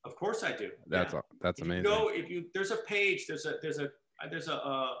 Of course I do. That's Yeah. that's If you amazing. go, there's a page, there's a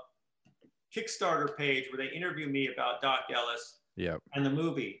Kickstarter page where they interview me about Doc Ellis Yep. and the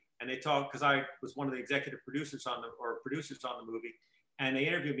movie, and they talk because I was one of the executive producers on the movie, and they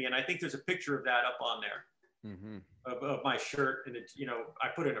interviewed me, and I think there's a picture of that up on there of my shirt, and it's, I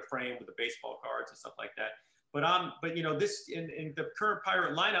put it in a frame with the baseball cards and stuff like that. But this in the current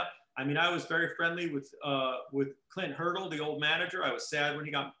Pirate lineup, I mean, I was very friendly with Clint Hurdle, the old manager. I was sad when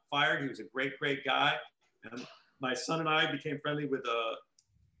he got fired. He was a great guy. And my son and I became friendly with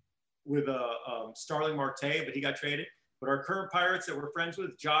Starling Marte, but he got traded. But our current Pirates that we're friends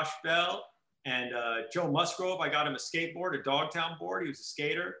with, Josh Bell and Joe Musgrove, I got him a skateboard, a Dogtown board. He was a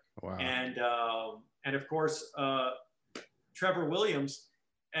skater. Wow. And of course, Trevor Williams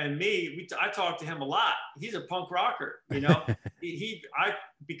and me, I talked to him a lot. He's a punk rocker,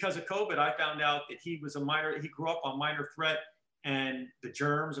 because of COVID, I found out that he grew up on Minor Threat and the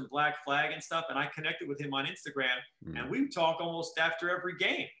Germs and Black Flag and stuff. And I connected with him on Instagram, and we talk almost after every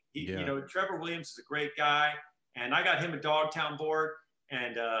game. Trevor Williams is a great guy, and I got him a Dogtown board.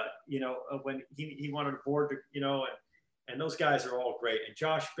 And, when he wanted a board, and those guys are all great. And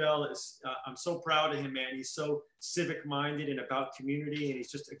Josh Bell I'm so proud of him, man. He's so civic minded and about community, and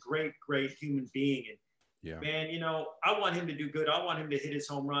he's just a great human being. And man, I want him to do good. I want him to hit his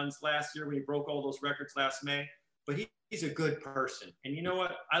home runs last year when he broke all those records last May, but he's a good person. And you know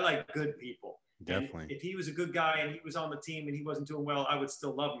what? I like good people. Definitely. And if he was a good guy and he was on the team and he wasn't doing well, I would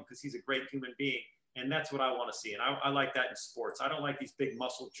still love him because he's a great human being. And that's what I want to see. And I like that in sports. I don't like these big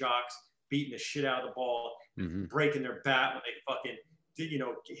muscle jocks beating the shit out of the ball, breaking their bat when they fucking,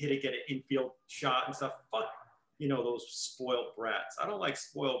 hit it, get an infield shot and stuff. Fuck, those spoiled brats. I don't like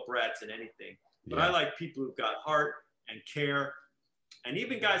spoiled brats in anything, but I like people who've got heart and care. And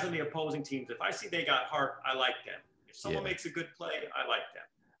even guys on the opposing teams, if I see they got heart, I like them. If someone makes a good play, I like them.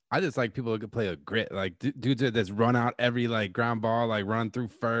 I just like people who can play a grit, like dudes that's run out every like ground ball, like run through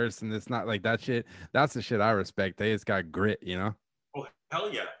first, and it's not like that shit. That's the shit I respect. They just got grit, Oh, hell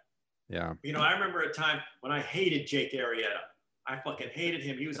yeah. Yeah. I remember a time when I hated Jake Arrieta. I fucking hated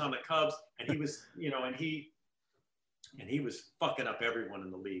him. He was on the Cubs, and he was, and he was fucking up everyone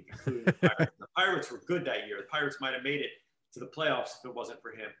in the league, including the Pirates. The Pirates were good that year. The Pirates might have made it to the playoffs if it wasn't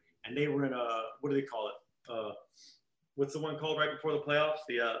for him. And they were in what do they call it? What's the one called right before the playoffs?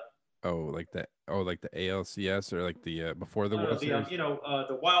 like the ALCS or like the before the World Series?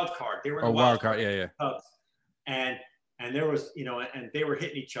 The wild card. They were in the wild card. Yeah. Cubs. And there was, and they were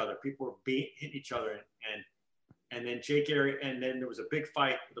hitting each other. People were hitting each other, and then Jake Arrieta, and then there was a big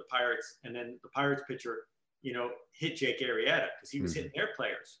fight with the Pirates, and then the Pirates pitcher, hit Jake Arrieta because he was hitting their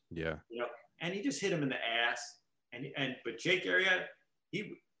players. Yeah. And he just hit him in the ass, but Jake Arrieta,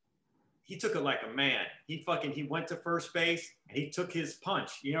 he took it like a man. He went to first base and he took his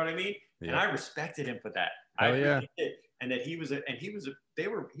punch. You know what I mean? Yeah. And I respected him for that. I really did. And that he was a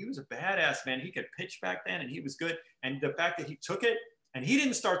badass, man. He could pitch back then, and he was good. And the fact that he took it, and he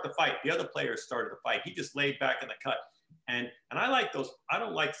didn't start the fight. The other players started the fight. He just laid back in the cut. And I like those. I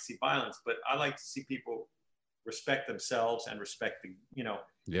don't like to see violence, but I like to see people respect themselves and respect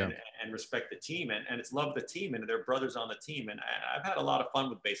and respect the team, and it's love the team and their brothers on the team. And I've had a lot of fun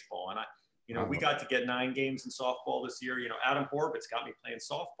with baseball, and we got to get 9 games in softball this year. Adam Horvitz got me playing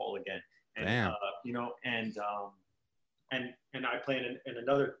softball again. And, damn. And I play in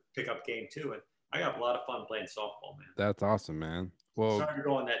another pickup game too. And I got a lot of fun playing softball, man. That's awesome, man. Well, sorry to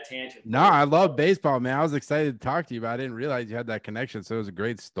go on that tangent. No, I love baseball, man. I was excited to talk to you, but I didn't realize you had that connection. So it was a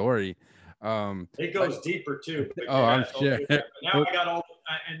great story. It goes deeper too. I'm sure. Now I got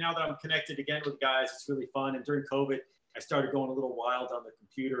and now that I'm connected again with guys, it's really fun. And during COVID, I started going a little wild on the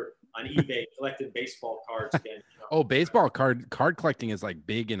computer on eBay, collecting baseball cards again. Oh, baseball card collecting is like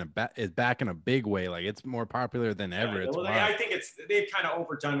big is back in a big way. Like it's more popular than ever. I think they've kind of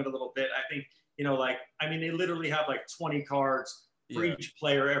overdone it a little bit. I think they literally have like 20 cards for each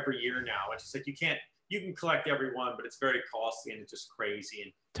player every year now. It's just like you can collect every one, but it's very costly and it's just crazy.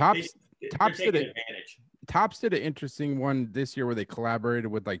 And Topps did an interesting one this year where they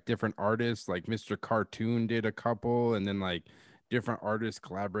collaborated with like different artists, like Mr. Cartoon did a couple, and then like different artists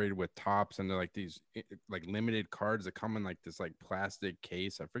collaborated with Topps, and they're like these like limited cards that come in like this like plastic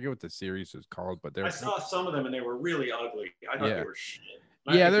case. I forget what the series is called, but I saw some of them and they were really ugly. I thought they were shit.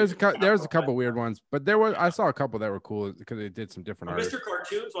 There's a couple weird ones, but I saw a couple that were cool because they did some different art. Mr.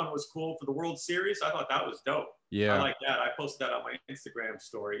 Cartoons one was cool for the World Series. I thought that was dope. Yeah, I like that. I posted that on my Instagram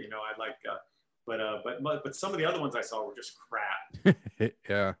story. I like, but some of the other ones I saw were just crap.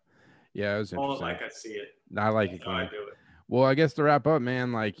 Yeah, it was interesting. I see it. I like it. I do it. Well, I guess to wrap up,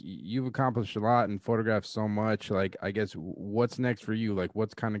 man, like you've accomplished a lot and photographed so much. Like, I guess what's next for you? Like,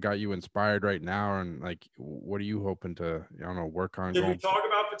 what's kind of got you inspired right now? And like, what are you hoping to, I don't know, work on Did we going? talk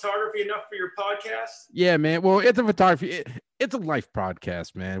about photography enough for your podcast? Yeah, man. Well, it's a photography. It's a life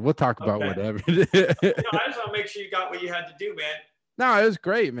podcast, man. We'll talk about Okay. whatever. I just want to make sure you got what you had to do, man. No, it was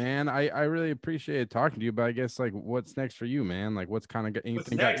great, man. I really appreciated talking to you, but I guess like what's next for you, man? Like what's kind of What's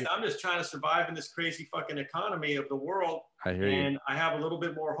anything got next? you? I'm just trying to survive in this crazy fucking economy of the world. I hear you. And I have a little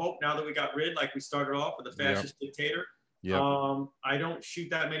bit more hope now that we got rid, like we started off with a Yep. fascist dictator. Yep. I don't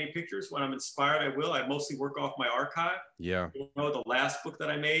shoot that many pictures. When I'm inspired, I will. I mostly work off my archive. Yeah. You know, the last book that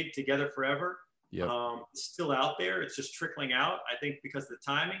I made, Together Forever, Yep. it's still out there. It's just trickling out. I think because of the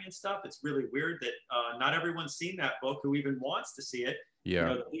timing and stuff, it's really weird that not everyone's seen that book who even wants to see it. Yeah. You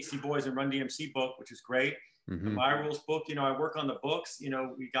know, the Beastie Boys and Run DMC book, which is great. Mm-hmm. The My Rules book, you know, I work on the books. You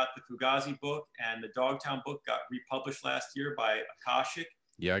know, we got the Fugazi book and the Dogtown book got republished last year by Akashic.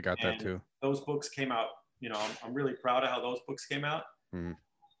 Yeah, I got that too. Those books came out. You know, I'm really proud of how those books came out. Mm-hmm.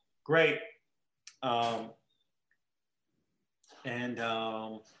 Great.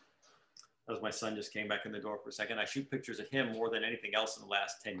 That was my son just came back in the door for a second. I shoot pictures of him more than anything else in the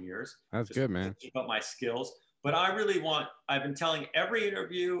last 10 years. That's just good, man. Keep up my skills. But I really want, I've been telling every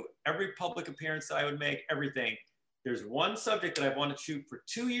interview, every public appearance that I would make, everything. There's one subject that I've wanted to shoot for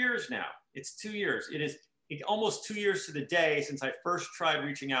 2 years now. It's 2 years. It is almost 2 years to the day since I first tried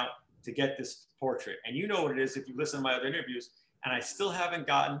reaching out to get this portrait. And you know what it is if you listen to my other interviews. And I still haven't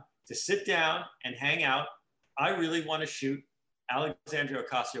gotten to sit down and hang out. I really want to shoot Alexandria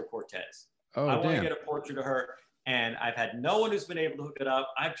Ocasio-Cortez. Oh, I want to get a portrait of her. And I've had no one who's been able to hook it up.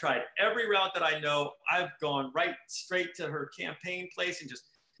 I've tried every route that I know. I've gone right straight to her campaign place and just,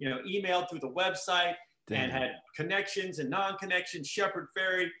 you know, emailed through the website. Damn. And had connections and non-connections, Shepard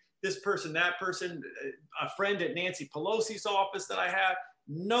Ferry, this person, that person, a friend at Nancy Pelosi's office that I have.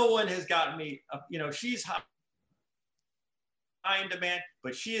 No one has gotten me, you know, she's high in demand,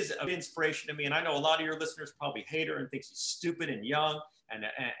 but she is an inspiration to me. And I know a lot of your listeners probably hate her and think she's stupid and young and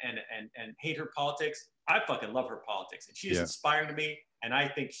hate her politics. I fucking love her politics, and she's inspiring to me. And I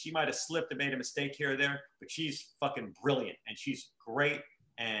think she might have slipped and made a mistake here or there, but she's fucking brilliant and she's great.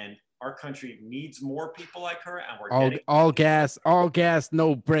 And our country needs more people like her, and we're all gas,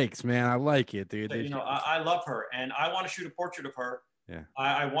 no brakes, man. I like it, dude. So, you know, I love her, and I want to shoot a portrait of her. Yeah,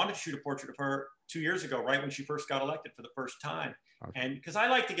 I wanted to shoot a portrait of her 2 years ago, right when she first got elected for the first time, and because I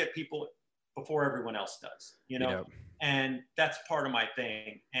like to get people before everyone else does, you know, and that's part of my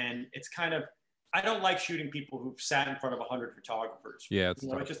thing. And it's kind of, I don't like shooting people who've sat in front of 100 photographers. Yeah, you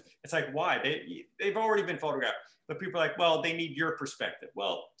know, it's like why they've already been photographed. But people are like, well, they need your perspective.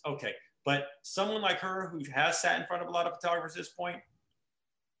 Well, okay. But someone like her who has sat in front of a lot of photographers at this point,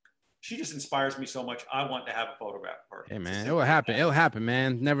 she just inspires me so much. I want to have a photograph of her. Hey, man, it will happen. It'll happen,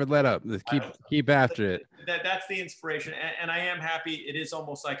 man. Never let up. Let's keep after it. That's the inspiration. And I am happy. It is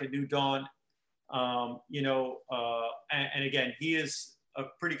almost like a new dawn. You know, and again, he is a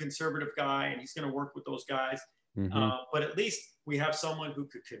pretty conservative guy, and he's going to work with those guys. Mm-hmm. But at least we have someone who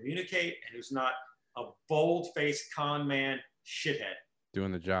could communicate and who's not a bold-faced con man shithead.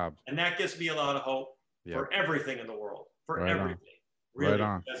 Doing the job. And that gives me a lot of hope for everything in the world, for everything. Really, right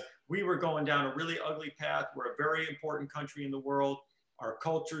on. Because we were going down a really ugly path. We're a very important country in the world. Our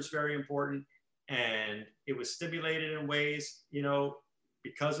culture is very important. And it was stimulated in ways, you know,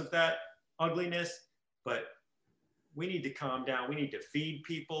 because of that ugliness. But we need to calm down. We need to feed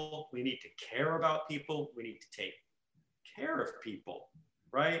people. We need to care about people. We need to take care of people,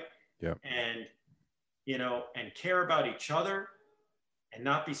 right? Yeah. And, you know, and care about each other and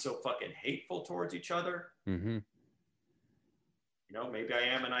not be so fucking hateful towards each other. Mm-hmm. You know, maybe I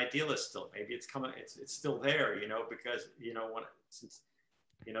am an idealist still. Maybe it's coming. It's still there. You know, because you know since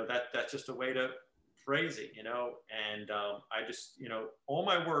you know that's just a way to phrase it. You know, and I just all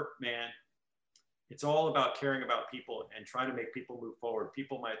my work, man. It's all about caring about people and trying to make people move forward.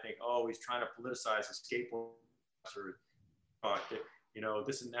 People might think, oh, he's trying to politicize a skateboard or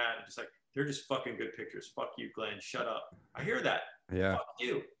this and that. And just like they're just fucking good pictures. Fuck you, Glenn. Shut up. I hear that. Yeah. Fuck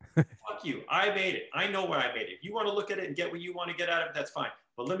you. Fuck you. I made it. I know where I made it. If you want to look at it and get what you want to get out of it, that's fine.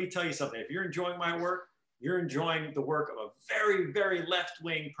 But let me tell you something. If you're enjoying my work, you're enjoying the work of a very, very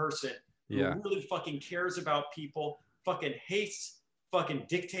left-wing person who really fucking cares about people, fucking hates fucking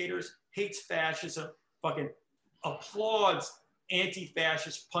dictators, hates fascism, fucking applauds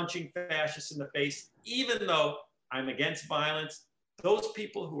anti-fascists, punching fascists in the face, even though I'm against violence. Those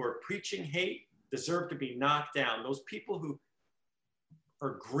people who are preaching hate deserve to be knocked down. Those people who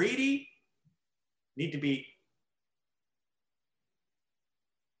are greedy need to be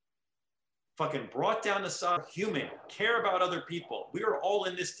fucking brought down the side, human, care about other people. We are all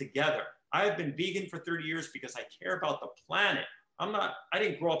in this together. I have been vegan for 30 years because I care about the planet. I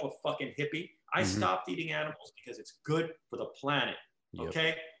didn't grow up a fucking hippie. I stopped eating animals because it's good for the planet.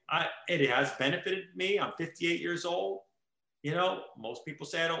 Okay. It has benefited me. I'm 58 years old. You know, most people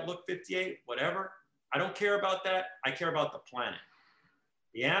say I don't look 58, whatever. I don't care about that. I care about the planet.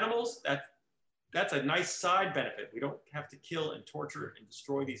 The animals, that's a nice side benefit. We don't have to kill and torture and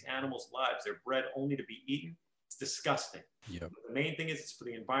destroy these animals' lives. They're bred only to be eaten. It's disgusting. Yep. The main thing is it's for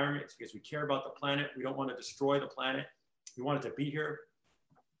the environment. It's because we care about the planet. We don't want to destroy the planet. We want it to be here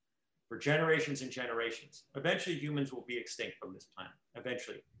for generations and generations. Eventually, humans will be extinct from this planet.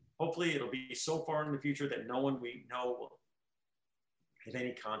 Eventually. Hopefully, it'll be so far in the future that no one we know will have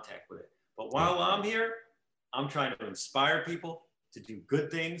any contact with it. But while I'm here, I'm trying to inspire people to do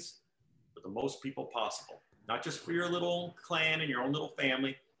good things for the most people possible. Not just for your little clan and your own little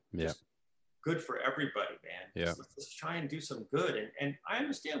family. Just good for everybody, man. Yeah. Let's try and do some good. And I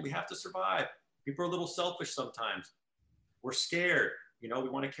understand we have to survive. People are a little selfish sometimes. We're scared. You know, we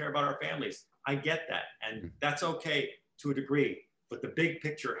want to care about our families. I get that. And that's okay to a degree. But the big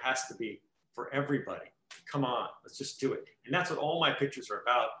picture has to be for everybody. Come on, let's just do it. And that's what all my pictures are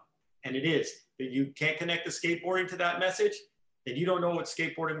about. And it is. That you can't connect the skateboarding to that message, then you don't know what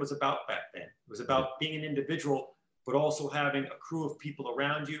skateboarding was about back then. It was about being an individual, but also having a crew of people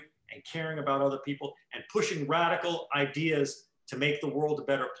around you and caring about other people and pushing radical ideas to make the world a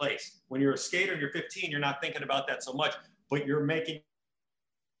better place. When you're a skater and you're 15, you're not thinking about that so much, but you're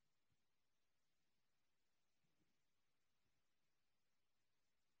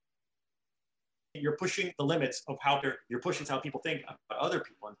pushing the limits of you're pushing how people think about other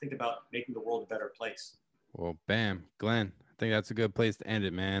people and think about making the world a better place. Well, bam, Glenn, I think that's a good place to end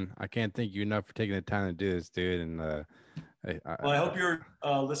it, man. I can't thank you enough for taking the time to do this, dude. And I hope your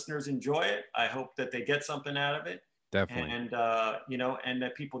listeners enjoy it. I hope that they get something out of it. Definitely. And, you know, and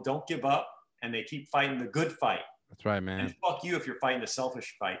that people don't give up and they keep fighting the good fight. That's right, man. And fuck you if you're fighting the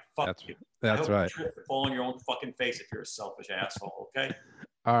selfish fight. Fuck you. That's right. You trip and fall on your own fucking face if you're a selfish asshole, okay?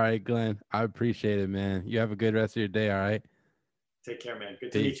 All right, Glenn. I appreciate it, man. You have a good rest of your day, all right? Take care, man.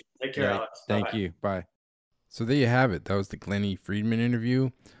 Good to meet you. Take care, Alex. Thank you. Bye. So there you have it. That was the Glen E. Friedman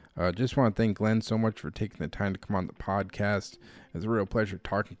interview. Just want to thank Glenn so much for taking the time to come on the podcast. It was a real pleasure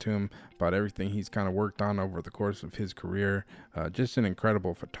talking to him about everything he's kind of worked on over the course of his career. Just an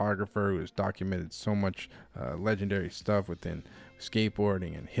incredible photographer who has documented so much legendary stuff within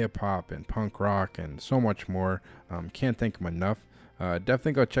skateboarding and hip-hop and punk rock and so much more. Can't thank him enough.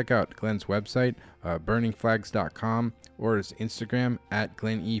 Definitely go check out Glenn's website, burningflags.com, or his Instagram at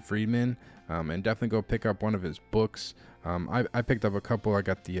Glen E. Friedman, and definitely go pick up one of his books. I picked up a couple. I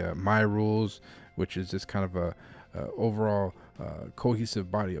got the My Rules, which is just kind of a overall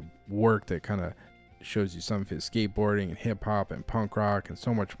cohesive body of work that kind of shows you some of his skateboarding and hip hop and punk rock and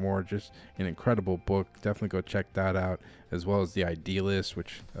so much more. Just an incredible book. Definitely go check that out, as well as The Idealist,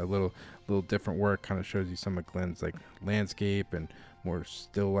 which a little different work, kind of shows you some of Glenn's like landscape and more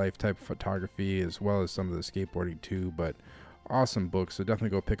still life type of photography, as well as some of the skateboarding too. But awesome book, so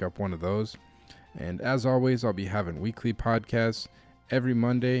definitely go pick up one of those. And as always, I'll be having weekly podcasts every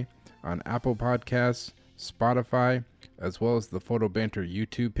Monday on Apple Podcasts, Spotify, as well as the Photo Banter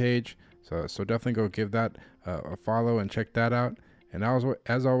YouTube page. So definitely go give that a follow and check that out. And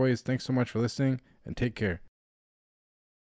as always, thanks so much for listening, and take care.